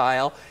kayak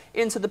style,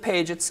 into the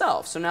page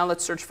itself. So now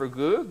let's search for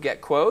Goo, get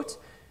quote.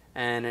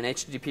 And an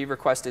HTTP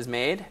request is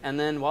made. And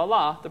then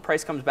voila, the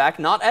price comes back,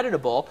 not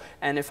editable.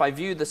 And if I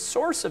view the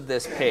source of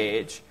this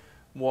page,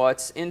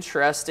 what's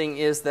interesting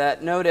is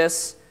that,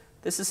 notice,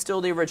 this is still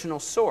the original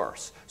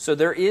source. So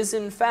there is,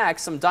 in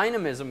fact, some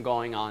dynamism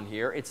going on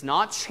here. It's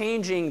not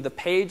changing the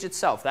page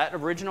itself. That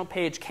original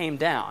page came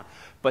down.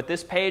 But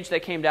this page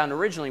that came down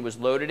originally was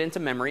loaded into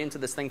memory, into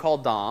this thing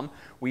called DOM.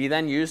 We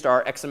then used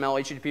our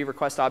XML HTTP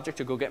request object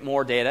to go get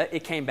more data.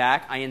 It came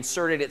back. I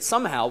inserted it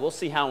somehow, we'll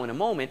see how in a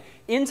moment,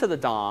 into the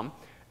DOM.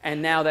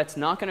 And now that's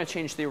not going to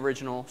change the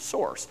original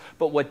source.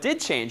 But what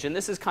did change, and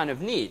this is kind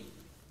of neat,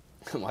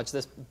 watch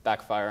this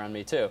backfire on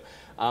me too.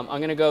 I'm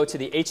going to go to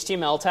the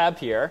HTML tab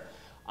here.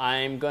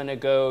 I'm going to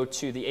go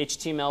to the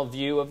HTML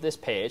view of this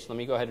page. Let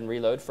me go ahead and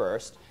reload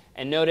first.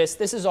 And notice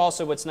this is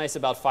also what's nice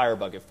about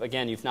Firebug. If,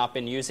 again, you've not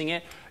been using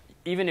it,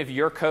 even if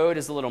your code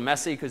is a little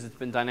messy because it's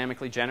been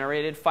dynamically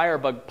generated,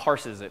 Firebug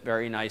parses it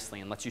very nicely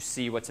and lets you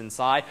see what's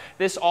inside.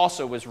 This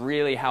also was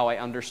really how I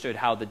understood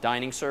how the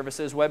dining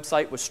services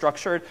website was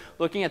structured.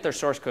 Looking at their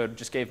source code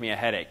just gave me a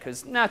headache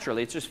because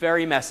naturally it's just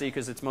very messy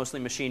because it's mostly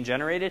machine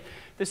generated.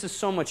 This is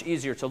so much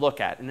easier to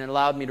look at, and it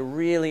allowed me to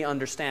really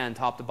understand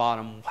top to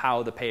bottom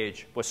how the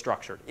page was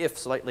structured, if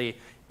slightly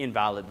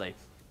invalidly.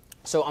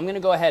 So I'm going to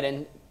go ahead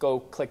and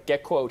go click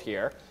Get Quote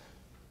here.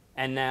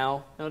 And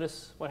now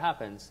notice what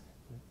happens.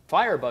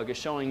 Firebug is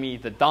showing me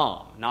the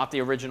DOM, not the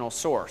original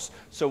source.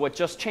 So what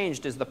just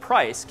changed is the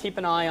price. Keep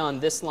an eye on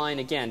this line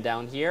again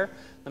down here.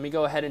 Let me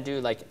go ahead and do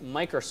like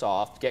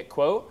Microsoft get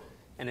quote,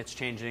 and it's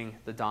changing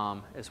the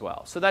DOM as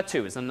well. So that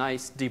too is a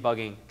nice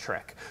debugging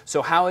trick.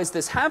 So how is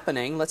this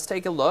happening? Let's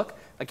take a look.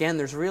 Again,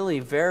 there's really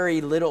very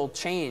little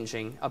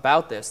changing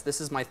about this. This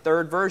is my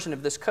third version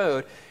of this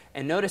code.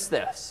 And notice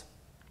this.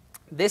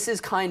 This is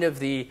kind of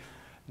the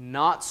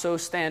not so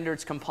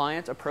standards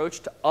compliant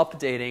approach to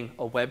updating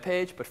a web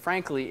page, but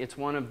frankly, it's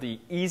one of the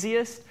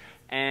easiest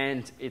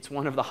and it's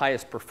one of the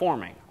highest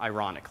performing,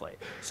 ironically.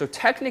 So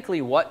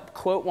technically, what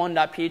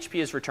quote1.php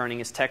is returning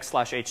is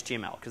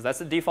text/HTML, because that's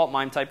the default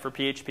MIME type for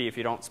PHP if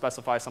you don't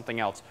specify something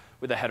else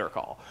with a header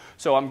call.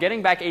 So I'm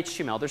getting back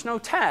HTML. There's no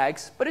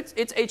tags, but it's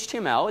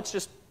HTML. It's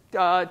just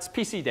it's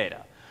PC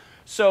data.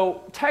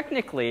 So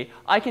technically,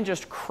 I can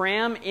just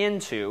cram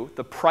into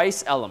the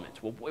price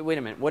element. Well, wait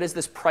a minute. What is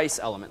this price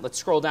element? Let's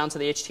scroll down to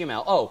the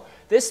HTML. Oh,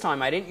 this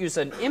time I didn't use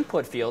an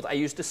input field. I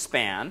used a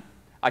span.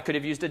 I could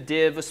have used a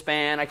div, a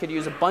span. I could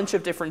use a bunch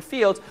of different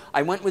fields.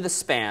 I went with a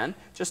span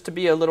just to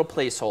be a little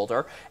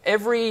placeholder.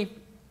 Every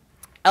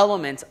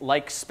element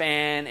like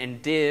span and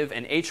div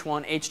and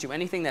h1, h2,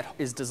 anything that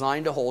is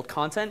designed to hold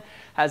content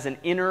has an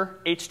inner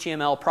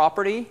HTML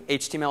property.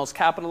 HTML is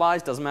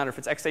capitalized. Doesn't matter if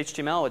it's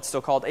XHTML. It's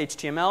still called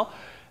HTML.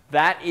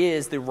 That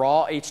is the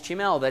raw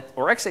HTML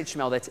or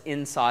XHTML that's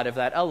inside of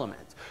that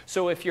element.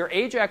 So if your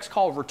Ajax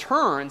call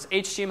returns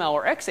HTML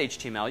or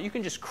XHTML, you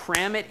can just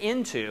cram it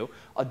into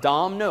a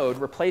DOM node,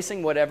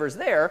 replacing whatever's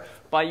there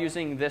by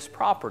using this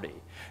property.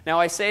 Now,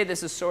 I say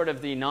this is sort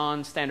of the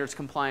non-standards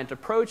compliant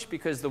approach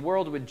because the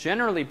world would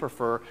generally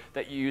prefer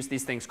that you use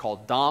these things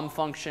called DOM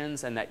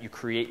functions and that you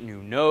create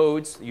new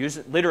nodes,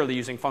 literally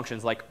using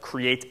functions like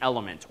create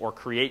element or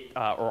create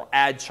or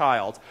add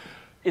child.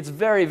 It's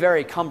very,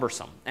 very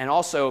cumbersome. And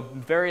also,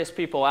 various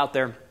people out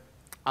there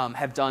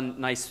have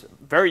done nice,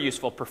 very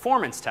useful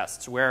performance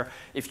tests where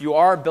if you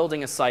are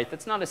building a site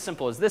that's not as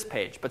simple as this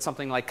page, but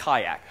something like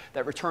Kayak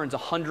that returns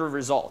 100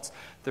 results,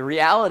 the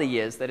reality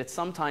is that it's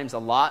sometimes a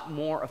lot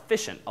more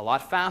efficient, a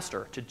lot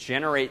faster to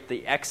generate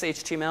the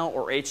XHTML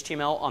or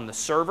HTML on the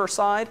server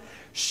side,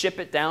 ship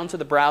it down to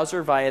the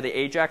browser via the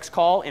Ajax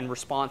call in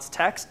response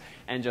text,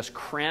 and just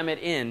cram it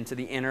into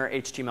the inner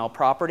HTML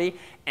property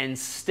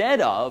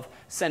instead of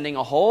sending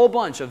a whole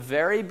bunch of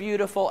very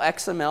beautiful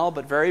XML,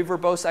 but very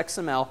verbose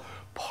XML,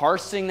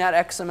 parsing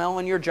that XML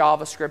in your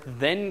JavaScript,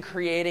 then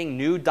creating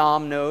new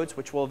DOM nodes,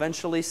 which we'll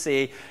eventually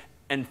see,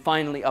 and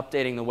finally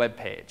updating the web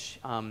page.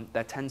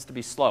 That tends to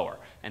be slower.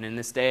 And in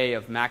this day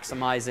of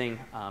maximizing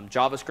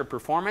JavaScript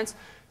performance,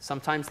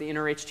 sometimes the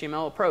inner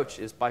HTML approach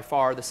is by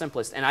far the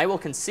simplest. And I will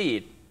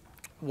concede,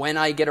 when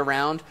I get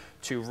around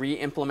to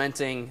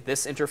re-implementing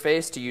this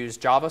interface to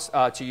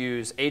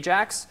use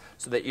Ajax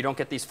so that you don't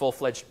get these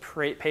full-fledged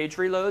page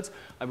reloads,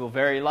 I will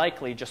very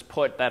likely just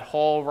put that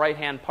whole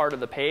right-hand part of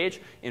the page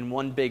in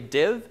one big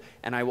div,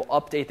 and I will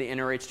update the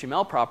inner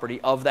HTML property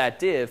of that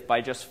div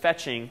by just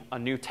fetching a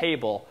new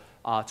table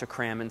to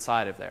cram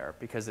inside of there,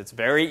 because it's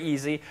very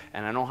easy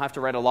and I don't have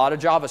to write a lot of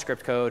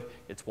JavaScript code.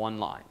 It's one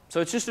line.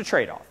 So it's just a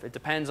trade-off. It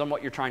depends on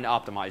what you're trying to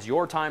optimize.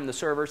 Your time, the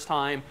server's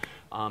time,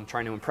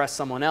 trying to impress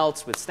someone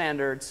else with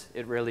standards,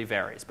 it really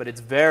varies. But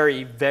it's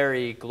very,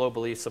 very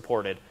globally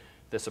supported,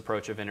 this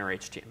approach of inner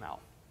HTML.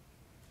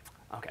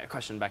 OK, a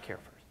question back here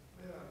first.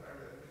 Yeah,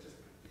 just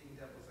being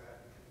devil's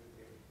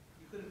advocate.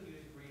 You could have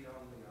used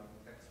read-only on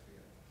text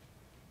field.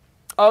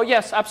 Oh,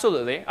 yes,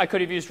 absolutely. I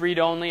could have used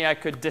read-only. I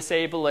could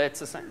disable it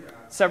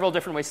several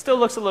different ways. Still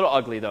looks a little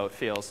ugly, though, it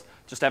feels.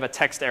 Just to have a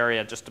text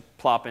area just to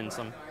plop in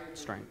some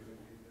string.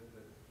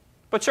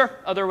 But sure,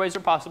 other ways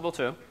are possible,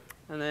 too.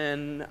 And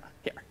then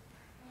here.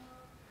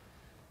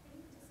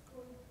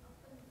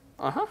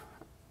 Uh-huh.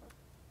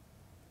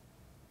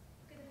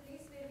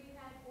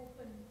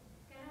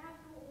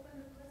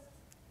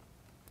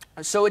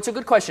 So it's a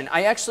good question.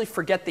 I actually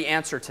forget the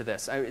answer to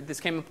this. This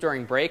came up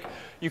during break.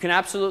 You can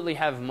absolutely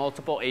have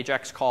multiple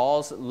Ajax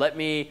calls. Let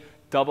me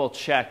double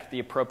check the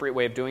appropriate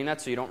way of doing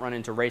that so you don't run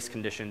into race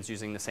conditions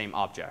using the same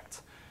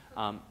object.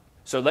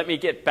 So let me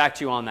get back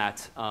to you on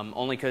that,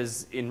 only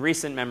because in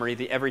recent memory,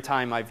 every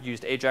time I've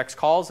used Ajax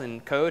calls in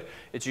code,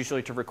 it's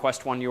usually to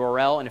request one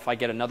URL, and if I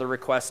get another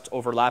request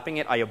overlapping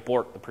it, I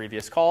abort the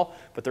previous call.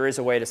 But there is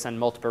a way to send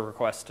multiple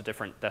requests to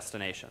different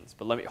destinations.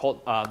 But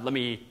let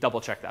me double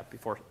check that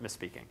before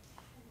misspeaking.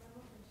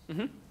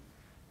 Mm-hmm.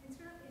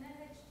 Instead of inner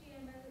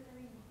HTML, I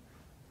mean,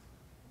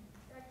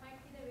 that might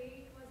be the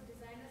way it was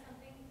designed or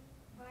something.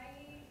 Why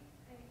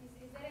is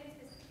there any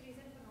specific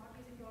reason for not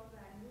using dot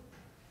value?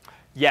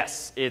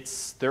 Yes,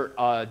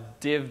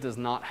 div does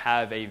not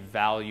have a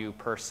value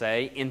per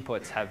se.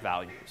 Inputs have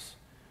values.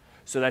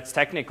 So that's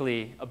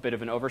technically a bit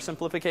of an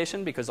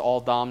oversimplification because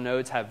all DOM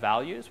nodes have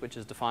values, which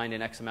is defined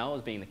in XML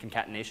as being the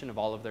concatenation of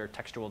all of their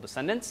textual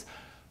descendants.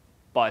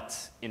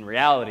 But in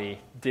reality,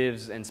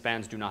 divs and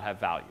spans do not have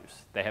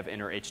values. They have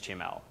inner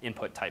HTML.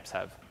 Input types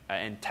have,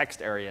 and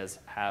text areas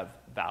have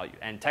value.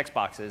 And text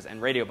boxes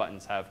and radio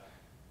buttons have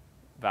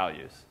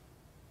values.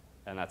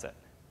 And that's it.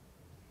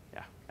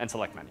 Yeah, and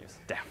select menus.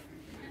 Damn.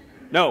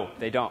 No,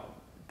 they don't.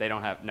 They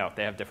don't have, no,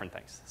 they have different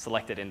things.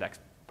 Selected index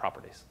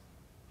properties.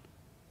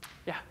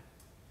 Yeah?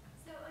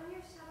 So on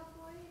your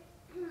Shadowboy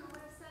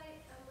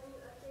website, when you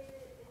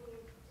updated it and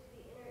you did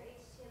the inner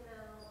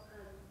HTML to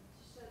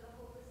show the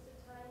whole list of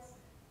times,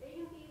 are you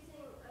going to be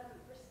using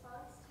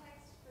response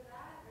text for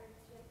that, or do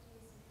you have to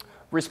use something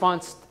else?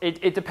 Response,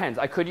 it depends.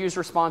 I could use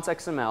response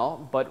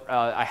XML, but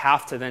I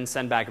have to then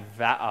send back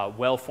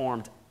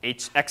well-formed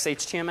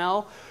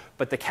XHTML.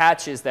 But the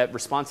catch is that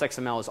response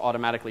XML is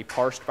automatically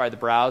parsed by the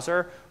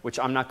browser, which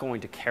I'm not going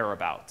to care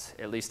about,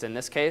 at least in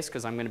this case,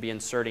 because I'm going to be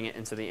inserting it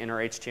into the inner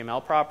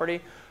HTML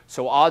property.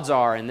 So odds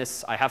are, and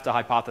this I have to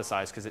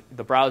hypothesize, because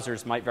the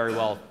browsers might very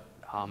well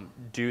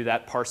do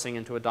that parsing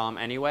into a DOM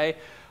anyway.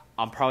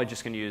 I'm probably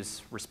just going to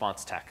use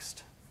response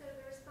text. So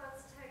the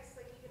response text,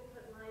 like you can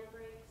put line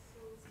breaks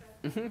and stuff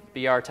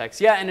BR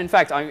text. Yeah, and in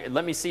fact,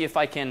 let me see if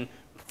I can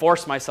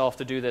force myself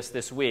to do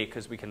this week,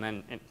 because we can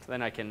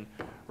then I can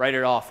write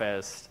it off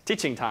as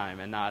teaching time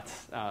and not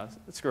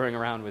screwing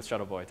around with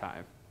shuttle boy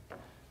time.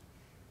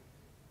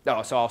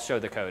 Oh, so I'll show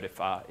the code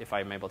if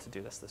I'm able to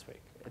do this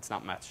week. It's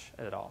not much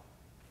at all.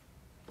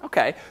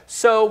 Okay,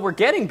 so we're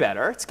getting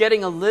better. It's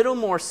getting a little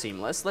more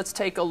seamless. Let's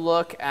take a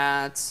look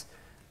at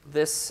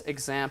this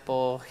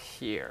example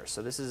here.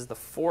 So this is the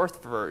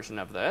 4th version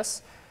of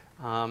this.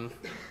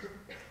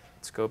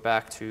 Let's go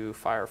back to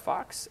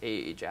Firefox,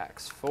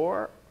 Ajax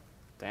 4.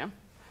 Damn.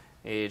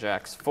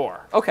 Ajax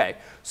 4. OK,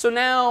 so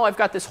now I've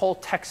got this whole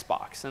text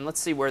box. And let's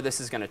see where this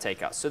is going to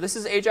take us. So this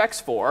is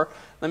Ajax 4.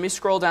 Let me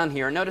scroll down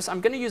here. Notice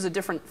I'm going to use a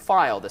different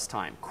file this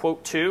time,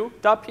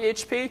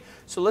 quote2.php.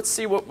 So let's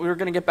see what we're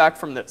going to get back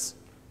from this.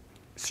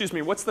 Excuse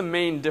me, what's the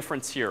main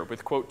difference here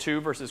with quote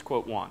 2 versus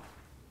quote 1?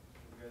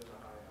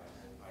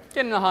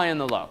 Getting the high and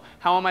the low.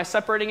 How am I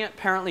separating it?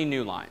 Apparently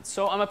new lines.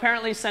 So I'm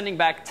apparently sending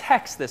back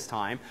text this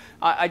time.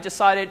 I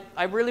decided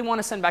I really want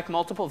to send back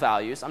multiple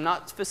values. I'm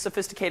not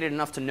sophisticated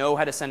enough to know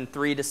how to send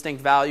 3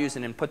 distinct values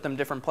and input them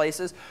different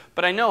places,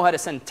 but I know how to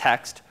send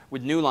text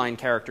with new line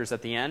characters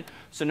at the end.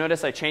 So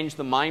notice I changed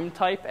the MIME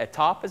type at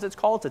top, as it's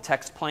called, to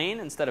text plain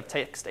instead of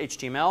text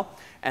HTML.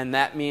 And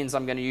that means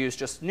I'm going to use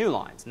just new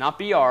lines, not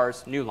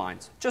BRs, new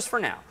lines, just for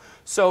now.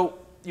 So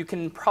you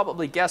can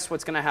probably guess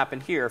what's going to happen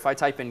here. If I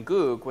type in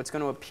Goog, what's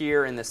going to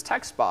appear in this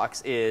text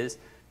box is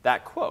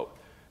that quote.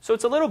 So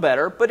it's a little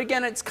better, but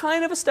again, it's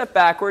kind of a step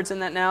backwards in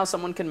that now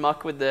someone can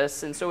muck with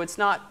this. And so it's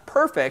not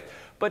perfect,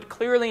 but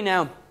clearly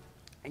now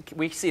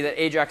we see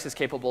that Ajax is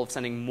capable of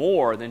sending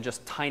more than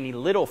just tiny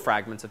little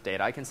fragments of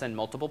data. I can send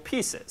multiple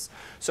pieces.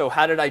 So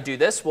how did I do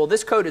this? Well,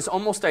 this code is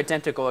almost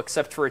identical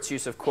except for its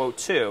use of quote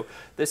 2.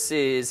 This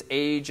is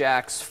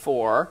Ajax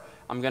 4.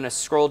 I'm going to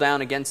scroll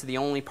down again to the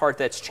only part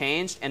that's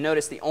changed. And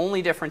notice the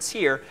only difference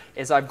here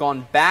is I've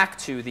gone back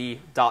to the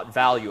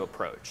 .value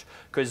approach.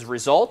 Because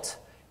result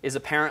is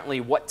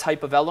apparently what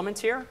type of element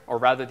here? Or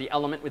rather, the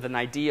element with an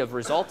ID of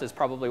result is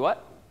probably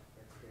what?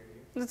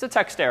 It's a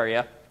text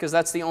area, because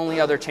that's the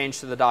only other change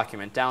to the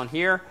document. Down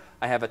here,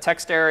 I have a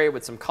text area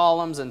with some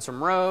columns and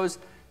some rows,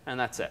 and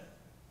that's it.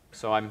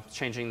 So I'm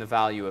changing the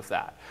value of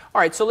that.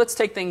 All right, so let's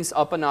take things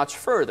up a notch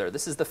further.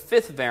 This is the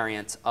 5th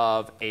variant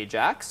of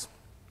Ajax.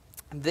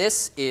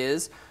 This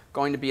is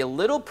going to be a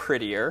little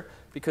prettier,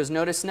 because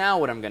notice now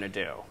what I'm going to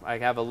do. I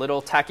have a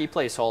little tacky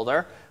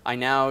placeholder. I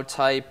now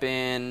type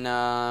in,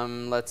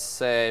 let's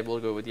say, we'll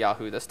go with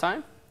Yahoo this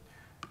time,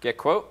 get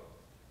quote.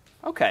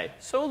 OK,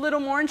 so a little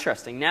more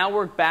interesting. Now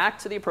we're back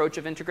to the approach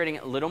of integrating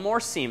it a little more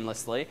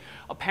seamlessly.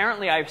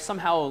 Apparently, I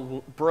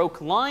somehow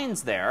broke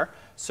lines there.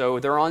 So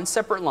they're on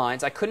separate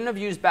lines. I couldn't have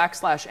used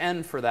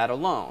 \n for that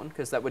alone,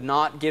 because that would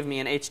not give me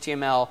in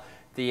HTML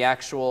the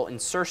actual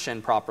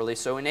insertion properly.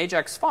 So in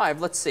Ajax 5,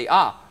 let's see.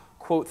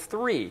 Quote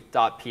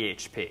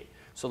 3.php.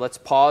 So let's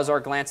pause our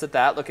glance at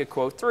that. Look at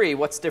quote 3.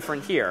 What's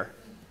different here?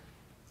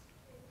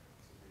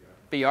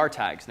 BR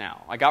tags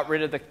now. I got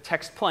rid of the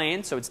text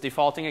plain, so it's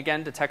defaulting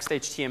again to text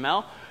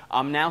HTML.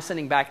 I'm now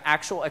sending back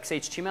actual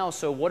XHTML.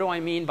 So what do I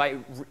mean by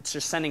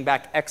just sending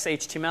back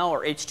XHTML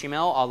or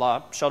HTML a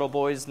la Shuttle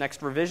Boy's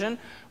next revision?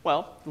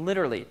 Well,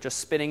 literally just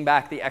spitting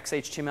back the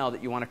XHTML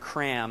that you want to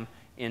cram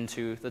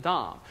into the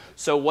DOM.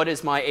 So what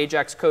is my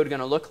Ajax code going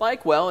to look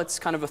like? Well, it's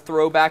kind of a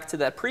throwback to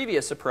that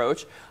previous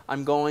approach.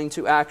 I'm going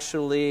to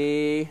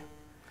actually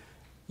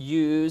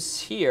use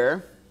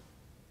here,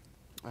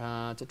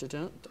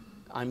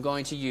 I'm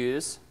going to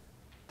use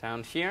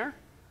down here.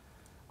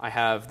 I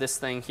have this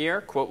thing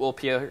here. Quote will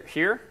appear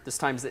here. This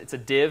time it's a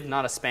div,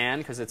 not a span,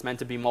 because it's meant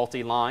to be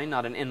multi-line,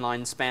 not an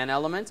inline span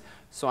element.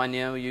 So I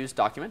now use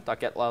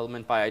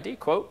document.getElementById,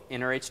 quote,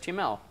 inner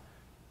HTML,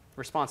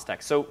 response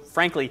text. So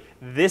frankly,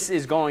 this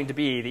is going to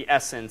be the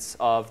essence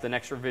of the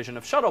next revision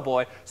of Shuttle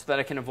Boy so that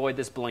I can avoid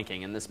this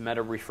blinking and this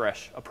meta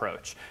refresh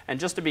approach. And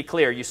just to be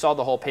clear, you saw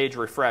the whole page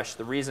refresh.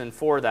 The reason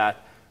for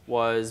that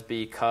was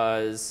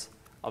because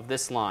of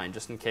this line,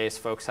 just in case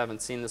folks haven't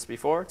seen this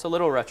before. It's a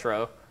little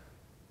retro,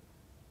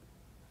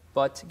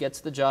 but gets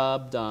the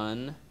job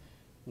done.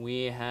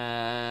 We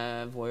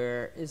have,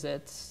 where is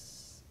it?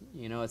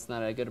 You know, it's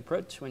not a good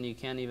approach when you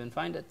can't even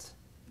find it.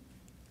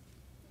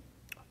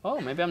 Oh,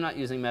 maybe I'm not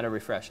using meta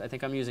refresh. I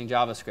think I'm using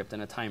JavaScript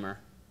and a timer.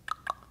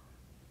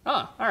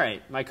 Oh, all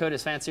right. My code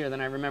is fancier than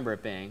I remember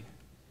it being.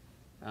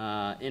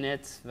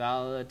 Init,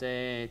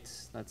 validate.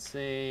 Let's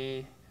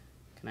see.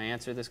 Can I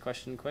answer this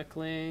question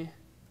quickly?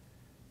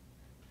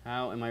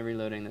 How am I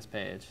reloading this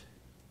page?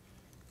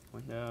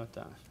 Window,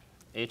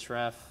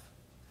 href.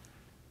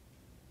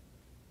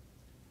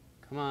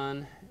 Come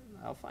on,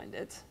 I'll find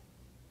it.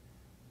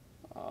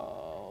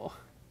 Oh,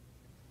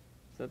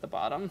 is it at the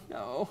bottom?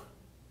 No.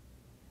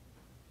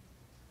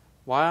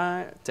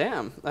 Why?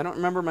 Damn, I don't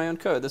remember my own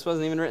code. This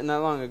wasn't even written that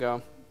long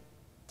ago.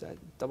 Did I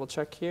double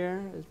check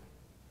here?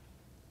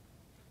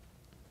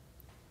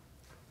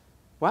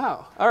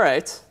 Wow, all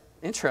right,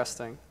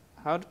 interesting.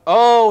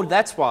 Oh,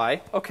 that's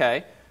why.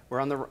 Okay.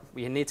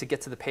 We need to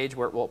get to the page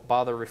where it will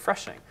bother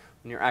refreshing.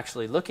 when you're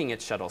actually looking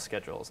at shuttle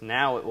schedules,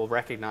 now it will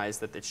recognize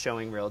that it's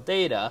showing real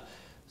data.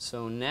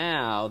 So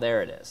now,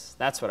 there it is.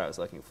 That's what I was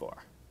looking for.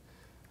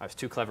 I was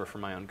too clever for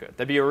my own good.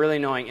 That'd be a really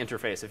annoying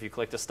interface if you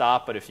click to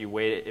stop, but if you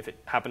wait, if it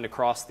happened to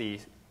cross the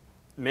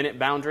minute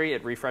boundary,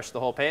 it refreshed the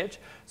whole page.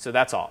 So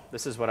that's all.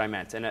 This is what I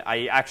meant. And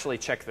I actually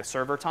check the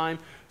server time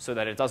so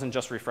that it doesn't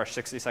just refresh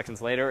 60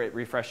 seconds later. It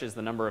refreshes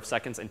the number of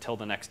seconds until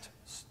the next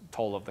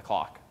toll of the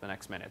clock, the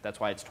next minute. That's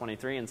why it's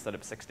 23 instead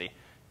of 60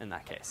 in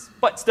that case.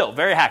 But still,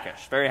 very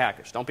hackish, very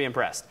hackish. Don't be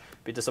impressed.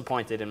 Be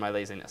disappointed in my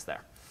laziness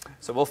there.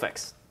 So we'll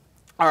fix.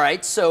 All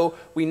right, so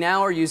we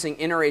now are using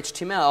inner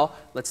HTML.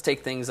 Let's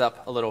take things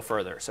up a little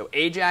further. So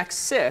Ajax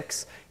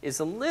 6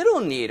 is a little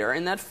neater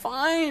in that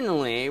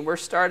finally we're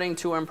starting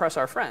to impress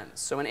our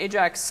friends. So in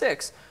Ajax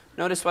 6,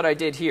 notice what I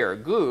did here.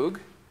 Goog,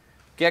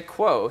 get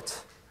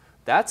quote,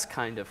 that's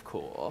kind of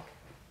cool, ...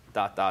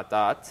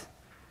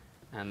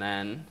 And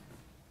then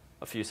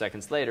a few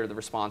seconds later, the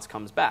response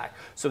comes back.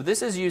 So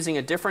this is using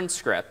a different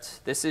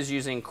script. This is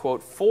using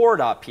quote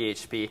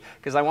 4.php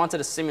because I wanted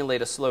to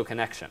simulate a slow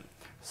connection.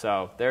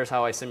 So there's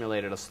how I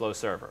simulated a slow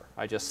server.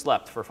 I just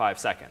slept for 5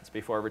 seconds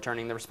before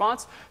returning the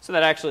response. So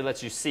that actually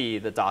lets you see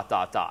the ...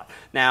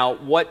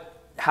 Now,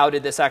 how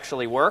did this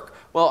actually work?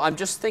 Well, I'm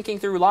just thinking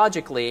through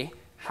logically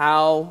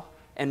how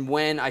and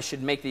when I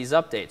should make these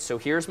updates. So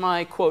here's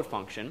my quote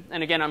function.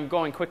 And again, I'm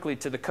going quickly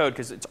to the code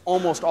because it's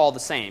almost all the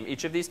same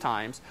each of these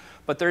times.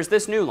 But there's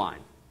this new line.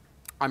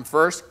 I'm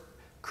first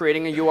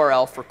creating a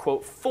URL for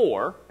quote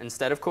 4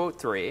 instead of quote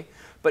 3.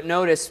 But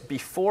notice,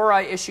 before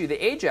I issue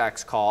the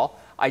Ajax call,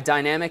 I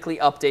dynamically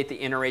update the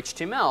inner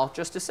HTML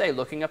just to say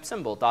looking up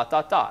symbol ...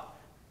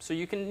 So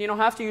you don't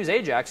have to use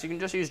Ajax. You can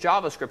just use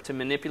JavaScript to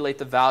manipulate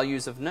the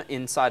values of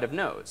inside of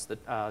nodes, the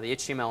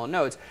HTML in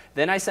nodes.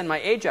 Then I send my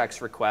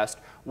Ajax request.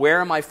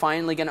 Where am I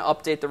finally going to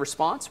update the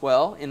response?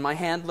 Well, in my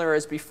handler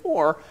as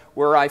before,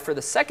 where I, for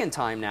the second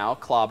time now,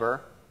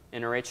 clobber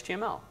inner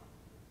HTML.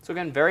 So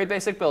again, very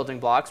basic building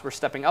blocks. We're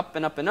stepping up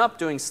and up and up,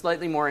 doing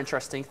slightly more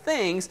interesting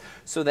things,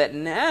 so that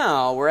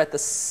now we're at the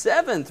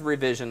 7th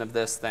revision of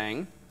this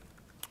thing,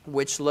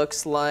 which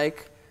looks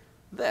like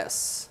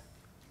this.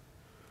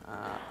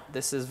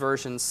 This is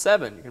version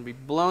 7. You're going to be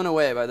blown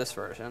away by this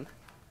version.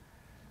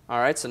 All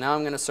right, so now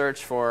I'm going to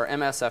search for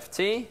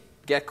MSFT,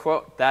 get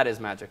quote. That is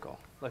magical.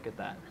 Look at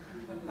that.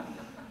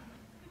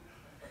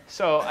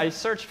 So I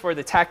searched for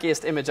the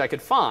tackiest image I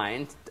could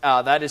find.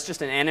 That is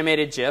just an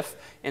animated GIF.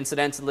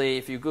 Incidentally,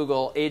 if you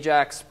Google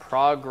Ajax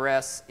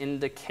progress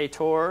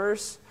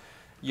indicators,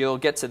 you'll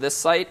get to this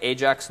site,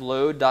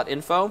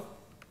 ajaxload.info,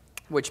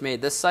 which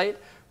made this site,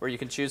 where you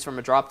can choose from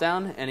a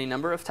drop-down any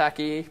number of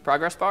tacky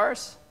progress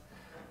bars.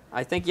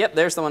 I think, yep,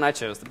 there's the one I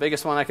chose, the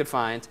biggest one I could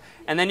find.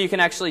 And then you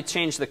can actually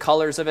change the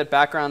colors of it.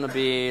 Background will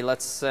be,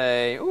 let's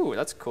say, ooh,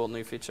 that's a cool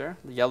new feature,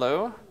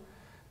 yellow.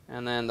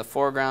 And then the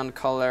foreground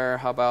color,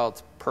 how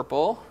about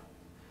purple?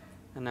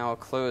 And now I'll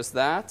close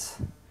that,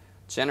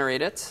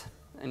 generate it,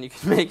 and you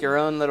can make your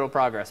own little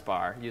progress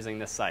bar using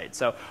this site.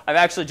 So I've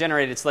actually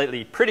generated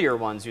slightly prettier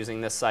ones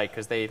using this site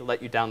because they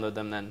let you download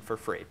them then for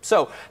free.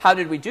 So how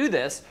did we do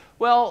this?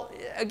 Well,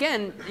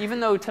 again,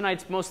 even though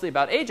tonight's mostly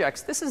about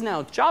Ajax, this is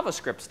now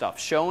JavaScript stuff,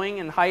 showing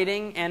and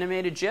hiding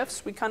animated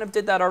GIFs. We kind of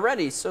did that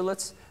already, so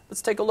let's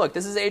take a look.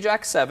 This is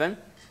Ajax 7.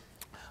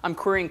 I'm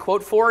querying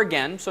quote 4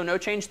 again, so no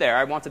change there.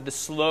 I wanted the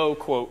slow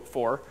quote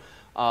 4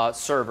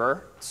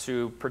 server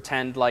to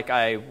pretend like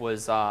it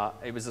was a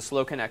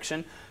slow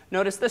connection.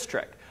 Notice this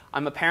trick.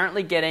 I'm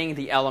apparently getting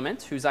the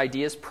element whose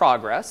ID is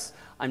progress.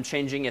 I'm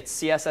changing its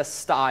CSS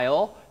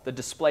style, the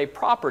display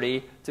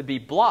property, to be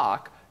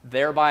block,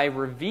 thereby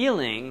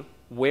revealing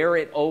where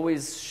it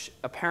always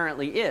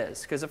apparently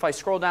is. Because if I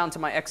scroll down to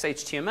my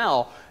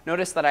XHTML,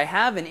 notice that I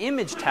have an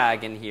image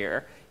tag in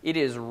here. It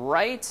is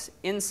right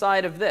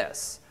inside of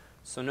this.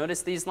 So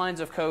notice these lines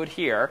of code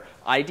here.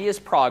 ID is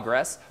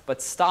progress,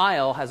 but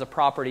style has a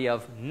property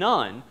of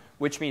none,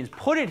 which means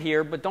put it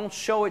here, but don't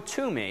show it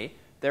to me,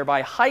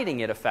 thereby hiding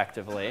it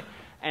effectively.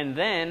 And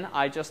then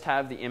I just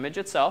have the image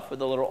itself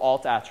with a little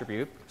alt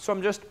attribute. So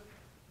I'm just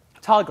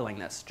toggling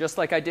this, just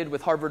like I did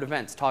with Harvard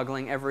Events,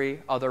 toggling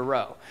every other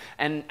row.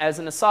 And as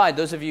an aside,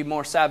 those of you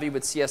more savvy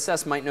with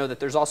CSS might know that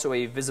there's also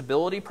a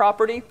visibility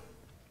property.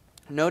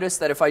 Notice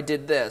that if I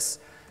did this,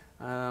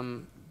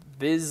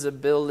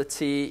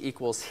 visibility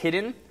equals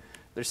hidden.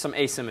 There's some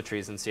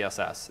asymmetries in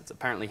CSS. It's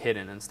apparently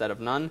hidden instead of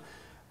none,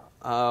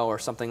 or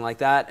something like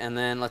that. And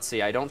then let's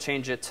see, I don't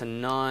change it to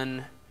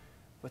none.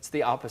 What's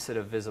the opposite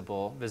of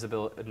visible?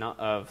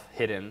 Of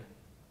hidden?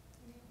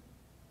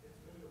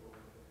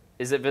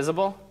 Is it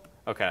visible?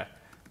 Okay.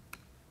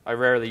 I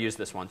rarely use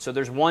this one. So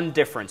there's one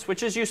difference,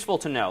 which is useful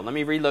to know. Let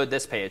me reload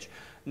this page.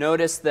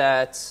 Notice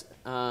that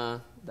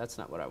that's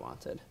not what I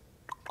wanted.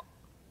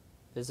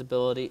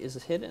 Visibility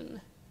is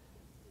hidden.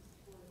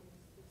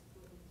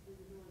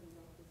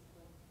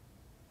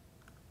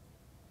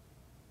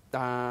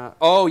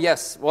 Oh,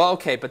 yes. Well,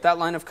 OK, but that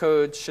line of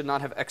code should not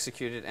have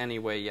executed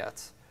anyway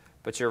yet.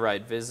 But you're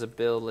right,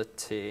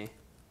 visibility.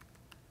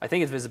 I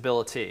think it's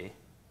visibility.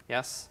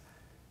 Yes?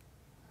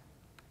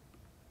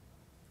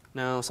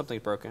 No,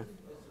 something's broken.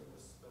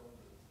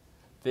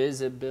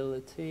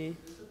 Visibility.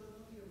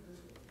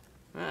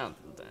 Oh,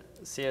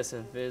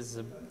 CSS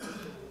visibility.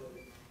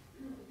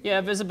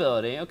 Yeah,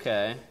 visibility,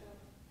 okay.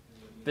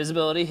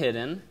 Visibility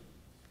hidden.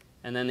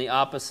 And then the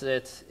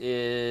opposite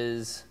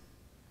is,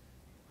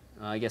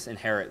 I guess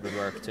inherit would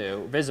work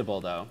too.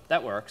 Visible though,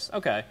 that works,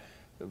 okay.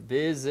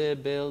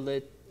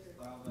 Visibility,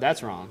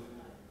 that's wrong.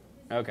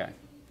 Okay.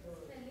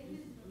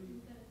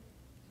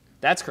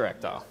 That's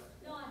correct though.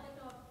 No, at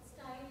the top,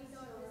 style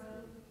dot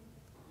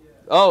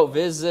visible. Oh,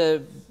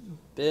 visible.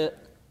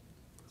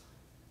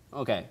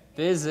 Okay,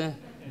 visible.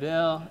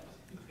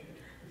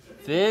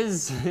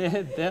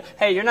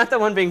 Hey, you're not the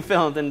one being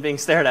filmed and being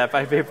stared at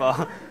by people.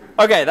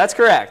 Okay, that's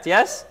correct.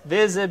 Yes?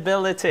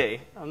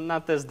 Visibility. I'm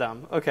not this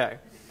dumb. Okay.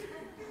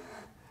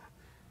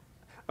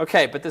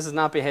 Okay, but this is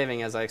not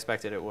behaving as I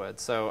expected it would,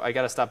 so I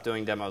got to stop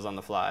doing demos on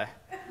the fly.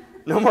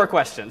 No more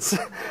questions.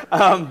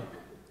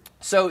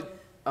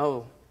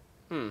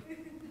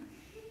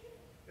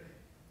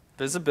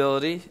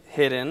 Visibility,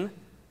 hidden,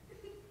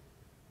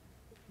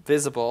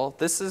 visible.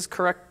 This is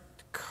correct.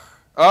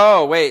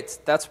 Oh, wait,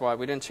 that's why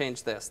we didn't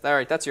change this. All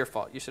right, that's your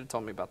fault. You should have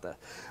told me about that.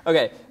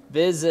 Okay,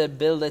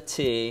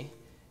 visibility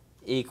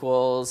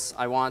equals,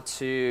 I want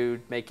to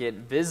make it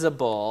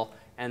visible,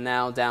 and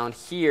now down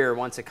here,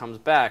 once it comes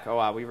back, oh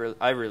wow,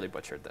 I really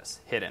butchered this.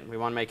 Hidden. We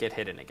want to make it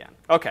hidden again.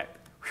 Okay.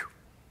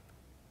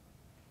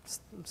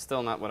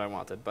 Still not what I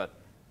wanted, but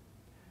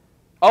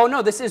oh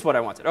no, this is what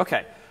I wanted.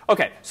 Okay.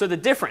 Okay, so the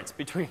difference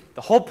between,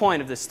 the whole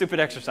point of this stupid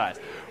exercise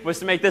was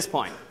to make this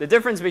point. The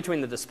difference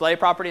between the display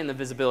property and the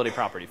visibility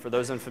property, for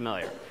those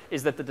unfamiliar,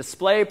 is that the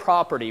display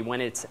property,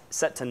 when it's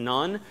set to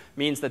none,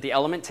 means that the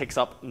element takes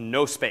up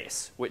no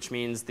space, which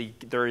means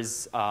there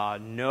is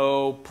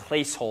no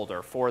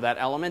placeholder for that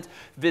element.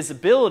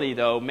 Visibility,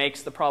 though,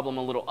 makes the problem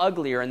a little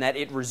uglier in that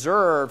it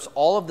reserves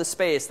all of the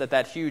space that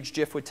that huge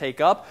GIF would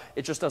take up.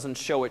 It just doesn't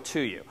show it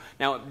to you.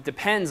 Now, it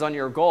depends on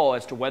your goal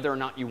as to whether or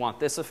not you want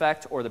this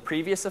effect or the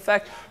previous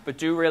effect, but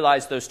do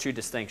realize those two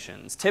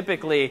distinctions.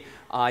 Typically,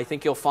 I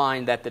think you'll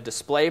find that the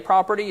display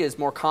property is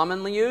more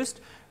commonly used,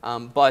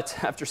 but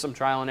after some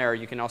trial and error,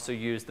 you can also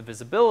use the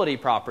visibility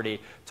property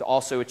to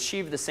also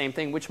achieve the same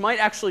thing, which might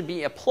actually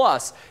be a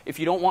plus if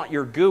you don't want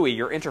your GUI,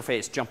 your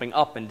interface, jumping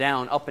up and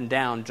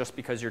down just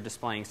because you're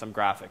displaying some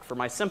graphic. For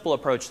my simple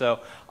approach, though,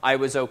 I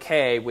was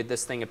okay with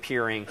this thing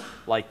appearing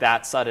like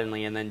that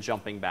suddenly and then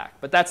jumping back.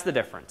 But that's the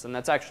difference, and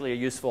that's actually a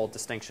useful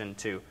distinction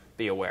to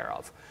be aware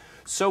of.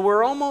 So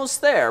we're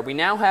almost there. We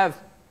now have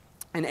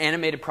an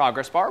animated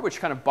progress bar, which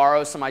kind of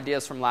borrows some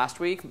ideas from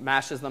last week,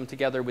 mashes them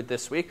together with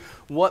this week.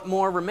 What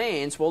more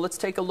remains? Well, let's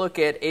take a look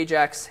at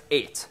Ajax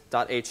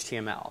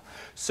 8.html.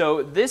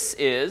 So this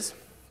is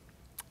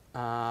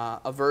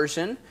a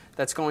version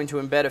that's going to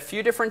embed a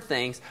few different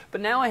things,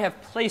 but now I have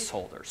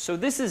placeholders. So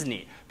this is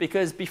neat,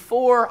 because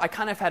before I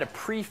kind of had to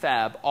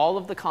prefab all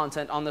of the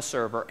content on the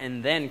server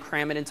and then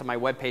cram it into my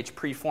web page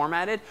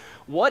pre-formatted.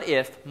 What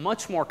if,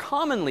 much more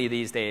commonly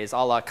these days, a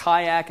la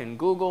Kayak and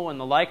Google and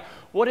the like,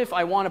 what if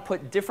I want to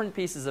put different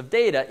pieces of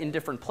data in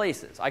different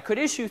places? I could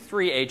issue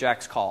 3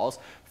 Ajax calls.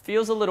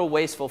 Feels a little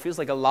wasteful, feels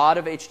like a lot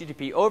of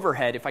HTTP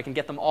overhead if I can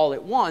get them all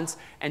at once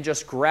and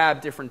just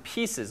grab different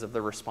pieces of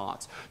the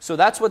response. So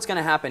that's what's going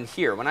to happen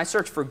here. When I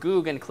search for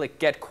Google and click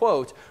get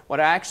quote,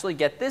 what I actually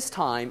get this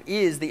time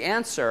is the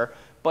answer,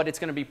 but it's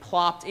going to be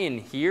plopped in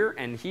here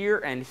and here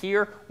and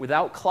here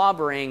without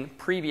clobbering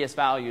previous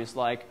values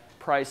like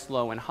price,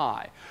 low, and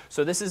high.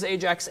 So this is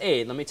Ajax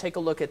 8. Let me take a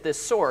look at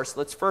this source.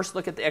 Let's first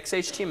look at the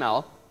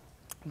XHTML.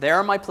 There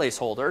are my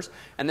placeholders,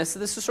 and this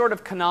is sort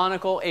of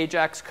canonical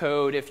Ajax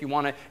code if you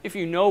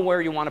know where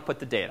you want to put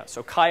the data.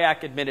 So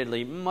Kayak,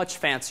 admittedly, much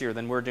fancier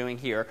than we're doing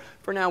here.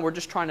 For now, we're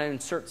just trying to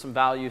insert some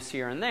values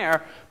here and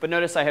there, but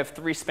notice I have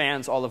 3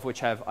 spans, all of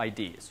which have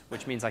IDs,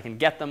 which means I can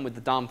get them with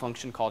the DOM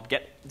function called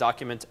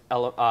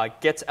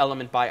gets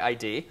element by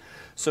ID.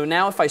 So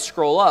now if I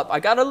scroll up, I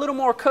got a little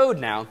more code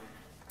now,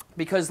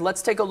 because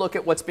let's take a look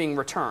at what's being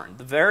returned.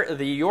 The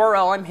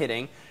URL I'm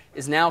hitting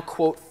is now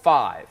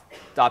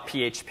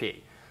quote5.php.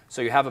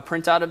 So you have a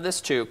printout of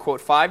this too.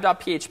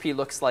 Quote5.php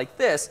looks like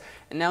this.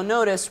 And now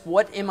notice,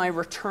 what am I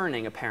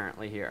returning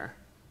apparently here?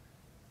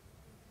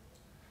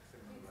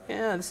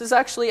 Yeah, this is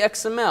actually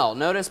XML.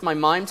 Notice my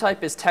MIME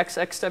type is text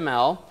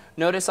XML.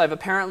 Notice I've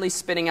apparently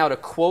spitting out a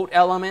quote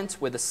element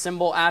with a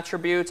symbol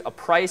attribute, a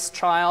price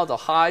child, a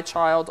high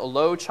child, a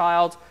low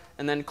child,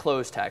 and then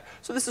close tag.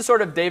 So this is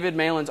sort of David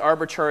Malin's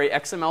arbitrary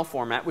XML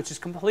format, which is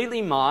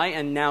completely my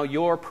and now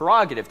your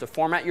prerogative to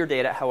format your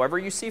data however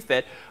you see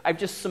fit. I've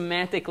just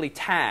semantically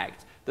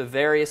tagged the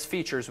various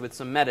features with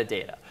some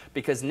metadata,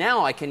 because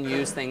now I can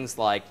use things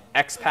like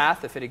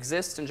XPath, if it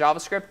exists in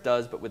JavaScript,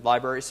 does, but with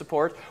library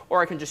support,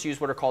 or I can just use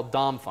what are called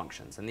DOM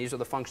functions. And these are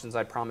the functions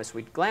I promised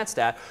we'd glanced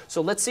at.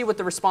 So let's see what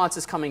the response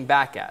is coming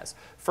back as.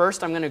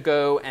 First, I'm going to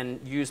go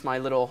and use my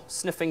little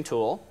sniffing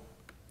tool.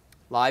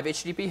 Live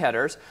HTTP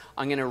headers.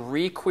 I'm going to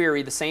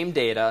re-query the same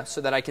data so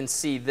that I can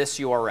see this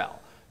URL.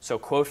 So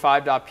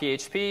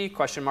quote5.php,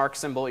 question mark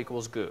symbol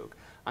equals Goog.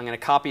 I'm going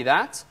to copy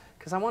that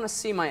because I want to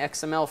see my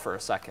XML for a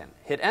second.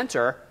 Hit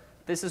enter.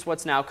 this is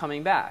what's now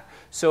coming back.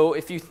 So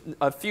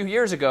a few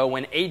years ago,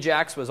 when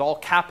Ajax was all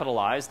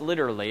capitalized,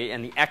 literally,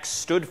 and the X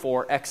stood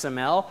for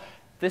XML,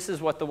 this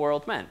is what the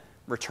world meant.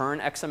 Return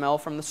XML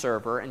from the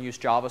server and use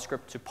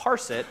JavaScript to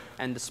parse it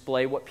and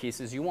display what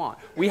pieces you want.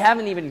 We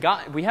haven't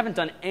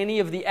done any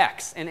of the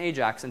X in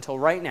Ajax until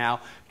right now,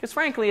 because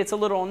frankly, it's a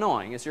little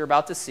annoying, as you're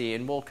about to see,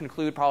 and we'll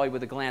conclude probably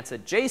with a glance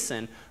at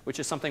JSON, which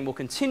is something we'll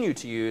continue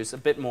to use a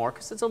bit more,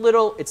 because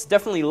it's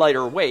definitely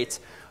lighter weight,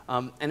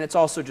 and it's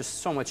also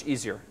just so much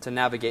easier to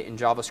navigate in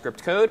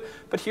JavaScript code.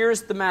 But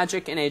here's the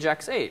magic in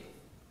Ajax 8.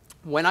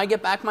 When I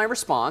get back my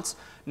response,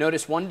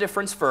 notice one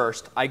difference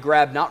first. I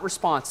grab not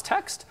response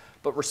text,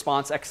 but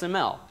response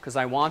XML, because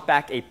I want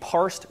back a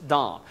parsed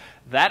DOM.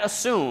 That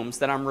assumes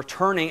that I'm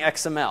returning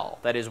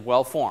XML that is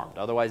well formed.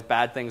 Otherwise,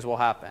 bad things will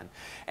happen.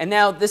 And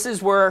now this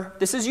is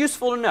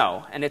useful to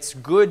know, and it's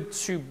good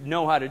to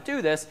know how to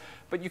do this,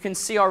 but you can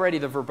see already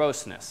the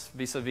verboseness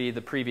vis-a-vis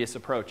the previous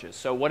approaches.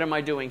 So what am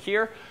I doing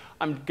here?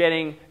 I'm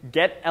getting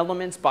get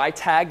elements by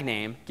tag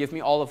name, give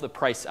me all of the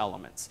price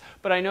elements.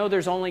 But I know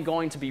there's only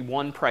going to be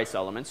one price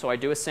element, so I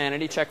do a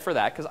sanity check for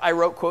that, because I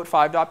wrote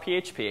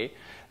quote5.php.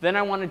 Then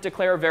I want to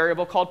declare a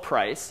variable called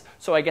price,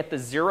 so I get the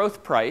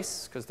 0th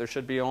price, because there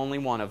should be only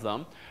one of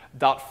them,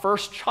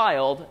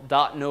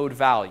 .firstChild.node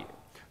value.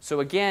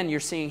 So again, you're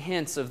seeing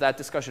hints of that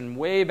discussion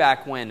way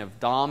back when of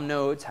DOM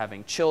nodes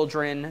having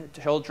children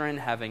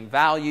having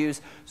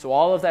values. So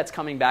all of that's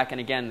coming back, and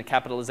again, the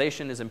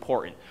capitalization is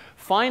important.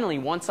 Finally,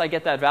 once I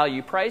get that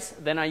value price,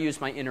 then I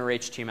use my inner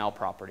HTML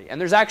property. And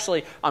there's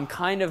actually, I'm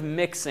kind of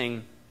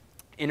mixing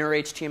inner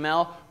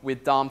HTML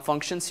with DOM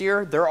functions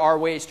here. There are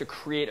ways to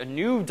create a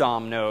new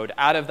DOM node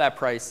out of that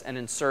price and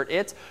insert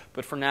it,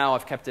 but for now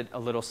I've kept it a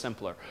little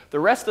simpler. The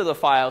rest of the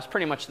file is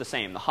pretty much the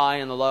same. The high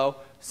and the low,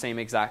 same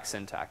exact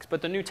syntax.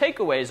 But the new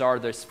takeaways are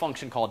this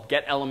function called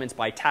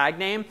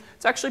getElementsByTagName.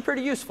 It's actually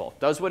pretty useful.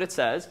 Does what it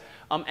says,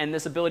 and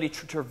this ability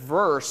to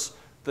traverse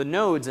the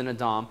nodes in a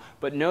DOM,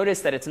 but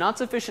notice that it's not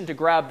sufficient to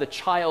grab the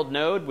child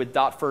node with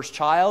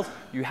 .firstChild.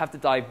 You have to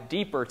dive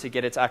deeper to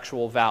get its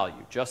actual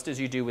value, just as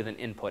you do with an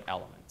input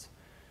element.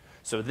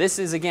 So this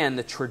is, again,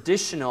 the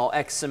traditional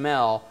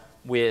XML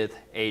with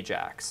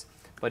Ajax.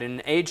 But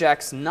in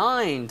Ajax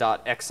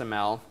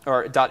 9.xml,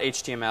 or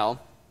 .html,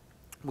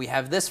 we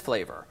have this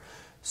flavor.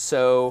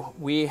 So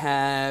we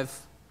have,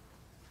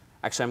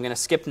 actually I'm going to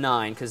skip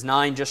 9, because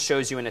 9 just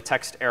shows you in a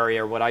text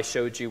area what I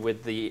showed you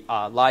with the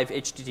live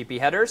HTTP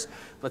headers.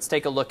 Let's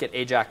take a look at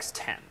Ajax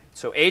 10.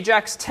 So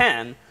Ajax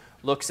 10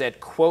 looks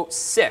at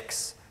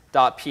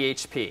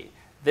quote6.php.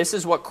 This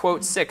is what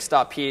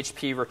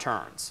quote6.php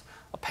returns.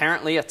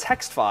 Apparently a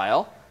text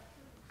file.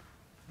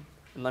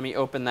 And let me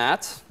open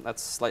that.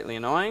 That's slightly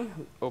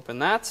annoying. Open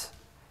that.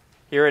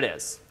 Here it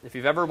is. If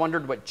you've ever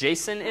wondered what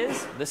JSON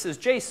is, this is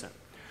JSON.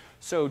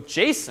 So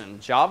JSON,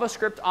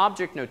 JavaScript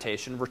object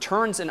notation,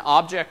 returns an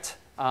object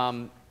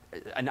and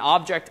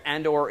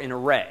or an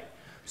array.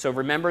 So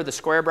remember the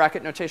square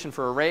bracket notation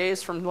for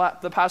arrays from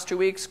the past 2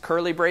 weeks,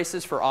 curly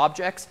braces for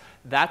objects.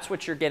 That's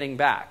what you're getting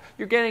back.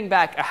 You're getting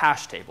back a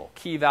hash table,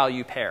 key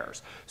value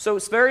pairs. So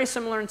it's very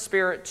similar in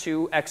spirit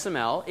to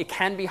XML. It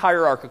can be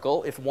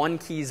hierarchical if one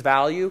key's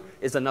value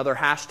is another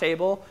hash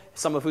table,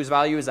 some of whose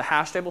value is a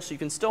hash table. So you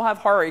can still have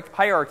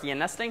hierarchy and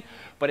nesting,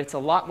 but it's a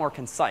lot more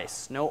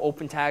concise. No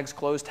open tags,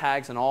 closed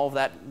tags, and all of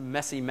that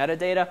messy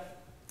metadata.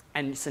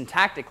 And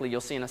syntactically,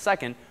 you'll see in a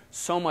second,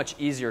 so much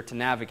easier to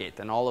navigate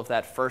than all of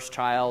that first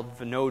child,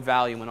 the node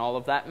value, and all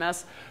of that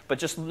mess. But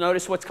just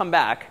notice what's come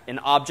back. An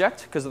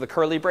object, because of the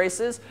curly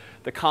braces.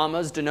 The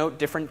commas denote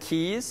different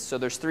keys. So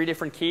there's 3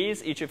 different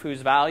keys, each of whose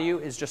value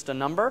is just a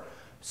number.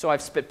 So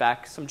I've spit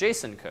back some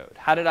JSON code.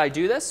 How did I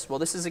do this? Well,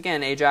 this is,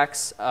 again,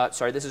 Ajax.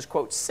 This is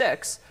quote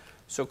 6.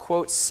 So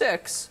quote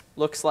 6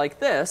 looks like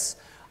this.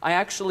 I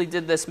actually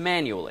did this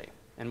manually.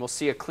 And we'll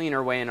see a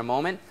cleaner way in a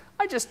moment.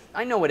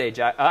 I know what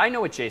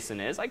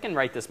JSON is. I can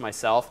write this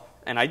myself.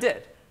 And I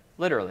did,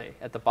 literally,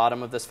 at the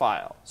bottom of this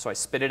file. So I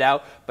spit it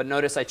out. But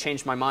notice I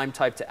changed my MIME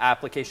type to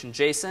application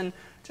JSON,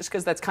 just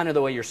because that's kind of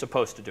the way you're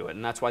supposed to do it.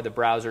 And that's why the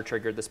browser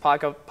triggered this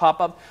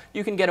pop-up.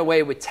 You can get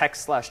away with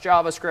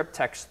text/JavaScript,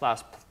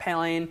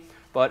 text/plain.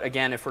 But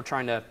again, if we're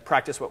trying to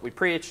practice what we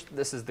preach,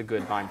 this is the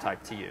good MIME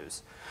type to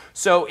use.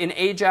 So in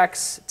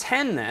Ajax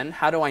 10, then,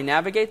 how do I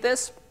navigate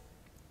this?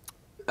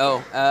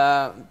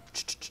 I'm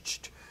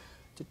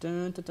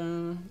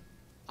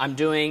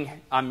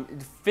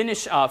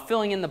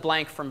filling in the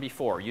blank from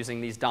before using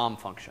these DOM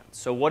functions.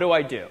 So what do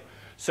I do?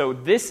 So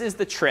this is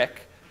the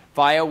trick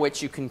via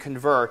which you can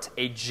convert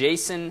a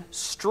JSON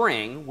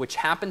string, which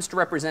happens to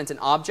represent an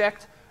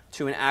object,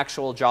 to an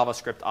actual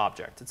JavaScript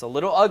object. It's a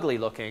little ugly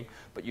looking,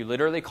 but you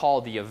literally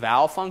call the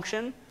eval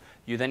function.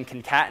 You then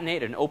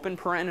concatenate an open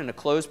paren and a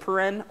closed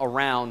paren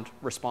around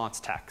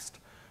response text.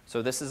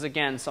 So this is,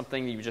 again,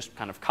 something that you just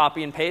kind of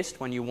copy and paste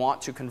when you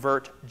want to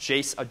convert a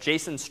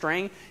JSON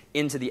string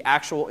into the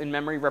actual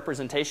in-memory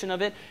representation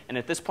of it. And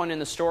at this point in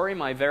the story,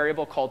 my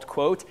variable called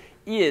quote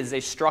is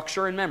a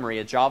structure in memory,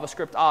 a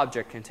JavaScript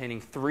object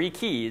containing 3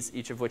 keys,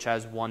 each of which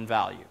has 1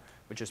 value,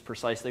 which is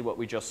precisely what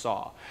we just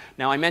saw.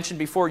 Now, I mentioned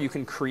before you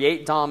can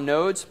create DOM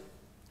nodes.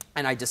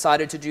 And I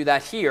decided to do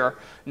that here.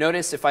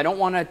 Notice if I don't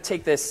want to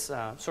take this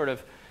sort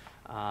of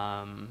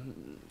somewhat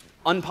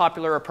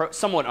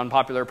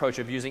unpopular approach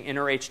of using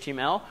inner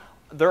HTML,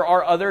 there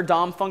are other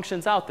DOM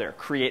functions out there.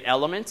 Create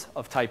element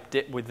of type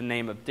with the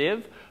name of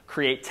div,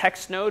 create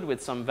text node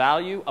with some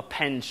value,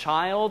 append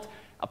child.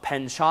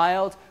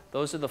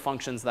 Those are the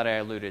functions that I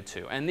alluded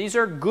to. And these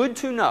are good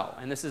to know,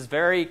 and this is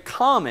very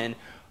common,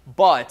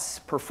 but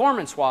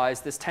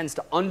performance-wise, this tends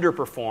to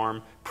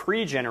underperform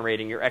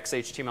pre-generating your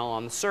XHTML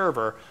on the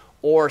server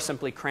or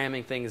simply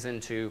cramming things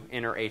into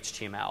inner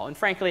HTML. And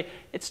frankly,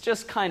 it's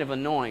just kind of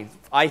annoying,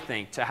 I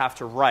think, to have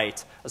to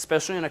write,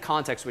 especially in a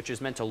context which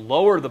is meant to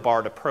lower the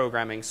bar to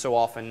programming so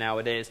often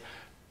nowadays,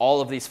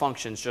 all of these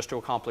functions just to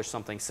accomplish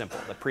something simple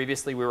that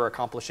previously we were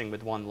accomplishing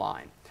with one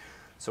line.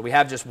 So we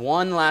have just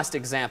one last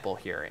example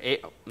here.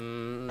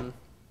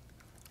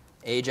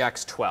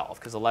 Ajax 12,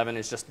 because 11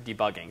 is just a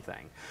debugging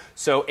thing.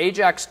 So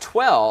Ajax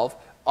 12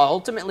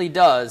 ultimately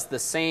does the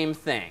same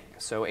thing.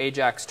 So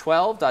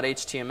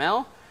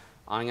ajax12.html,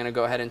 I'm going to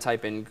go ahead and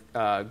type in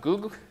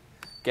Google,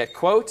 get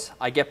quote.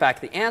 I get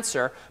back the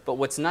answer. But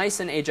what's nice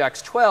in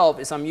Ajax 12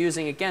 is I'm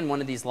using, again, one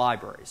of these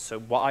libraries. So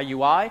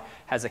YUI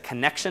has a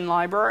connection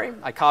library.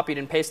 I copied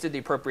and pasted the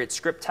appropriate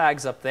script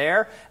tags up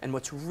there. And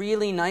what's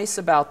really nice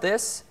about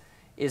this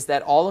is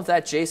that all of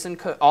that JSON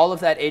code, all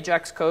of that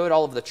Ajax code,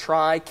 all of the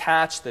try,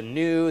 catch, the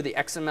new, the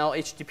XML,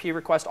 HTTP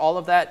request, all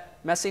of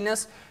that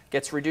messiness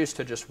gets reduced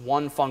to just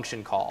one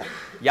function call.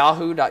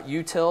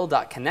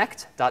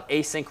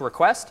 yahoo.util.connect.async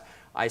request.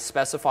 I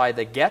specify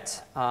the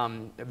get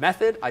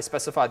method. I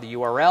specify the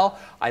URL.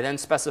 I then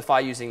specify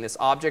using this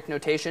object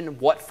notation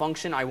what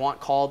function I want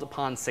called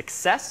upon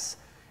success.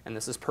 And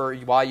this is per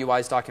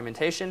YUI's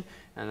documentation.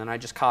 And then I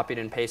just copied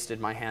and pasted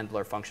my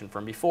handler function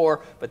from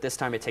before. But this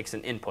time it takes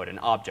an input, an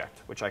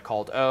object, which I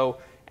called O.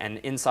 And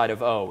inside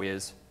of O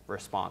is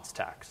response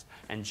text.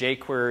 And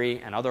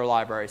jQuery and other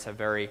libraries have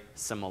very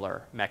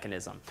similar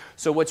mechanism.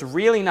 So what's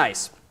really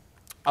nice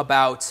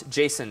about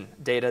JSON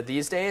data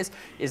these days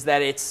is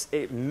that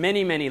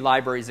many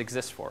libraries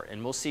exist for it.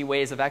 And we'll see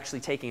ways of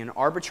actually taking an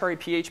arbitrary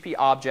PHP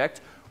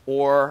object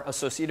or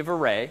associative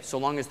array, so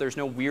long as there's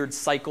no weird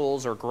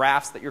cycles or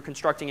graphs that you're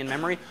constructing in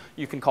memory,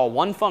 you can call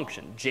one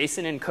function,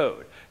 JSON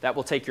encode. That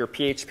will take your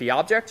PHP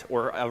object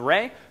or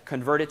array,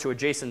 convert it to a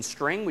JSON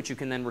string, which you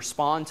can then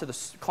respond to the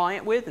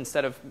client with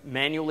instead of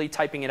manually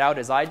typing it out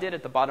as I did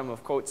at the bottom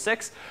of quote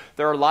 6.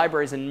 There are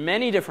libraries in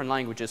many different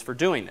languages for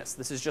doing this.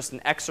 This is just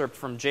an excerpt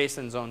from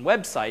JSON's own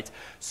website.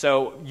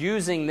 So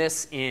using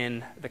this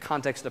in the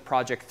context of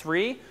Project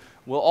 3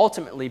 will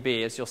ultimately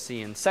be, as you'll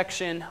see in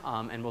section,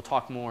 and we'll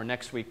talk more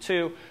next week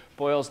too,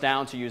 boils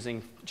down to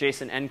using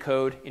JSON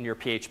encode in your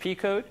PHP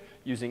code,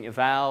 using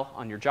eval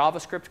on your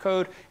JavaScript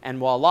code, and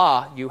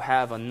voila, you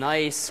have a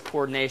nice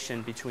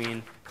coordination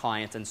between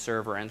client and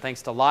server. And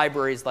thanks to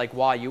libraries like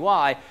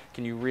YUI,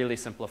 can you really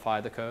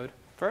simplify the code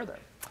further.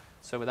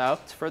 So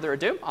without further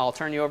ado, I'll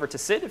turn you over to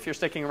Sid if you're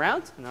sticking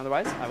around, and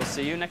otherwise, I will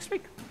see you next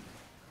week.